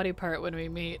autograph a body part when we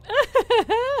meet.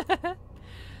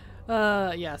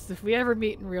 Yes, if we ever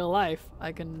meet in real life,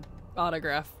 I can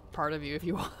autograph part of you if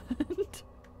you want.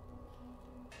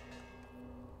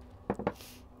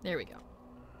 There we go.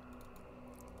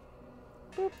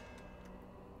 Boop.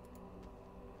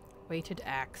 Weighted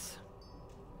axe.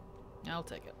 I'll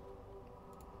take it.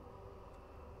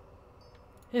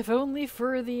 If only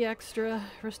for the extra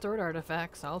restored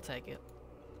artifacts, I'll take it.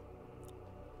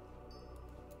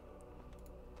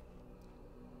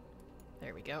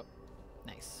 There we go.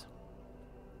 Nice.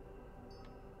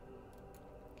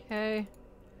 Okay.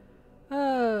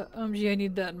 OMG, I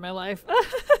need that in my life.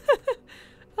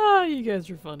 Oh, you guys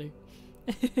are funny.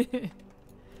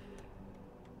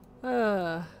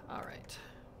 Alright.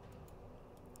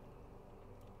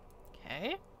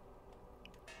 Okay.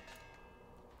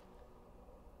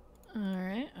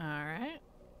 Alright, alright.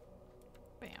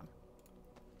 Bam.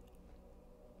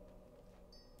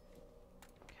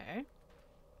 Okay.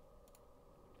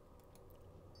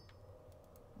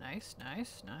 Nice,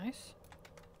 nice, nice.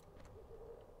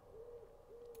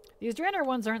 These Draenor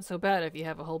ones aren't so bad if you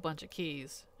have a whole bunch of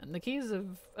keys. And the keys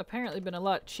have apparently been a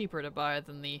lot cheaper to buy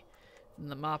than the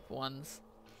mop ones.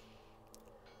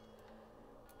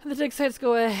 And the dig sites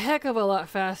go a heck of a lot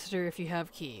faster if you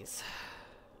have keys.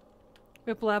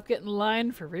 Whipplap get in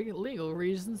line for legal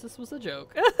reasons. This was a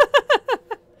joke.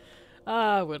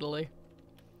 Ah, Whittly.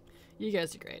 You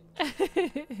guys are great.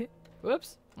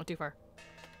 Whoops. Went too far.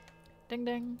 Ding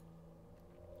ding.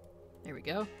 There we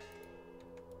go.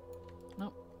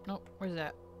 Nope. Nope. Where's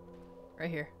that? Right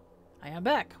here. I am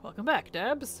back. Welcome back,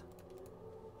 Dabs.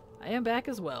 I am back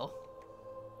as well.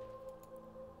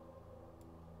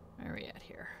 Where are we at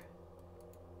here?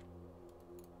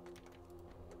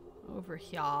 Over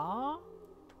here.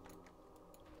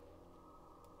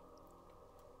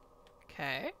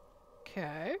 Okay.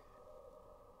 Okay.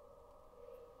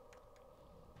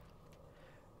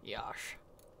 Yosh.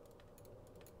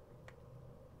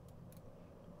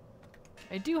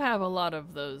 I do have a lot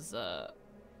of those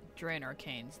Drain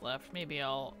Arcanes left. Maybe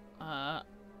I'll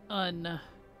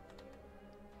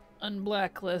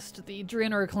unblacklist the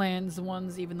Draenor Clans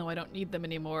ones, even though I don't need them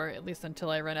anymore, at least until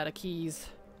I run out of keys.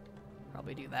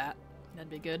 Probably do that. That'd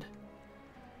be good.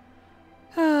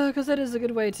 Because that is a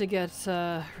good way to get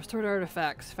restored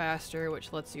artifacts faster,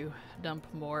 which lets you dump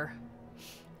more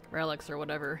relics or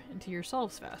whatever into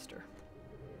yourselves faster.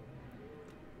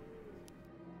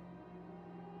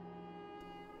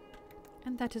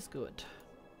 And that is good.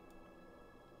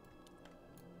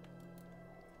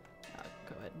 I'll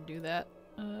go ahead and do that.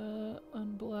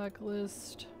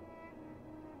 Unblacklist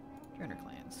Draenor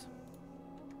Clans.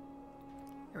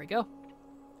 There we go.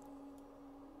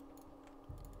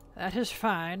 That is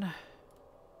fine.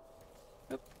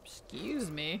 Oops,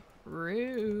 excuse me.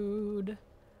 Rude.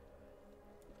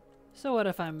 So what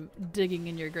if I'm digging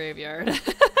in your graveyard?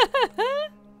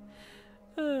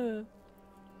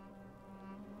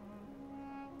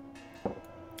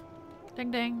 Ding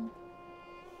ding.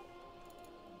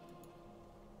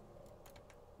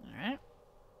 Alright.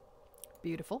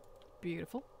 Beautiful.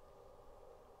 Beautiful.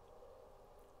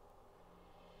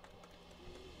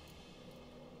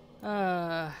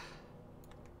 I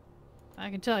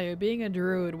can tell you, being a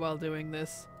druid while doing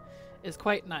this is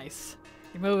quite nice.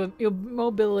 Your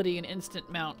mobility and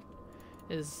instant mount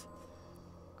is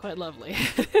quite lovely.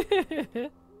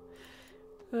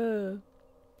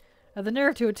 The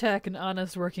nerve to attack an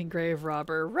honest working grave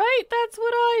robber. Right, that's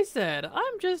what I said.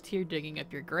 I'm just here digging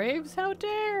up your graves. How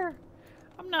dare?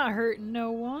 I'm not hurting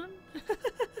no one.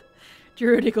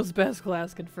 Druid equals best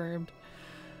class confirmed.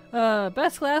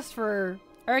 Best class for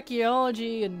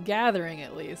archaeology and gathering,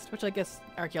 at least. Which I guess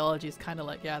archaeology is kind of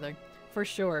like gathering. For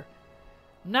sure.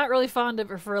 I'm not really fond of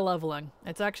it for leveling.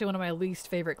 It's actually one of my least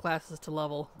favorite classes to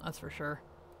level. That's for sure.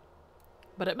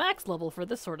 But at max level for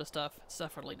this sort of stuff, it's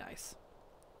definitely nice.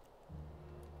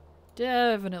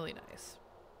 Definitely nice.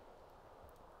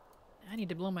 I need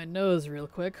to blow my nose real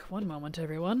quick. One moment,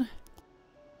 everyone.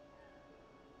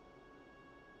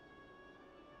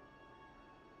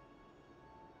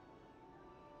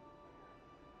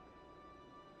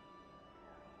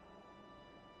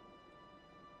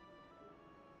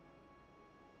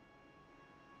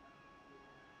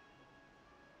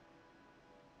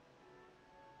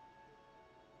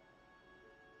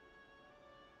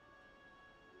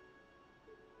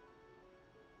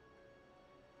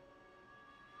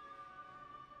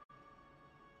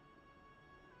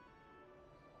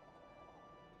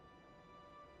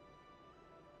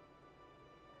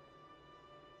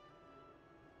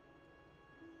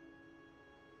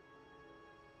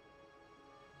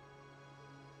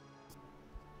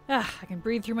 Ah, I can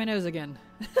breathe through my nose again.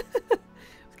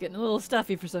 It's getting a little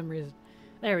stuffy for some reason.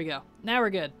 There we go. Now we're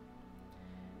good.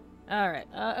 Alright.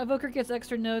 Evoker gets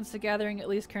extra nodes, so gathering at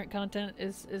least current content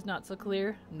is not so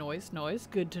clear. Noise.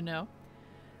 Good to know.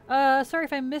 Sorry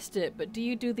if I missed it, but do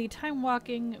you do the time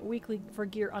walking weekly for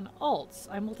gear on alts?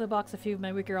 I multi-box a few of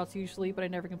my weaker alts usually, but I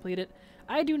never complete it.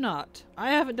 I do not.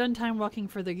 I haven't done time walking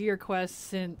for the gear quest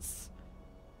since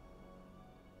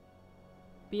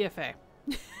BFA.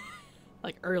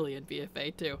 Like early in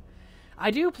BFA too. I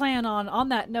do plan on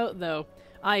that note though,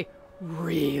 I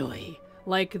really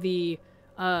like the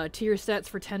tier sets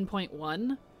for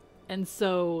 10.1, and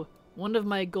so one of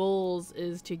my goals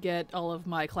is to get all of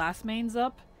my class mains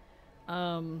up,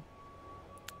 and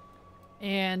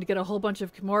get a whole bunch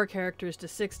of more characters to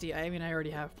 60. I mean, I already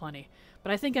have plenty,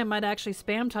 but I think I might actually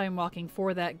spam time walking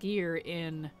for that gear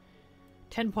in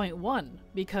 10.1,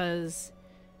 because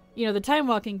you know, the time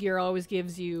walking gear always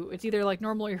gives you, it's either like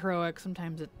normal or heroic,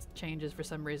 sometimes it changes for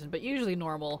some reason, but usually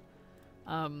normal.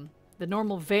 The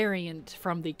normal variant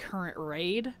from the current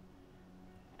raid,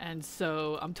 and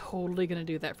so I'm totally gonna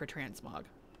do that for Transmog.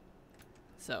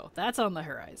 So that's on the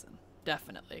horizon,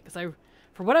 definitely, because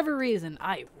for whatever reason,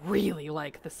 I really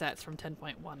like the sets from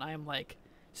 10.1. I am like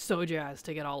so jazzed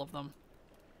to get all of them.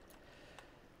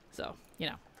 So, you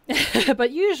know.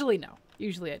 But usually no.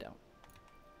 Usually I don't.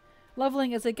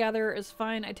 Leveling as a gatherer is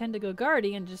fine. I tend to go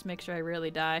guardian, just make sure I rarely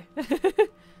die.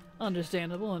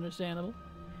 Understandable.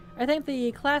 I think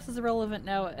the class is irrelevant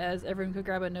now, as everyone could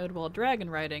grab a node while dragon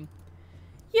riding.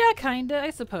 Yeah, kinda, I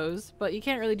suppose. But you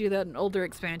can't really do that in older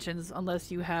expansions unless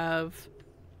you have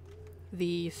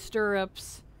the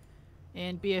stirrups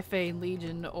in BFA and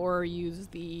Legion, or use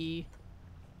the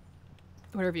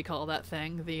whatever you call that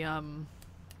thing, the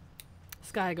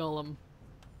Sky Golem.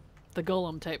 The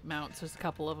golem type mounts. There's a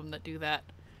couple of them that do that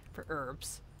for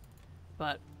herbs.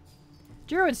 But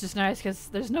Druid's just nice because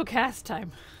there's no cast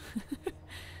time.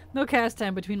 No cast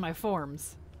time between my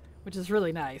forms, which is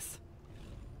really nice.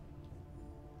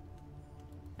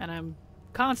 And I'm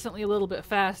constantly a little bit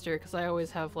faster because I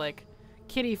always have like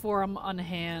kitty form on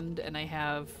hand, and I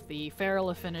have the feral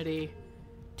affinity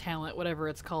talent, whatever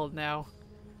it's called now,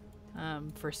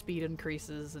 for speed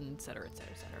increases and etc,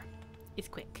 etc, etc. It's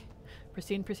quick.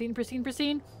 Pristine, pristine, pristine,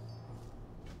 pristine.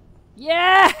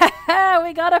 Yeah!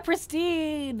 We got a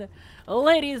pristine!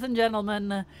 Ladies and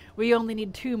gentlemen, we only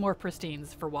need 2 more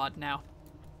pristines for VoD now.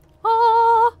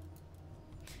 Aww!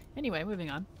 Anyway, moving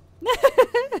on.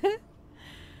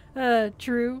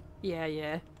 True. Yeah,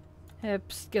 yeah.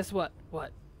 Psst, guess what?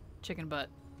 What? Chicken butt.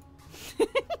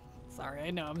 Sorry,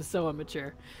 I know I'm so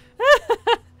immature.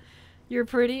 You're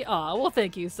pretty? Aw, well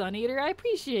thank you, Sun Eater. I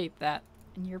appreciate that.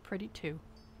 And you're pretty too.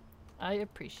 I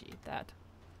appreciate that.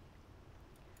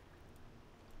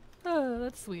 Oh,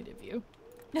 that's sweet of you.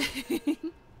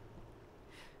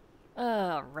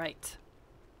 Right.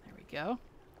 There we go.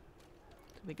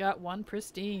 We got 1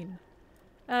 pristine.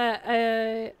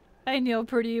 I know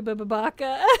pretty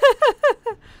babaka.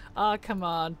 Aw, come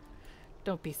on.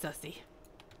 Don't be sussy.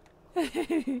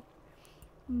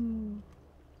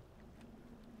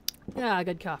 Yeah,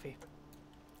 good coffee.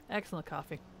 Excellent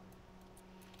coffee.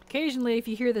 Occasionally, if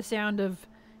you hear the sound of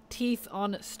teeth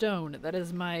on stone, that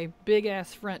is my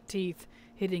big-ass front teeth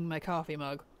hitting my coffee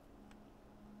mug.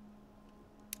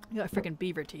 You got freaking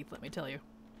beaver teeth, let me tell you.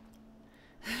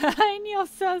 I know,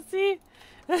 sussy.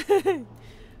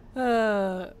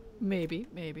 Maybe.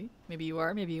 Maybe you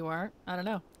are, maybe you aren't. I don't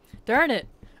know. Darn it!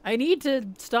 I need to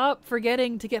stop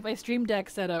forgetting to get my stream deck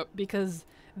set up because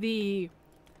the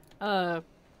Among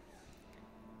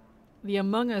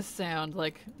Us sound,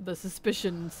 like the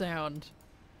suspicion sound,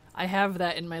 I have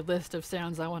that in my list of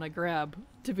sounds I want to grab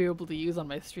to be able to use on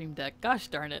my stream deck. Gosh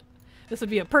darn it. This would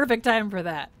be a perfect time for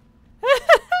that.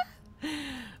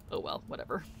 Oh well,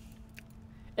 whatever.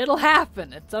 It'll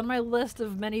happen. It's on my list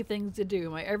of many things to do.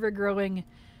 My ever-growing,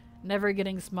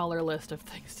 never-getting smaller list of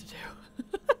things to do.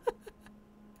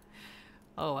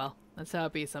 Oh well, that's how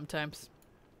it be sometimes.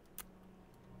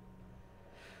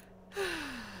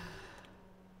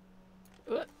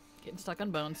 Ooh, getting stuck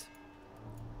on bones.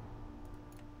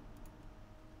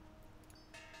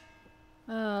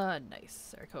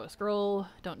 Nice. Arakoa scroll.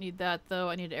 Don't need that though.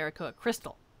 I need an Arakoa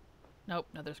crystal. Nope,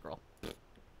 another scroll.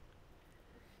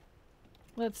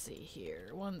 Let's see here.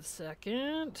 1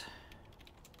 second.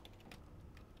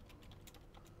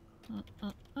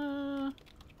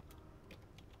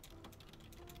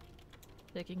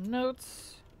 Taking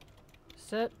notes.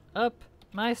 Set up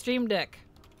my stream deck.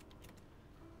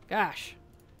 Gosh.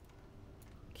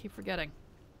 Keep forgetting.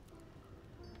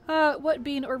 What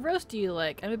bean or roast do you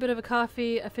like? I'm a bit of a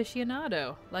coffee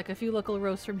aficionado. Like a few local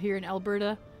roasts from here in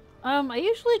Alberta. I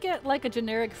usually get like a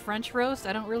generic French roast.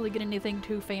 I don't really get anything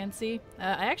too fancy.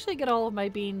 I actually get all of my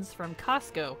beans from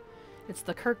Costco. It's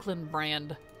the Kirkland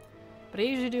brand. But I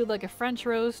usually do like a French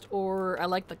roast, or I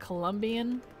like the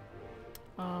Colombian.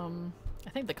 I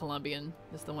think the Colombian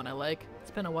is the one I like.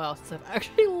 It's been a while since I've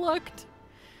actually looked.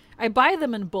 I buy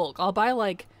them in bulk. I'll buy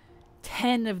like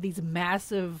 10 of these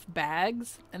massive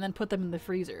bags and then put them in the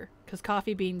freezer. Because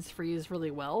coffee beans freeze really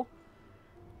well.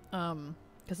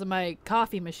 Because my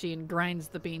coffee machine grinds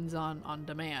the beans on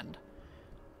demand.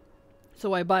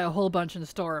 So I buy a whole bunch and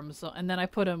store them, and then I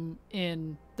put them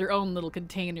in their own little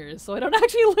containers, so I don't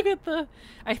actually look at the...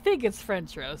 I think it's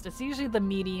French roast. It's usually the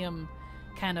medium,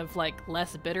 kind of like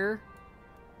less bitter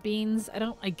beans.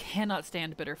 I cannot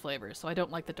stand bitter flavors, so I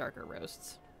don't like the darker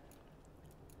roasts.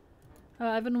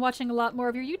 I've been watching a lot more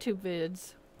of your YouTube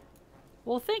vids.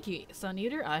 Well, thank you, Sun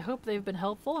Eater. I hope they've been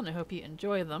helpful, and I hope you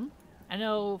enjoy them. I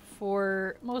know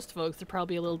for most folks they're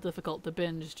probably a little difficult to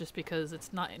binge just because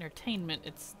it's not entertainment,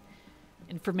 it's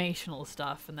informational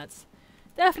stuff, and that's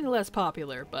definitely less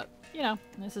popular, but, you know,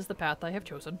 this is the path I have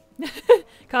chosen.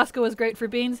 Costco is great for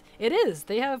beans. It is.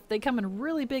 They come in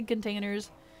really big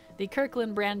containers. The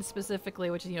Kirkland brand specifically,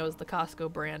 which, you know, is the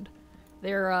Costco brand,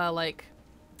 they're, like,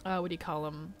 what do you call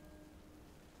them?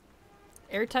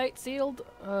 Airtight sealed?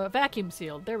 Vacuum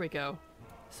sealed. There we go.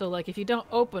 So, like, if you don't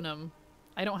open them,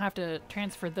 I don't have to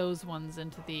transfer those ones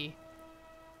into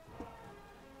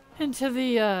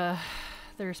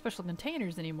their special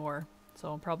containers anymore.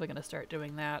 So I'm probably going to start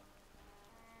doing that.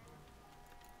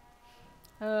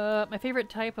 My favorite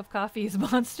type of coffee is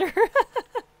Monster.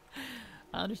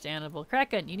 Understandable.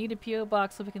 Kraken, you need a P.O.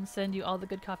 box so we can send you all the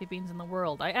good coffee beans in the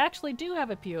world. I actually do have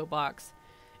a P.O. box.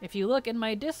 If you look in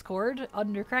my Discord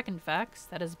under Kraken Facts,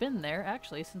 that has been there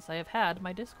actually since I have had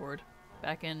my Discord.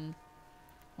 Back in...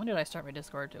 When did I start my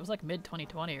Discord? It was like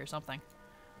mid-2020 or something.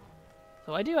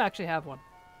 So I do actually have one.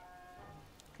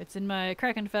 It's in my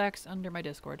Kraken Facts under my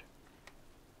Discord.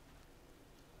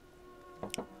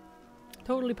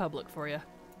 Totally public for you.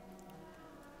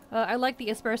 I like the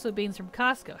espresso beans from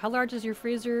Costco. How large is your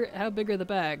freezer? How big are the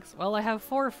bags? Well, I have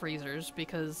 4 freezers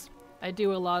because I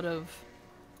do a lot of,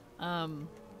 what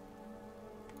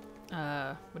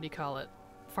do you call it?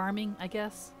 Farming, I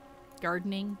guess?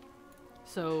 Gardening.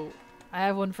 So I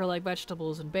have one for like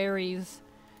vegetables and berries.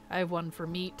 I have one for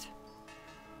meat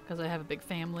because I have a big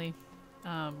family.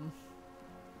 And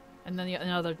then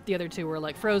the other 2 were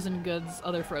like frozen goods,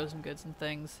 other frozen goods and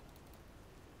things.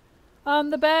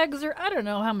 The bags are, I don't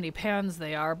know how many pounds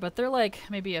they are, but they're like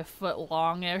maybe a foot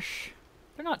long-ish.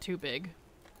 They're not too big.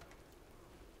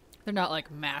 They're not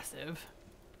like massive.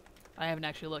 I haven't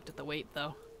actually looked at the weight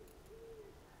though.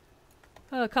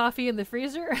 Coffee in the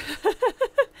freezer?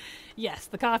 Yes,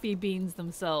 the coffee beans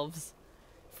themselves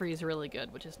freeze really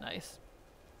good, which is nice.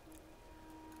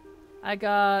 I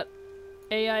got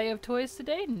AI of toys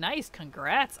today. Nice,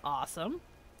 congrats, awesome.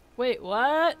 Wait,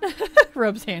 what?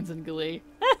 Rubs hands in glee.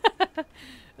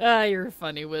 Ah, you're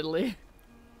funny, Whittly.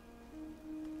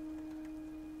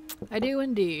 I do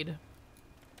indeed.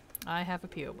 I have a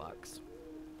P.O. box.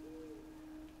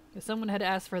 If someone had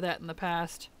asked for that in the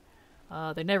past,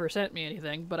 they never sent me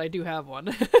anything, but I do have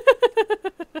one.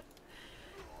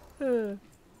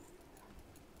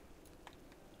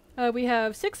 We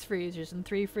have 6 freezers and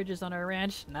 3 fridges on our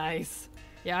ranch. Nice.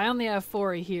 Yeah, I only have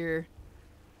 4 here.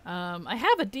 I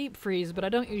have a deep freeze, but I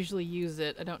don't usually use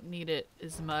it. I don't need it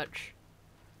as much.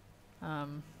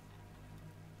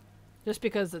 Just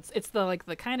because it's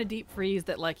the kind of deep freeze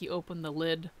that like you open the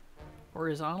lid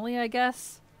horizontally, I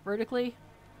guess, vertically.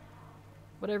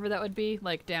 Whatever that would be,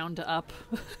 like down to up.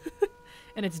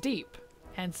 And it's deep,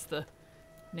 hence the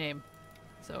name.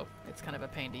 So it's kind of a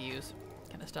pain to use.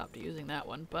 Kind of stopped using that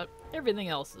one, but everything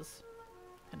else is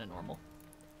kind of normal.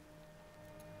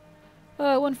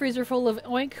 1 freezer full of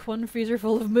oink, 1 freezer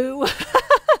full of moo.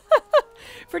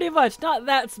 Pretty much, not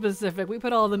that specific. We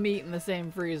put all the meat in the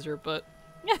same freezer, but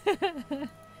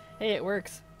hey, it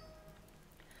works.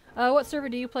 What server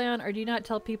do you play on, or do you not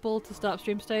tell people to stop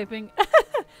stream sniping?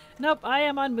 Nope, I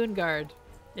am on Moonguard.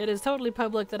 It is totally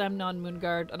public that I'm on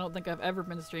Moonguard. I don't think I've ever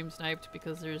been stream sniped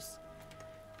because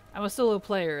I'm a solo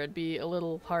player. It'd be a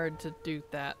little hard to do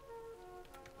that.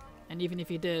 And even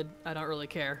if you did, I don't really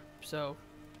care, so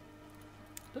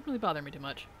it doesn't really bother me too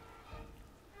much.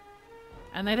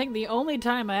 And I think the only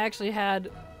time I actually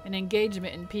had an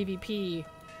engagement in PvP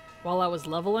while I was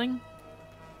leveling,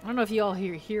 I don't know if you all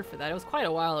here for that, it was quite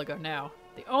a while ago now.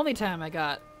 The only time I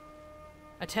got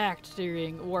attacked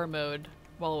during war mode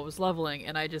while I was leveling,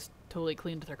 and I just totally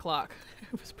cleaned their clock.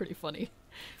 It was pretty funny.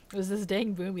 It was this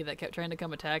dang boomy that kept trying to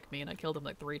come attack me, and I killed him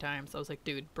like 3 times. I was like,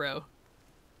 dude, bro,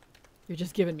 you're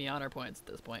just giving me honor points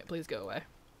at this point. Please go away.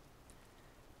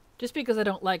 Just because I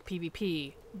don't like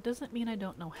PvP doesn't mean I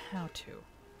don't know how to.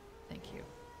 Thank you.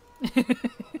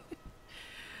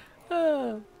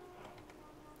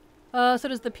 So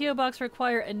does the P.O. box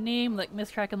require a name like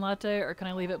Miss Kraken Latte, or can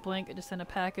I leave it blank and just send a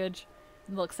package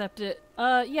and they'll accept it?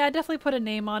 Yeah, definitely put a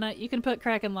name on it. You can put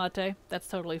Kraken Latte. That's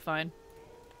totally fine.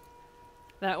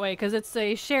 That way, because it's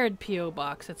a shared P.O.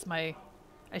 box. I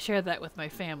share that with my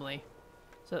family.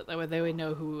 So that way they would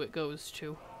know who it goes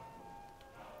to.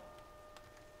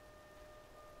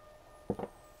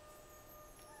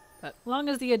 But as long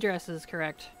as the address is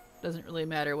correct, doesn't really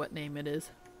matter what name it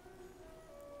is.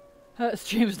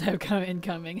 Stream snipe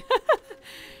incoming.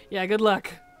 Yeah, good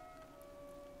luck.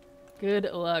 Good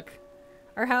luck.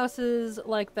 Our house is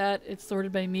like that. It's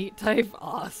sorted by meat type.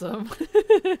 Awesome.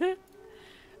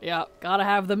 Yeah, gotta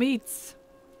have the meats.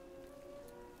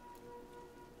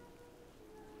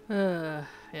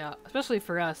 Yeah, especially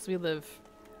for us. We live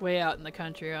way out in the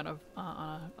country on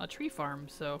a tree farm,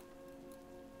 so,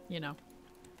 you know.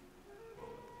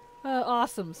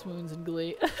 Awesome, Swoons and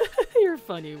Glee. You're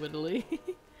funny, Whittly.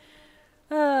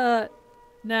 Nah,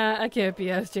 I can't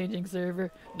be changing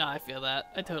server. Nah, I feel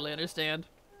that. I totally understand.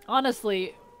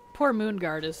 Honestly, poor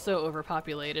Moonguard is so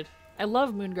overpopulated. I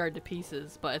love Moonguard to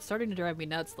pieces, but it's starting to drive me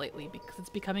nuts lately because it's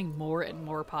becoming more and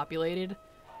more populated.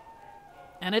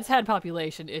 And it's had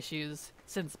population issues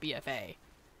since BFA.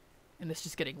 And it's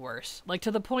just getting worse. Like, to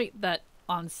the point that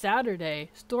on Saturday,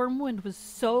 Stormwind was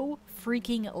so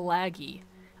freaking laggy.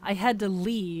 I had to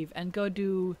leave and go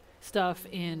do stuff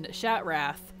in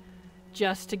Shatrath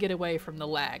just to get away from the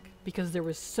lag because there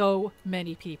was so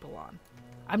many people on.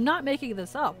 I'm not making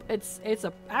this up. It's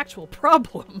an actual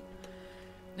problem.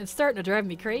 It's starting to drive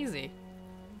me crazy.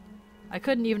 I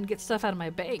couldn't even get stuff out of my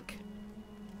bank.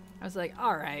 I was like,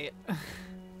 alright.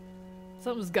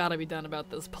 Something's gotta be done about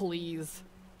this, please.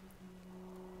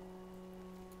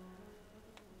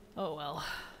 Oh well.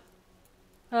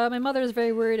 My mother is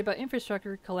very worried about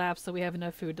infrastructure collapse, so we have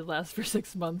enough food to last for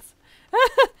 6 months.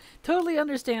 Totally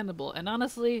understandable, and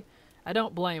honestly, I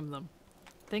don't blame them.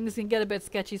 Things can get a bit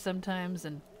sketchy sometimes,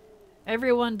 and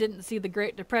everyone didn't see the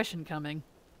Great Depression coming.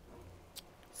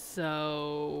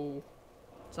 So,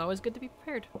 it's always good to be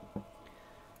prepared.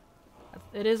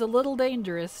 It is a little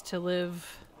dangerous to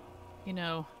live, you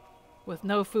know, with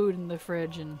no food in the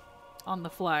fridge and on the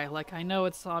fly. Like, I know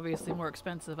it's obviously more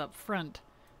expensive up front,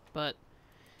 but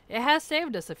it has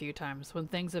saved us a few times when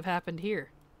things have happened here.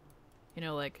 You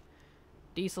know, like,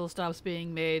 diesel stops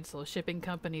being made, so shipping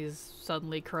companies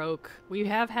suddenly croak. We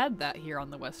have had that here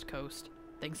on the West Coast.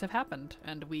 Things have happened,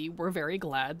 and we were very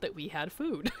glad that we had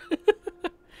food.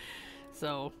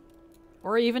 So,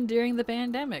 or even during the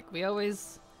pandemic, we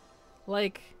always,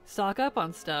 like, stock up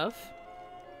on stuff,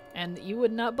 and you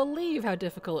would not believe how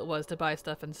difficult it was to buy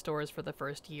stuff in stores for the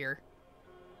first year.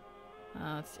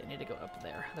 Let's see, I need to go up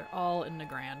there. They're all in the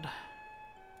grand.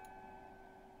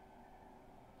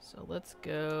 So let's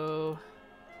go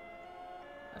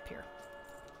up here.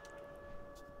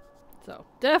 So,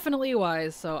 definitely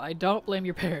wise, so I don't blame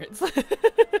your parents.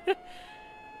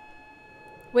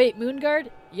 Wait,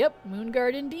 Moonguard? Yep,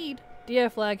 Moonguard indeed.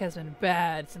 DF lag has been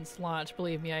bad since launch,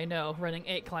 believe me, I know. Running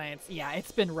 8 clients. Yeah,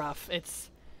 it's been rough. It's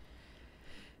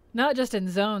not just in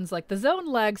zones. Like, the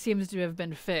zone lag seems to have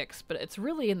been fixed, but it's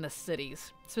really in the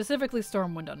cities. Specifically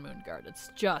Stormwind on Moonguard. It's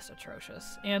just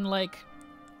atrocious. And, like,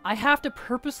 I have to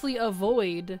purposely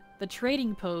avoid the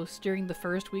trading posts during the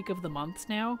first week of the months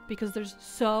now because there's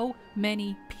so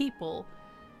many people.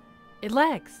 It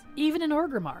lags, even in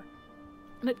Orgrimmar.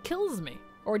 And it kills me.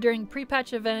 Or during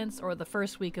pre-patch events or the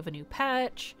first week of a new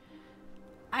patch.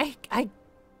 Like,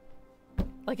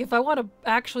 if I want to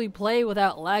actually play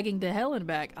without lagging to hell and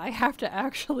back, I have to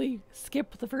actually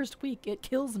skip the first week. It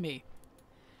kills me.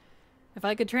 If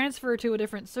I could transfer to a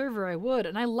different server, I would,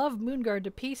 and I love Moonguard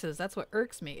to pieces. That's what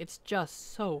irks me. It's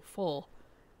just so full.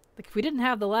 Like, if we didn't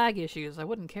have the lag issues, I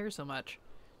wouldn't care so much.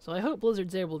 So I hope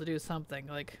Blizzard's able to do something,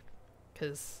 like,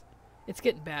 because it's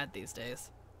getting bad these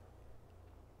days.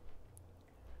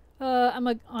 I'm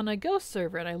on a ghost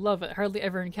server, and I love it. Hardly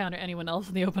ever encounter anyone else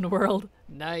in the open world.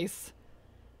 Nice.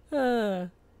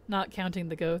 Not counting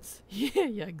the goats.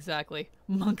 Yeah, exactly.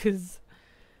 Monkas.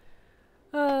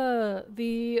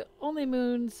 The only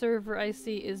moon server I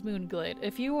see is Moonglade.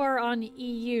 If you are on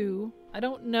EU, I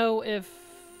don't know if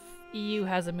EU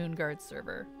has a Moonguard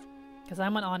server. Because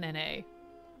I'm on NA.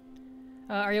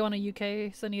 Are you on a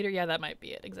UK Sun Eater? Yeah, that might be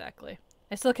it, exactly.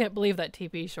 I still can't believe that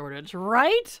TP shortage,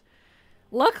 right?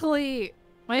 Luckily,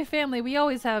 my family, we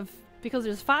always have, because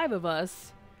there's 5 of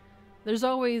us, there's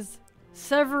always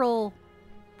several,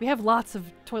 we have lots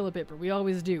of toilet paper. We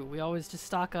always do. We always just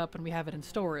stock up and we have it in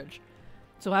storage.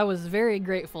 So I was very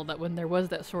grateful that when there was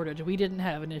that shortage, we didn't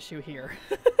have an issue here.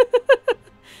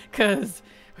 Because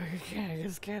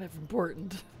it's kind of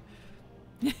important.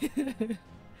 Yeah,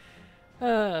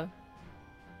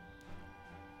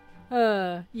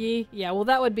 well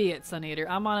that would be it, Sun Eater.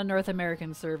 I'm on a North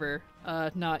American server,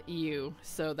 not EU,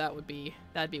 so that'd be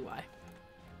why.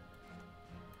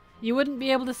 You wouldn't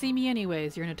be able to see me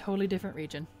anyways, you're in a totally different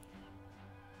region.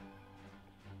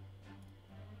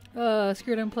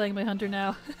 Screwed, I'm playing my hunter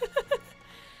now.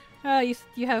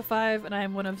 You have 5 and I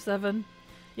am one of 7.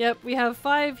 Yep, we have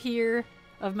 5 here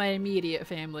of my immediate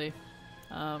family.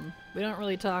 We don't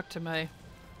really talk to my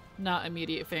not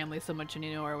immediate family so much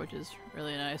anymore, which is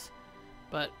really nice.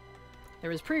 But there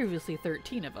was previously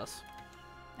 13 of us.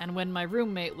 And when my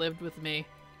roommate lived with me,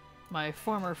 my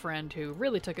former friend who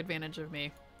really took advantage of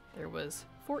me, there was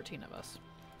 14 of us.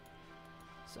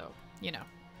 So, you know.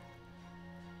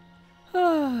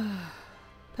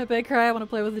 Pepe cry, I want to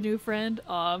play with a new friend.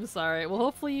 Oh, I'm sorry. Well,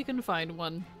 hopefully you can find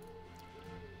one.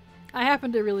 I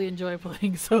happen to really enjoy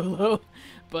playing solo,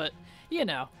 but, you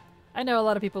know. I know a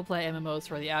lot of people play MMOs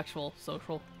for the actual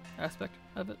social aspect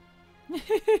of it.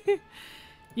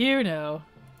 You know.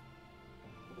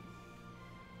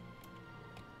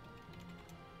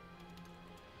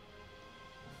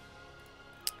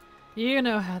 You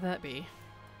know how that be.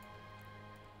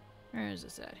 Where is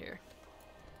this at here?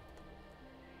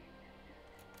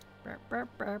 There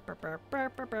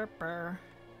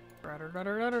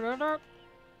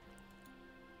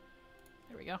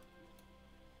we go.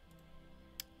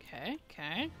 Okay.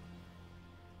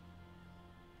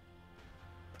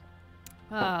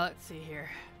 Let's see here.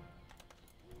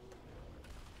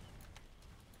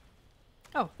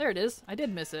 Oh, there it is. I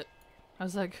did miss it. I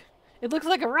was like, it looks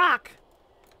like a rock!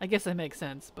 I guess that makes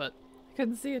sense, but I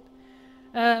couldn't see it.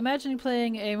 Imagine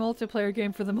playing a multiplayer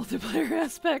game for the multiplayer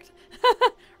aspect.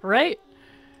 Right?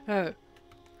 Who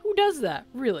does that?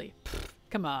 Really? Pfft,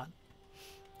 come on.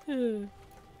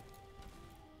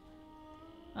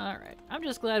 Alright. I'm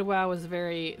just glad WoW is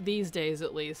very, these days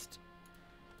at least,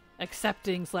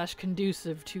 accepting /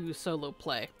 conducive to solo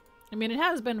play. I mean, it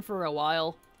has been for a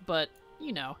while, but,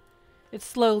 you know, it's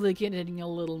slowly getting a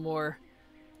little more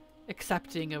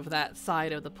accepting of that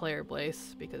side of the player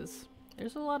base, because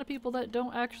there's a lot of people that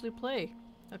don't actually play.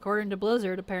 According to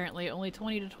Blizzard, apparently, only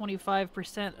 20 to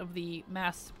 25% of the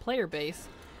mass player base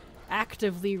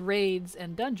actively raids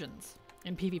and dungeons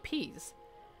in PvPs,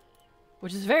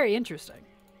 which is very interesting.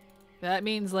 That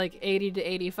means like 80 to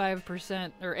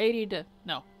 85%, or 80 to,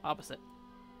 no, opposite.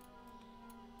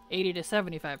 80 to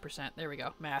 75%, there we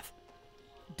go, math,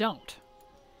 don't.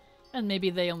 And maybe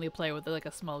they only play with like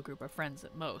a small group of friends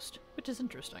at most, which is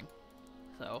interesting.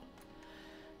 So,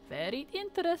 very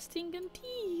interesting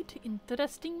indeed.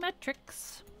 Interesting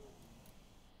metrics.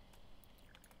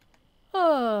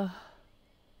 That's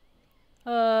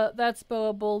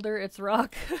Boa Boulder, it's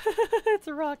rock. It's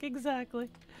a rock, exactly.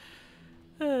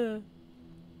 Alright,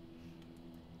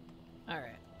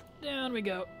 down we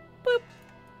go. Boop!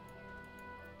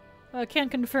 Can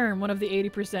confirm one of the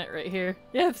 80% right here.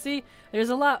 Yeah, see? There's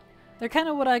a lot. They're kind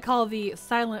of what I call the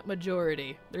silent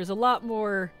majority. There's a lot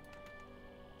more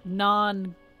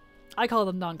I call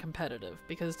them non-competitive,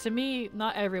 because to me,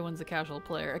 not everyone's a casual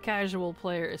player. A casual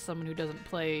player is someone who doesn't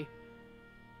play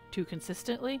too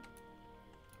consistently,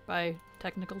 by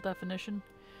technical definition.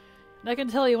 And I can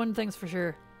tell you one thing's for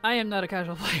sure. I am not a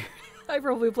casual player. I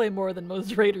probably play more than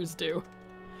most raiders do.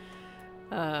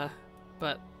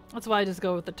 But that's why I just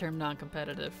go with the term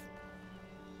non-competitive.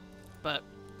 But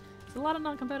there's a lot of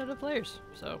non-competitive players,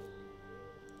 so.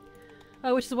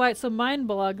 Which is why it's so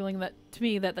mind-boggling that, to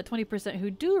me, that the 20%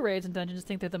 who do raids and dungeons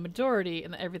think they're the majority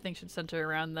and that everything should center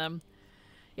around them.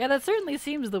 Yeah, that certainly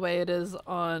seems the way it is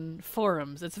on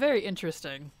forums. It's very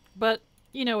interesting. But,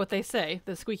 you know what they say,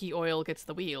 the squeaky oil gets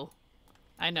the wheel.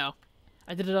 I know.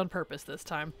 I did it on purpose this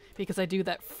time, because I do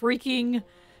that freaking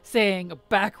saying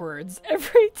backwards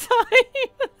every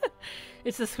time.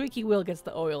 It's the squeaky wheel gets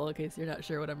the oil, in case you're not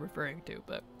sure what I'm referring to,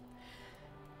 but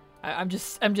I'm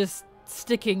just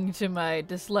sticking to my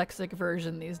dyslexic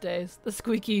version these days. The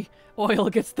squeaky oil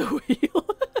gets the wheel.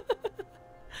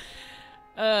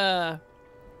 I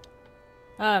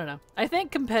don't know. I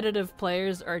think competitive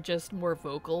players are just more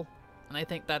vocal, and I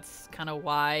think that's kind of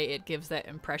why it gives that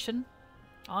impression.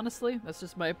 Honestly, that's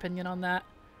just my opinion on that.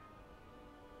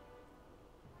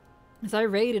 Because I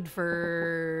raided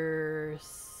for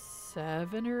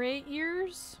 7 or 8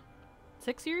 years?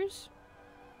 6 years?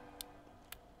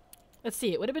 Let's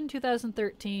see, it would have been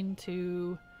 2013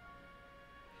 to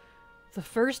the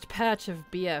first patch of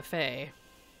BFA.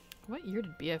 What year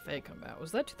did BFA come out?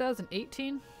 Was that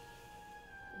 2018?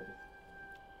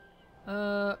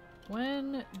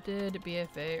 When did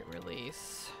BFA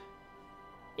release?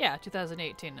 Yeah,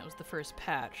 2018. That was the first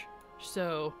patch.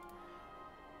 So,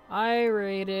 I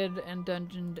raided and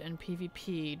dungeoned and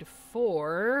PvP'd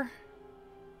for,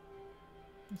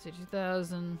 let's see,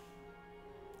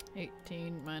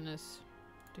 2018 minus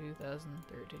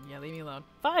 2013. Yeah, leave me alone.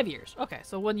 5 years. Okay,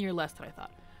 so 1 year less than I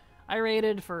thought. I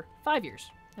raided for 5 years.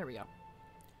 There we go.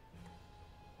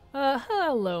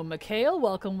 Hello, Mikhail.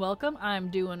 Welcome, welcome. I'm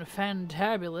doing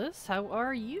fantabulous. How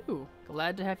are you?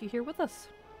 Glad to have you here with us.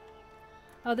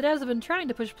 The devs have been trying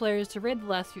to push players to raid the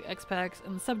last few X-Packs,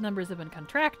 and the sub numbers have been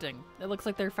contracting. It looks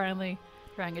like they're finally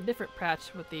trying a different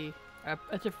patch with the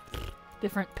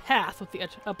different path with the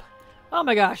oh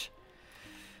my gosh,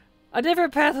 a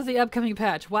different path with the upcoming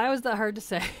patch. Why was that hard to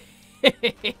say?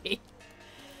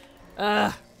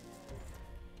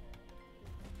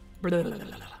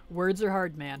 Words are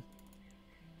hard, man.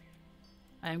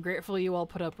 I am grateful you all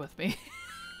put up with me.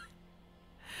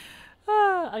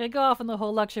 I could go off on the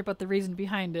whole lecture about the reason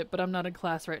behind it, but I'm not in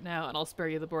class right now, and I'll spare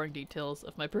you the boring details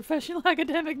of my professional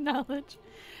academic knowledge.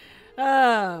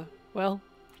 Well,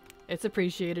 it's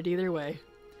appreciated either way.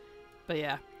 But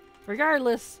yeah,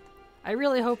 regardless, I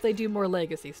really hope they do more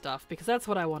legacy stuff, because that's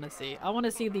what I want to see. I want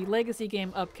to see the legacy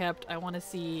game upkept. I want to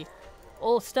see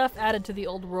old stuff added to the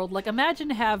old world. Like, imagine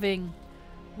having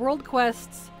world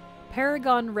quests,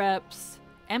 Paragon reps,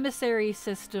 emissary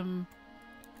system.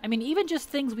 I mean, even just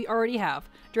things we already have.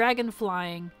 Dragon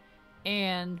flying,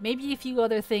 and maybe a few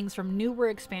other things from newer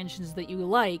expansions that you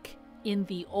like in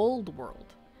the old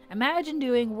world. Imagine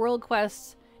doing world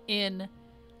quests in,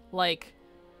 like,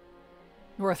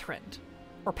 Northrend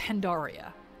or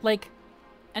Pandaria. Like,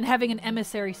 and having an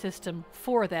emissary system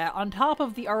for that on top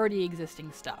of the already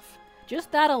existing stuff.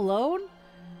 Just that alone,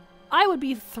 I would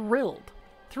be thrilled.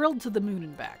 Thrilled to the moon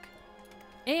and back.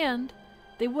 And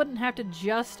they wouldn't have to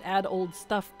just add old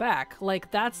stuff back. Like,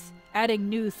 that's adding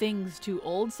new things to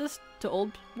old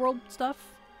world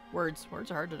stuff. Words are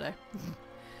hard today.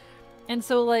 And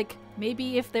so, like,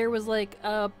 maybe if there was, like,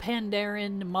 a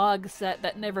Pandaren Mog set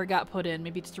that never got put in,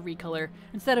 maybe just a recolor,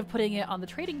 instead of putting it on the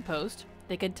trading post,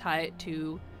 they could tie it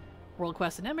to World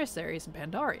Quests and Emissaries in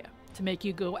Pandaria to make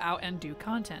you go out and do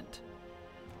content.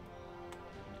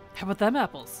 How about them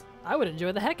apples? I would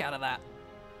enjoy the heck out of that.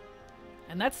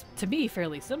 And that's, to me,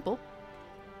 fairly simple.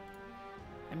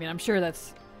 I mean, I'm sure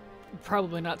that's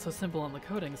probably not so simple on the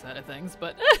coding side of things,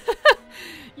 but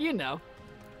you know.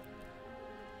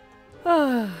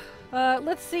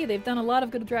 Let's see. They've done a lot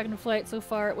of good Dragonflight so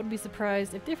far. I wouldn't be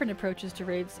surprised if different approaches to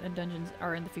raids and dungeons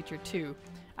are in the future too.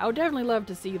 I would definitely love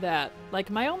to see that. Like,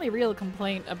 my only real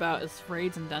complaint about is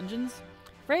raids and dungeons.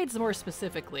 Raids more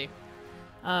specifically.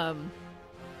 I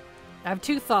have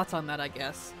two thoughts on that, I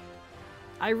guess.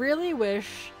 I really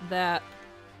wish that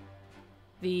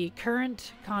the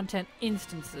current content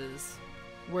instances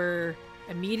were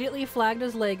immediately flagged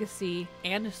as legacy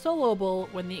and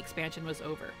soloable when the expansion was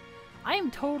over. I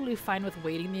am totally fine with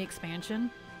waiting the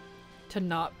expansion to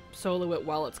not solo it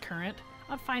while it's current.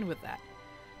 I'm fine with that.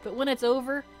 But when it's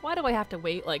over, why do I have to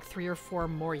wait like 3 or 4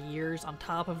 more years on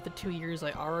top of the 2 years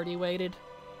I already waited?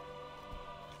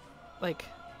 Like,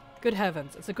 good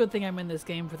heavens, it's a good thing I'm in this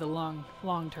game for the long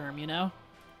term, you know?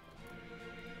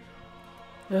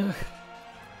 Ugh.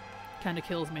 Kinda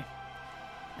kills me.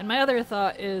 And my other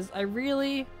thought is, I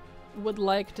really would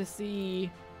like to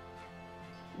see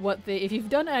what they... If you've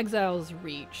done Exile's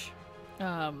Reach,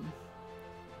 then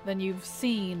you've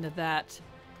seen that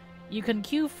you can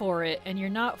queue for it and you're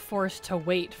not forced to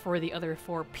wait for the other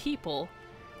 4 people.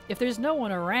 If there's no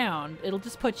one around, it'll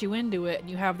just put you into it and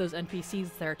you have those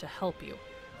NPCs there to help you.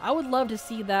 I would love to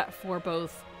see that for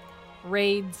both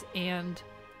raids and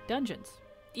dungeons.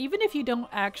 Even if you don't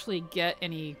actually get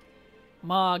any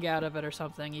Mog out of it or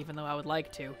something, even though I would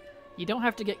like to. You don't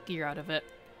have to get gear out of it.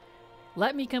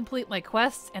 Let me complete my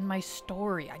quests and my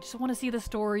story. I just want to see the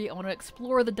story. I want to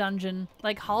explore the dungeon.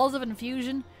 Like Halls of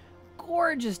Infusion,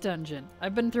 gorgeous dungeon.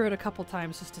 I've been through it a couple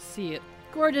times just to see it.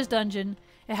 Gorgeous dungeon.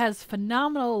 It has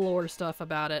phenomenal lore stuff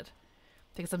about it.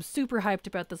 Because I'm super hyped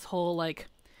about this whole, like,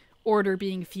 order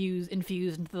being infused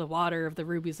into the water of the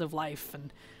rubies of life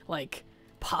and, like,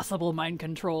 possible mind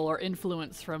control or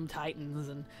influence from titans,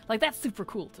 and like that's super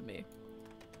cool to me.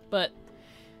 But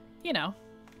you know,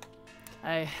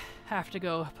 I have to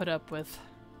go put up with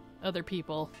other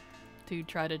people to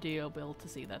try to build to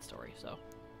see that story, so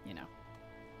you know.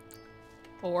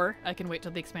 Or I can wait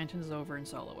till the expansion is over and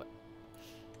solo it.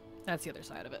 That's the other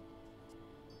side of it.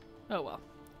 Oh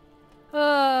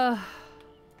well.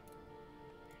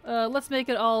 Let's make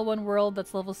it all one world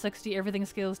that's level 60, everything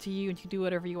scales to you, and you can do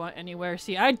whatever you want anywhere.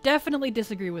 See, I definitely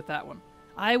disagree with that one.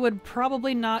 I would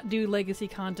probably not do legacy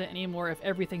content anymore if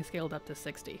everything scaled up to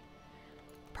 60.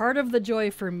 Part of the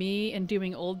joy for me in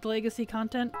doing old legacy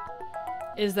content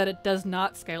is that it does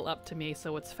not scale up to me,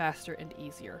 so it's faster and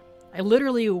easier. I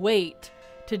literally wait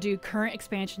to do current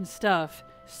expansion stuff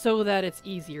so that it's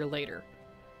easier later.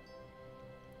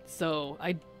 So,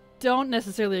 I don't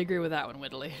necessarily agree with that one,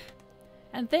 Whittly.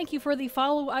 And thank you for the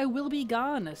follow. I will be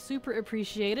gone. Super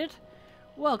appreciate it.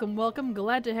 Welcome, welcome.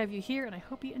 Glad to have you here, and I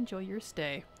hope you enjoy your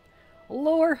stay.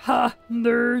 Lore, ha,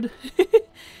 nerd.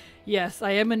 Yes,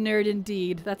 I am a nerd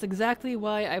indeed. That's exactly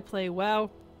why I play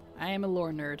WoW. I am a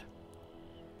lore nerd.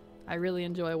 I really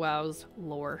enjoy WoW's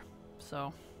lore,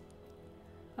 so.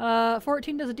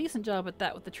 14 does a decent job at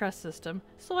that with the trust system,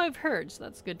 so I've heard, so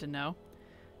that's good to know.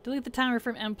 Delete the timer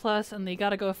from M+, and the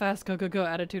gotta go fast, go go go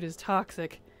attitude is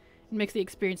toxic. It makes the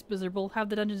experience miserable. Have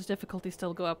the dungeon's difficulty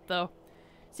still go up, though.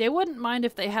 See, I wouldn't mind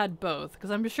if they had both, because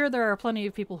I'm sure there are plenty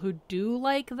of people who do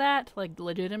like that, like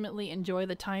legitimately enjoy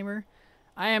the timer.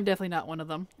 I am definitely not one of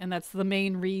them, and that's the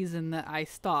main reason that I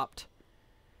stopped.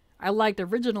 I liked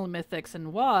original Mythics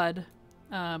and WoD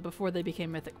before they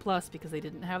became Mythic Plus because they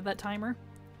didn't have that timer.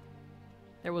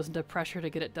 There wasn't a pressure to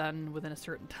get it done within a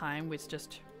certain time. It's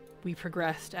just we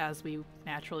progressed as we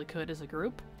naturally could as a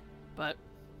group. But,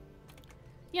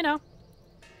 you know,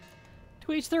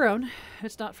 to each their own.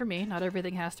 It's not for me. Not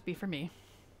everything has to be for me.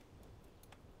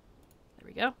 There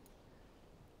we go.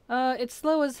 It's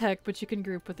slow as heck, but you can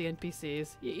group with the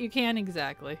NPCs. You can,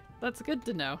 exactly. That's good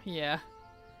to know. Yeah.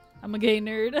 I'm a gay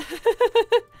nerd.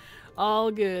 All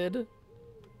good.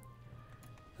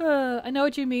 I know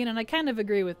what you mean, and I kind of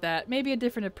agree with that. Maybe a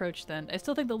different approach then. I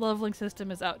still think the leveling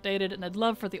system is outdated, and I'd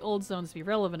love for the old zones to be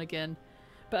relevant again.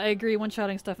 But I agree,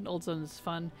 one-shotting stuff in old zones is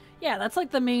fun. Yeah, that's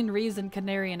like the main reason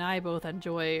Canary and I both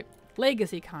enjoy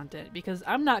legacy content, because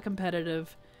I'm not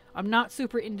competitive. I'm not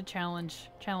super into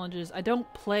challenges. I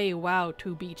don't play WoW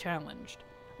to be challenged.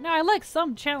 Now, I like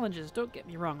some challenges, don't get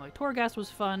me wrong. Like, Torghast was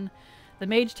fun. The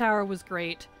Mage Tower was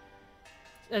great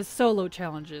as solo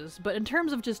challenges. But in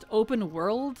terms of just open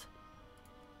world,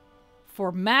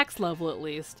 for max level at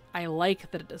least, I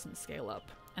like that it doesn't scale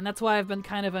up. And that's why I've been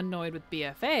kind of annoyed with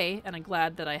BFA, and I'm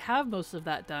glad that I have most of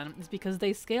that done, is because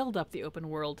they scaled up the open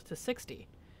world to 60.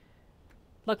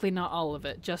 Luckily not all of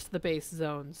it, just the base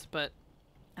zones, but...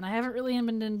 And I haven't really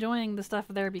been enjoying the stuff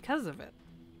there because of it,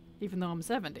 even though I'm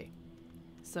 70.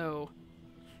 So...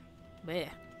 bleh,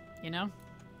 you know?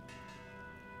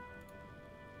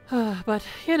 But,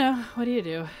 you know, what do you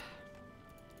do?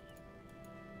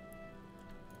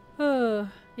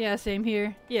 Yeah, same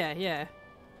here. Yeah.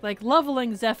 Like,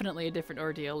 leveling's definitely a different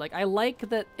ordeal. Like, I like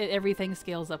that everything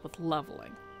scales up with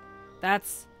leveling.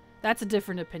 That's a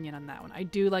different opinion on that one. I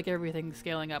do like everything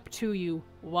scaling up to you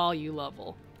while you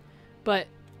level. But,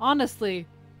 honestly,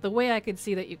 the way I could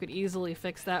see that you could easily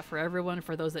fix that for everyone,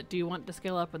 for those that do want to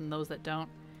scale up and those that don't,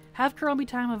 have Chromie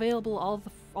time available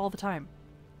all the time.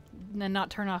 And not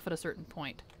turn off at a certain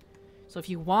point. So if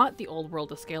you want the old world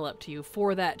to scale up to you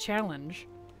for that challenge,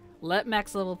 let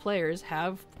max level players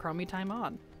have Chromie time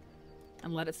on.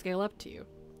 And let it scale up to you.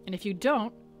 And if you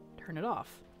don't, turn it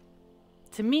off.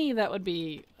 To me, that would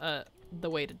be the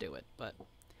way to do it, but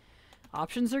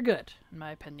options are good, in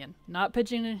my opinion. Not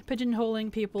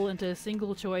pigeonholing people into a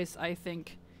single choice, I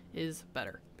think, is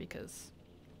better, because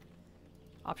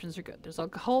options are good. There's all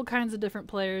whole kinds of different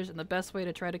players, and the best way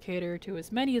to try to cater to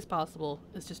as many as possible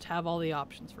is just have all the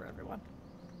options for everyone.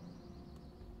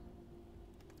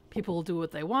 People will do what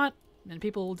they want, and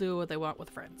people will do what they want with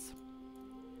friends.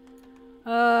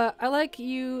 I like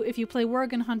you, if you play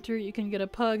Worgen Hunter, you can get a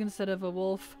pug instead of a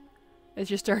wolf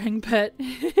as your starting pet.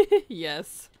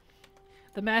 Yes.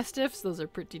 The Mastiffs, those are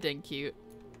pretty dang cute.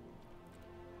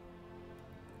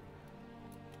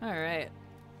 Alright.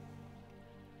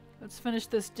 Let's finish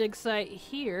this dig site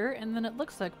here, and then it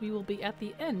looks like we will be at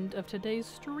the end of today's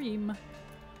stream.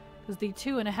 Because the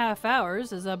 2.5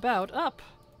 hours is about up.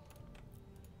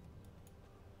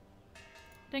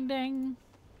 Ding ding.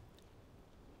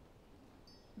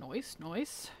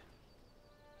 Nice.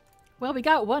 Well, we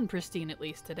got one pristine at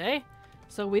least today,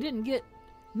 so we didn't get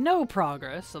no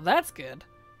progress, so that's good.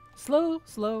 Slow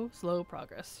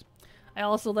progress. I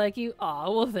also like you. Aw,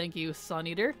 well thank you, Sun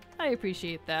Eater. I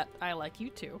appreciate that. I like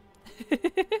you too.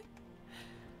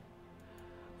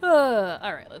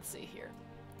 Alright, let's see here.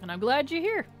 And I'm glad you're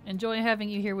here. Enjoy having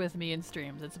you here with me in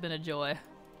streams. It's been a joy.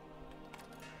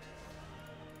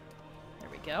 There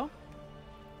we go.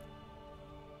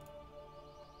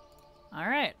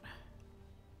 Alright.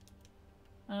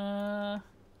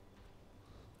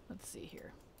 Let's see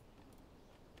here.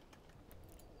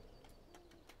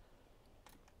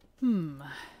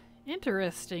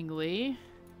 Interestingly,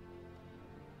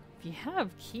 if you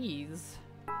have keys,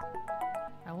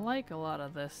 I like a lot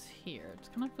of this here. It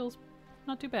kind of feels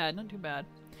not too bad.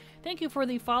 Thank you for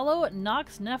the follow,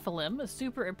 Nox Nephilim.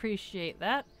 Super appreciate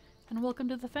that. And welcome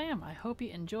to the fam. I hope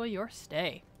you enjoy your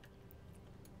stay.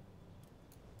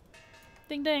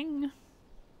 Ding ding.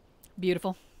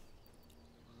 Beautiful.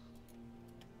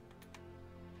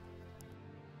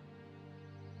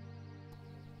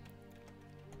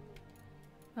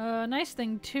 Nice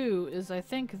thing too is I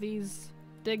think these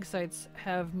dig sites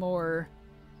have more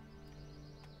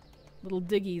little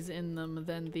diggies in them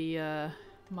than the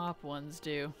mop ones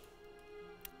do.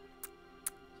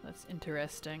 That's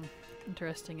interesting.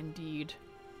 Interesting indeed.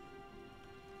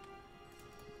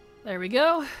 There we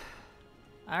go.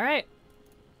 Alright.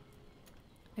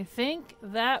 I think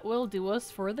that will do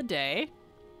us for the day.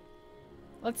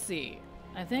 Let's see.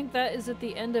 I think that is at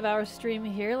the end of our stream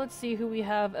here. Let's see who we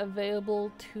have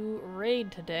available to raid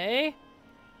today.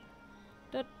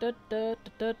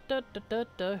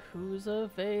 Who's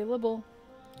available?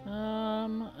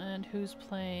 And who's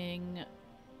playing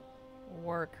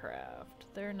Warcraft?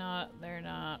 They're not.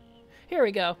 Here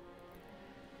we go.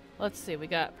 Let's see, we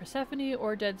got Persephone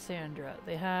or Dead Sandra.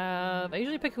 They have... I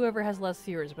usually pick whoever has less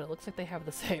viewers, but it looks like they have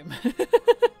the same.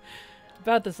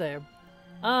 About the same.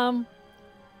 I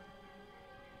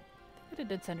did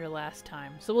Dead Sandra last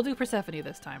time, so we'll do Persephone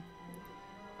this time.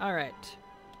 Alright.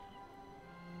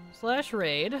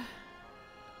 /raid.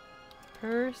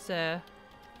 Persephone.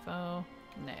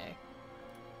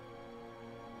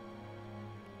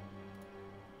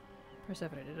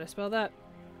 Persephone, did I spell that?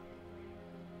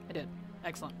 I did.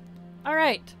 Excellent.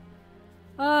 Alright.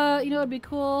 You know what would be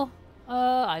cool?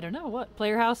 I don't know. What?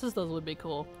 Player houses? Those would be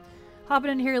cool.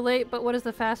 Hopping in here late, but what is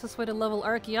the fastest way to level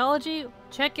archaeology?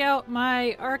 Check out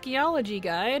my archaeology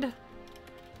guide.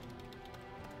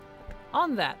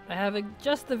 On that, I have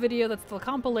just the video that's the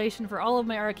compilation for all of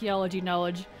my archaeology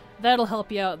knowledge. That'll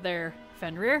help you out there,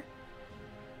 Fenrir.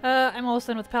 I'm almost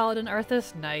done with Paladin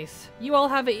Arthas. Nice. You all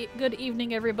have a good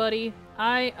evening, everybody.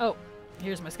 Oh,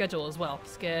 here's my schedule as well.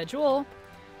 Schedule.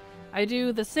 I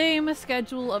do the same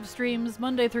schedule of streams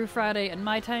Monday through Friday and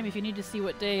my time. If you need to see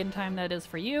what day and time that is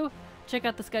for you, check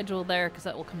out the schedule there because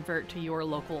that will convert to your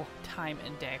local time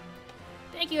and day.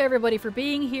 Thank you, everybody, for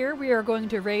being here. We are going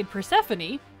to raid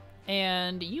Persephone.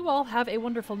 And you all have a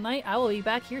wonderful night. I will be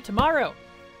back here tomorrow.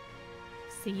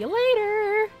 See you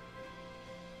later!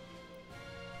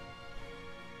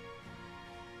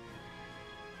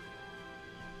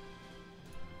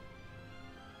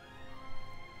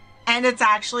 And it's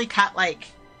actually cut, like,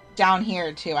 down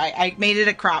here, too. I made it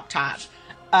a crop top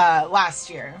last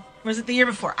year. Was it the year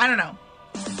before? I don't know.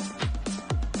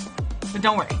 But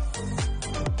don't worry.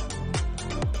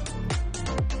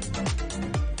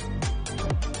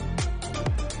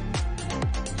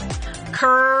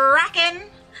 Kraken!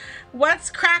 What's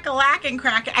crack-a-lackin'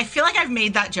 Kraken? I feel like I've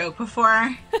made that joke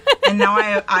before, and now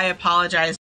I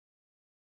apologize.